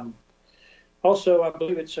with also, I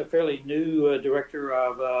believe it's a fairly new director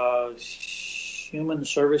of Human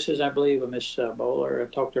Services, I believe, Miss Bowler.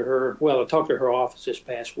 I talked to her. Well, I talked to her office this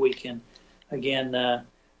past weekend. Again,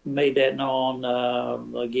 made that known.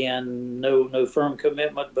 Again, no firm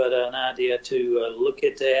commitment, but an idea to look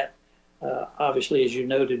at that. Obviously, as you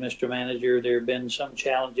noted, Mr. Manager, there have been some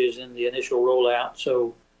challenges in the initial rollout.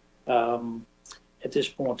 So at this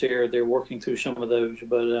point, they're working through some of those.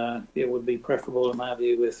 But it would be preferable, in my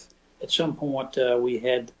view, if at some point we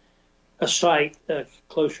had a site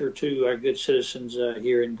closer to our good citizens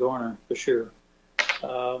here in Garner, for sure.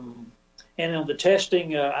 And on the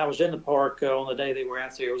testing, I was in the park on the day they were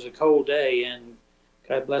out there. It was a cold day, and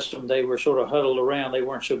God bless them, they were sort of huddled around. They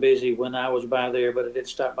weren't so busy when I was by there, but I did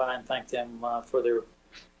stop by and thank them for their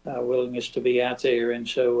willingness to be out there. And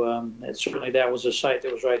so certainly that was a site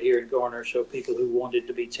that was right here in Garner, so people who wanted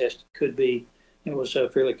to be tested could be. It was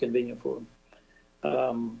fairly convenient for them.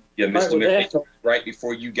 Yeah, Mr. Mayor, right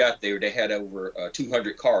before you got there, they had over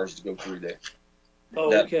 200 cars to go through there.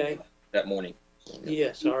 Oh, okay. That morning.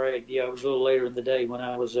 Yes, all right. Yeah, it was a little later in the day when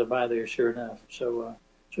I was by there, sure enough. So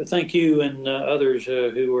thank you and others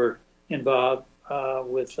who were involved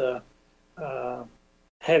with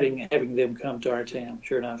having them come to our town,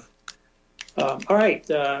 sure enough. All right,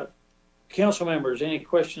 council members, any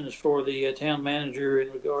questions for the town manager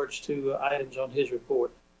in regards to items on his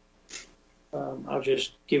report? I'll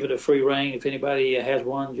just give it a free rein. If anybody has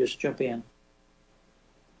one, just jump in.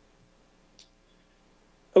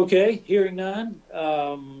 Okay, hearing none,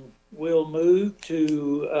 we'll move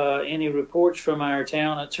to any reports from our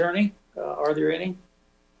town attorney. Are there any?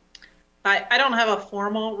 I don't have a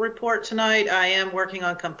formal report tonight. I am working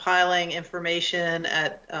on compiling information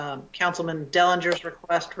at Councilman Dellinger's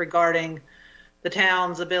request regarding the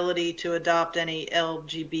town's ability to adopt any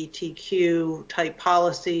LGBTQ type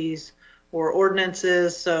policies or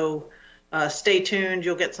ordinances. So stay tuned.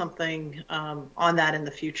 You'll get something on that in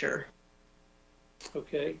the future.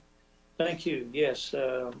 Okay. Thank you. Yes,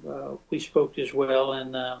 we spoke as well,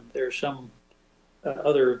 and there's some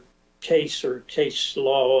other case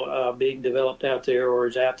law being developed out there or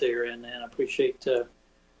is out there, and I appreciate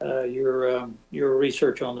your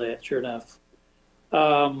research on that. Sure enough.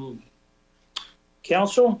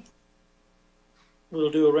 Council,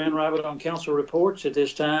 we'll do a round robin on council reports at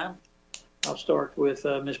this time. I'll start with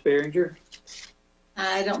Ms. Behringer.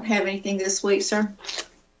 I don't have anything this week, sir.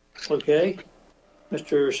 Okay.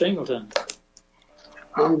 Mr. Singleton.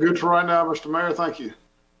 I'm good for right now, Mr. Mayor. Thank you.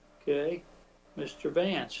 Okay. Mr.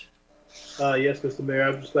 Vance. Yes, Mr. Mayor,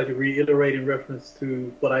 I'd just like to reiterate in reference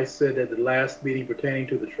to what I said at the last meeting pertaining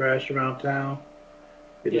to the trash around town.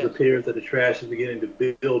 It Yes. appears that the trash is beginning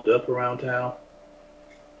to build up around town.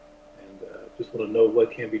 And just want to know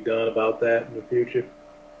what can be done about that in the future.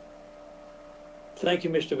 Thank you,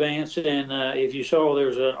 Mr. Vance. And if you saw,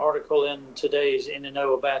 there's an article in today's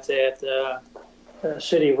N&O about that.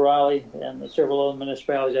 City of Raleigh and several other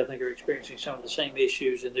municipalities, I think, are experiencing some of the same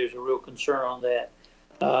issues, and there's a real concern on that.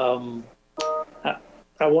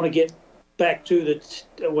 I want to get back to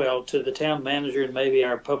the town manager and maybe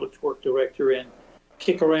our public work director and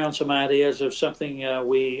kick around some ideas of something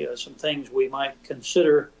some things we might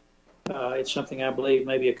consider. It's something I believe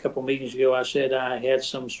maybe a couple meetings ago I said I had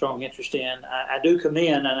some strong interest in. I do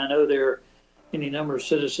commend, and I know there are any number of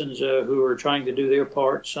citizens who are trying to do their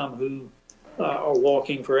part, some who are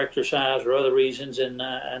walking for exercise or other reasons, and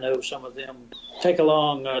I know some of them take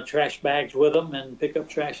along trash bags with them and pick up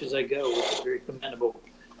trash as they go, which is very commendable.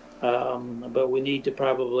 But we need to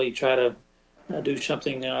probably try to do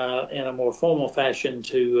something in a more formal fashion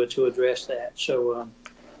to address that. So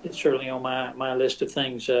it's certainly on my list of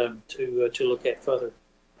things to look at further.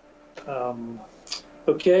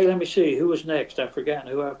 Okay, let me see. Who was next? I've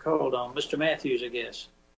forgotten who I've called on. Mr. Matthews, I guess.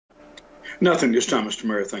 Nothing this time, Mr.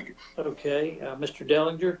 Mayor. Thank you. Okay. Mr.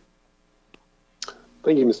 Dellinger.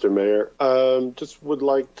 Thank you, Mr. Mayor. Just would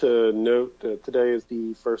like to note that today is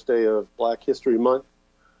the first day of Black History Month,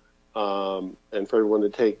 and for everyone to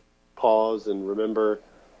take pause and remember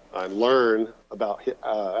and learn about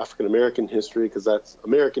African American history, because that's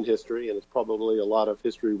American history, and it's probably a lot of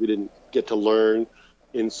history we didn't get to learn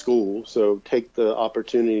in school. So take the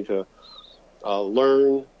opportunity to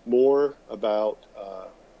learn more about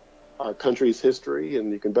our country's history,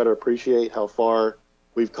 and you can better appreciate how far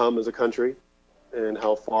we've come as a country and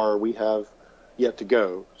how far we have yet to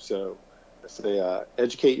go. So I say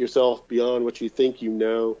educate yourself beyond what you think you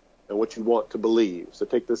know and what you want to believe. So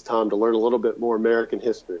take this time to learn a little bit more American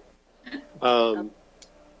history. My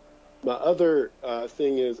other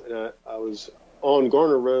thing is, I was on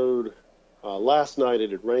Garner Road last night. It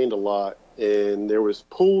had rained a lot, and there was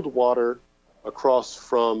pooled water across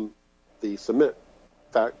from the cement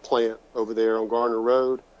plant over there on Garner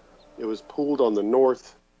Road. It was pooled on the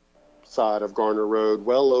north side of Garner Road,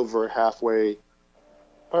 well over probably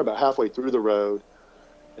about halfway through the road,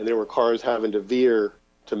 and there were cars having to veer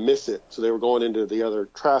to miss it, so they were going into the other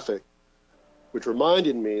traffic, which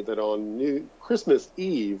reminded me that on Christmas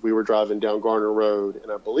Eve we were driving down Garner Road,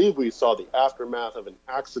 and I believe we saw the aftermath of an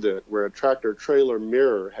accident where a tractor trailer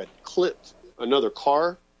mirror had clipped another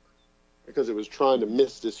car because it was trying to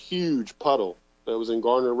miss this huge puddle that was in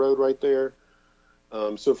Garner Road right there.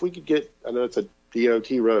 So if we could get, I know it's a DOT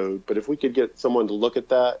road, but if we could get someone to look at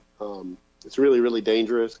that, it's really, really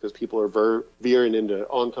dangerous because people are veering into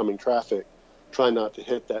oncoming traffic, trying not to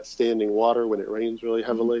hit that standing water when it rains really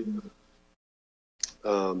heavily.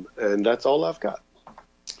 And that's all I've got.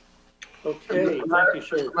 Okay, thank you,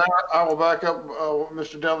 sir. I will back up what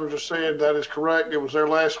Mr. Dellinger just said. That is correct. It was there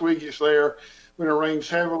last week. It's there when it rains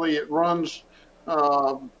heavily. It runs,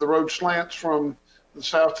 the road slants from the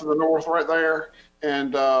south to the north right there,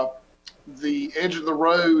 and the edge of the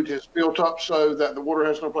road is built up so that the water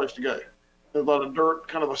has no place to go. There's a lot of dirt,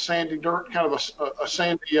 kind of a sandy dirt, kind of a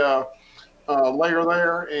sandy layer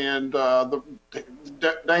there, and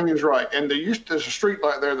Damien's right. And there's a street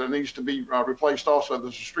light there that needs to be replaced also.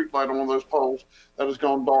 There's a street light on one of those poles that has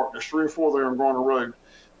gone dark. There's 3 or 4 there on Garner Road,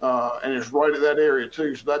 and it's right at that area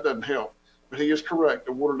too, so that doesn't help. But he is correct.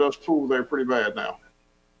 The water does pool there pretty bad now.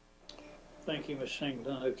 Thank you, Ms.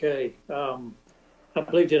 Singleton. Okay. I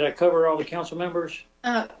believe, did I cover all the council members?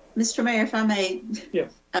 Mr. Mayor, if I may, yeah.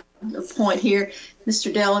 A point here.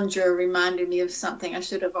 Mr. Dellinger reminded me of something I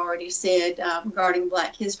should have already said regarding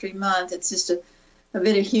Black History Month. It's just a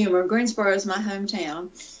bit of humor. Greensboro is my hometown,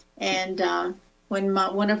 and when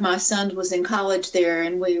one of my sons was in college there,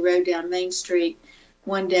 and we rode down Main Street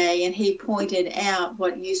one day, and he pointed out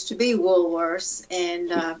what used to be Woolworths, and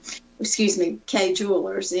excuse me, K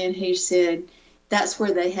Jewelers. And he said, that's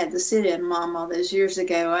where they had the sit-in, Mom, all those years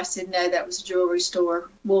ago. I said, no, that was a jewelry store.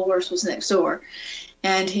 Woolworths was next door.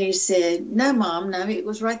 And he said, no, Mom, no, it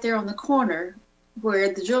was right there on the corner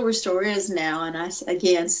where the jewelry store is now. And I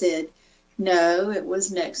again said, no, it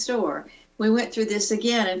was next door. We went through this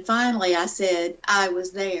again, and finally I said, I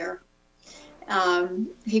was there.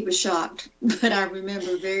 He was shocked, but I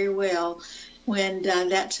remember very well when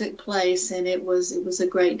that took place, and it was a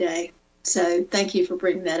great day. So thank you for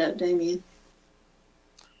bringing that up, Damien.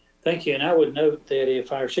 Thank you. And I would note that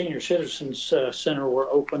if our senior citizens center were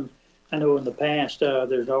open, I know in the past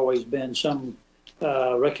there's always been some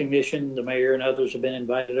recognition. The mayor and others have been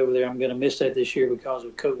invited over there. I'm going to miss that this year because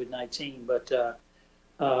of COVID-19. But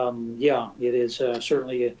yeah, it is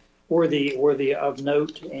certainly worthy of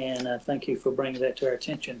note. And thank you for bringing that to our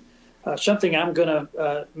attention. Something I'm going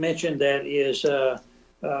to mention that is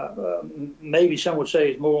maybe some would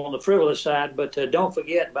say is more on the frivolous side, but don't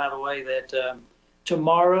forget, by the way, that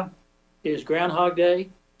tomorrow is Groundhog Day,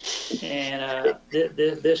 and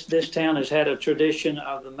this town has had a tradition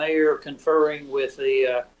of the mayor conferring with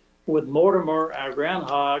Mortimer, our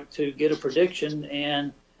groundhog, to get a prediction.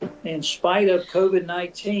 And in spite of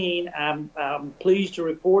COVID-19, I'm pleased to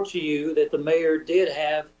report to you that the mayor did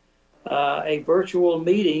have a virtual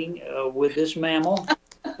meeting with this mammal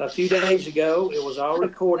a few days ago. It was all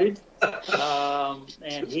recorded,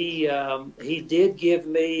 and he did give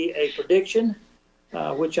me a prediction,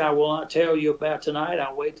 which I will not tell you about tonight.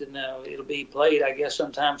 I'll wait to know. It'll be played, I guess,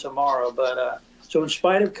 sometime tomorrow. But so in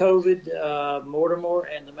spite of COVID, Mortimer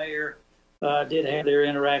and the mayor did have their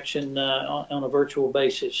interaction on a virtual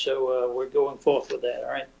basis. So we're going forth with that. All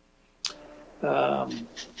right.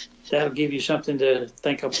 That'll give you something to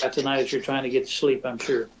think about tonight as you're trying to get to sleep, I'm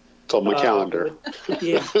sure. It's on my calendar.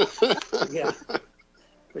 Yeah. Yeah.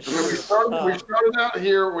 Sure. We started out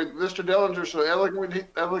here with Mr. Dellinger so elegantly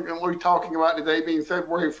talking about today being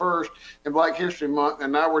February 1st and Black History Month,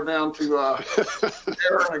 and now we're down to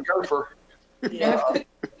Aaron and Gopher. Yeah.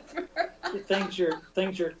 Things are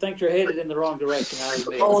headed in the wrong direction, I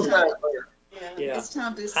admit. Yeah. It's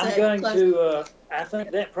time to I'm going to, I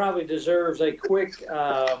think that probably deserves a quick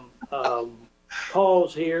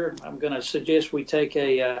pause here. I'm going to suggest we take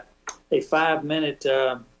a 5-minute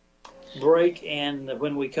break, and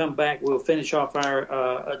when we come back, we'll finish off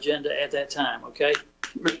our agenda at that time, okay?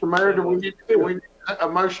 Mr. Mayor, do we need a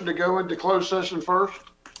motion to go into closed session first?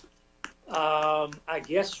 I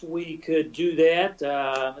guess we could do that.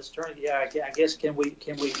 Mr. Attorney, yeah, I guess can we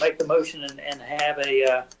make the motion and have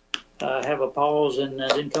a pause and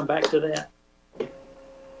then come back to that?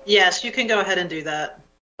 Yes, you can go ahead and do that.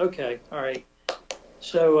 Okay, all right.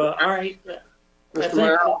 So, all right. Mr.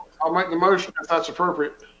 Mayor, I'll make the motion if that's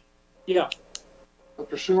appropriate. Yeah.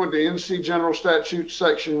 Pursuant to NC General Statute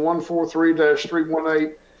Section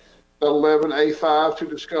 143-318.11A5 to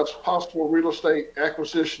discuss possible real estate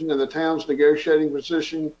acquisition and the town's negotiating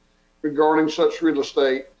position regarding such real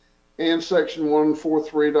estate, and Section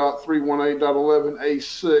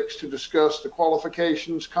 143.318.11A6 to discuss the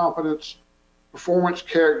qualifications, competence, performance,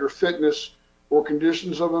 character, fitness, or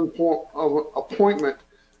conditions of appointment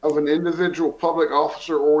of an individual public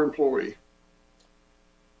officer or employee.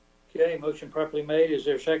 Okay, motion properly made. Is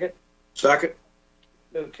there a second? Second.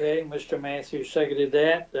 Okay, Mr. Matthews seconded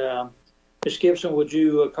that. Ms. Gibson, would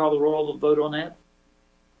you call the roll and vote on that?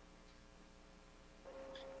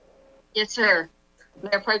 Yes, sir.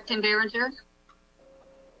 Mayor Pro Tem Behringer?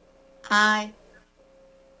 Aye.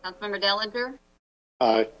 Councilmember Dellinger?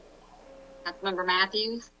 Aye. Councilmember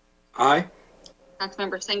Matthews? Aye.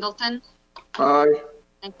 Councilmember Singleton? Aye.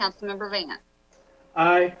 And Councilmember Vance?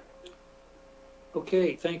 Aye.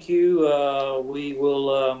 Okay, thank you. We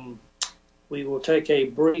will take a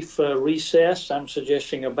brief recess. I'm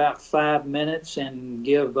suggesting about 5 minutes, and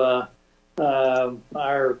give our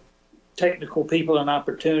technical people an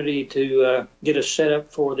opportunity to get us set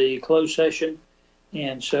up for the closed session.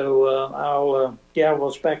 And so we'll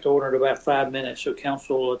it's back to order in about 5 minutes. So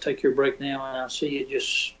council, take your break now, and I'll see you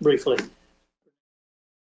just briefly.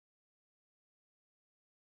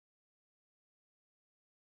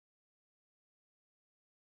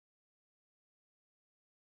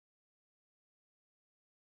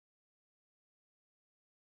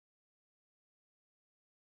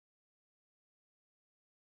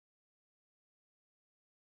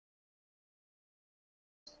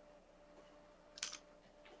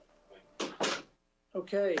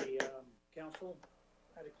 Okay, council,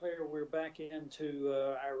 I declare we're back into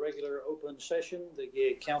our regular open session.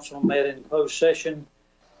 The council met in closed session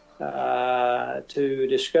to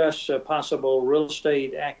discuss possible real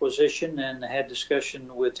estate acquisition, and had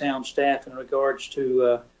discussion with town staff in regards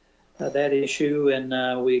to that issue,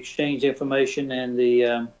 and we exchanged information, and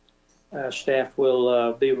the staff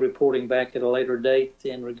will be reporting back at a later date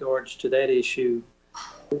in regards to that issue.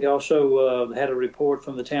 We also had a report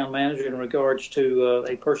from the town manager in regards to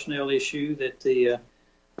a personnel issue that the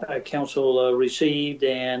council received,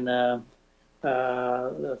 and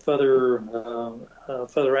further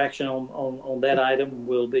action on that item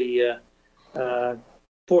will be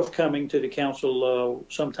forthcoming to the council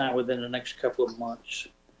sometime within the next couple of months.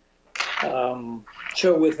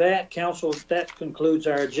 So with that, council, that concludes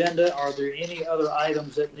our agenda. Are there any other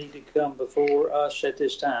items that need to come before us at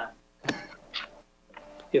this time?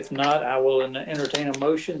 If not, I will entertain a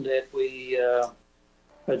motion that we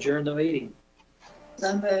adjourn the meeting.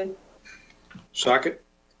 So moved. Second.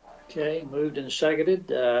 Okay, moved and seconded.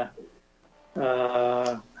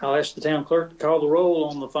 I'll ask the town clerk to call the roll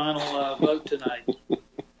on the final vote tonight.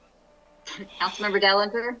 Councilmember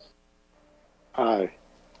Dellinger? Aye.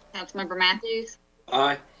 Councilmember Matthews?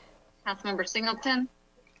 Aye. Councilmember Singleton?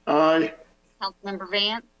 Aye. Councilmember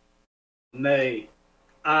Vance? Nay.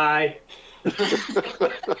 Aye. And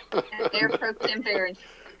Mayor Pro Tem Barron?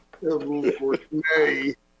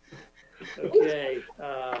 Nay. Okay,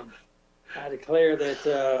 I declare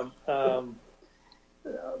that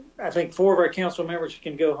I think 4 of our council members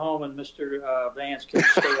can go home, and Mr. Vance can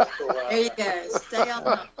stay up for a while. There you go. Stay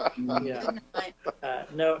on. Yeah.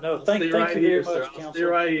 No. Thank you right very here, much, sir. council. I'll stay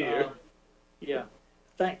right here. Yeah.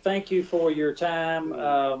 Thank you for your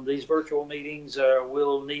time. These virtual meetings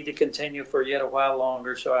will need to continue for yet a while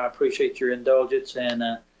longer, so I appreciate your indulgence, and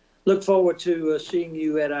look forward to seeing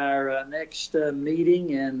you at our next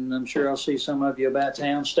meeting, and I'm sure I'll see some of you about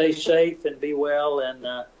town. Stay safe and be well, and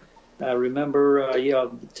remember,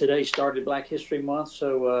 today started Black History Month,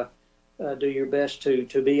 so do your best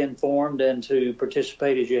to be informed and to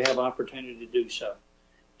participate as you have opportunity to do so.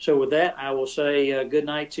 So with that, I will say good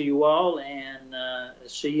night to you all, and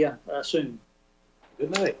see you soon.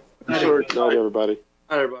 Good night. Good night, everybody.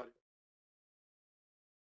 Hi, everybody.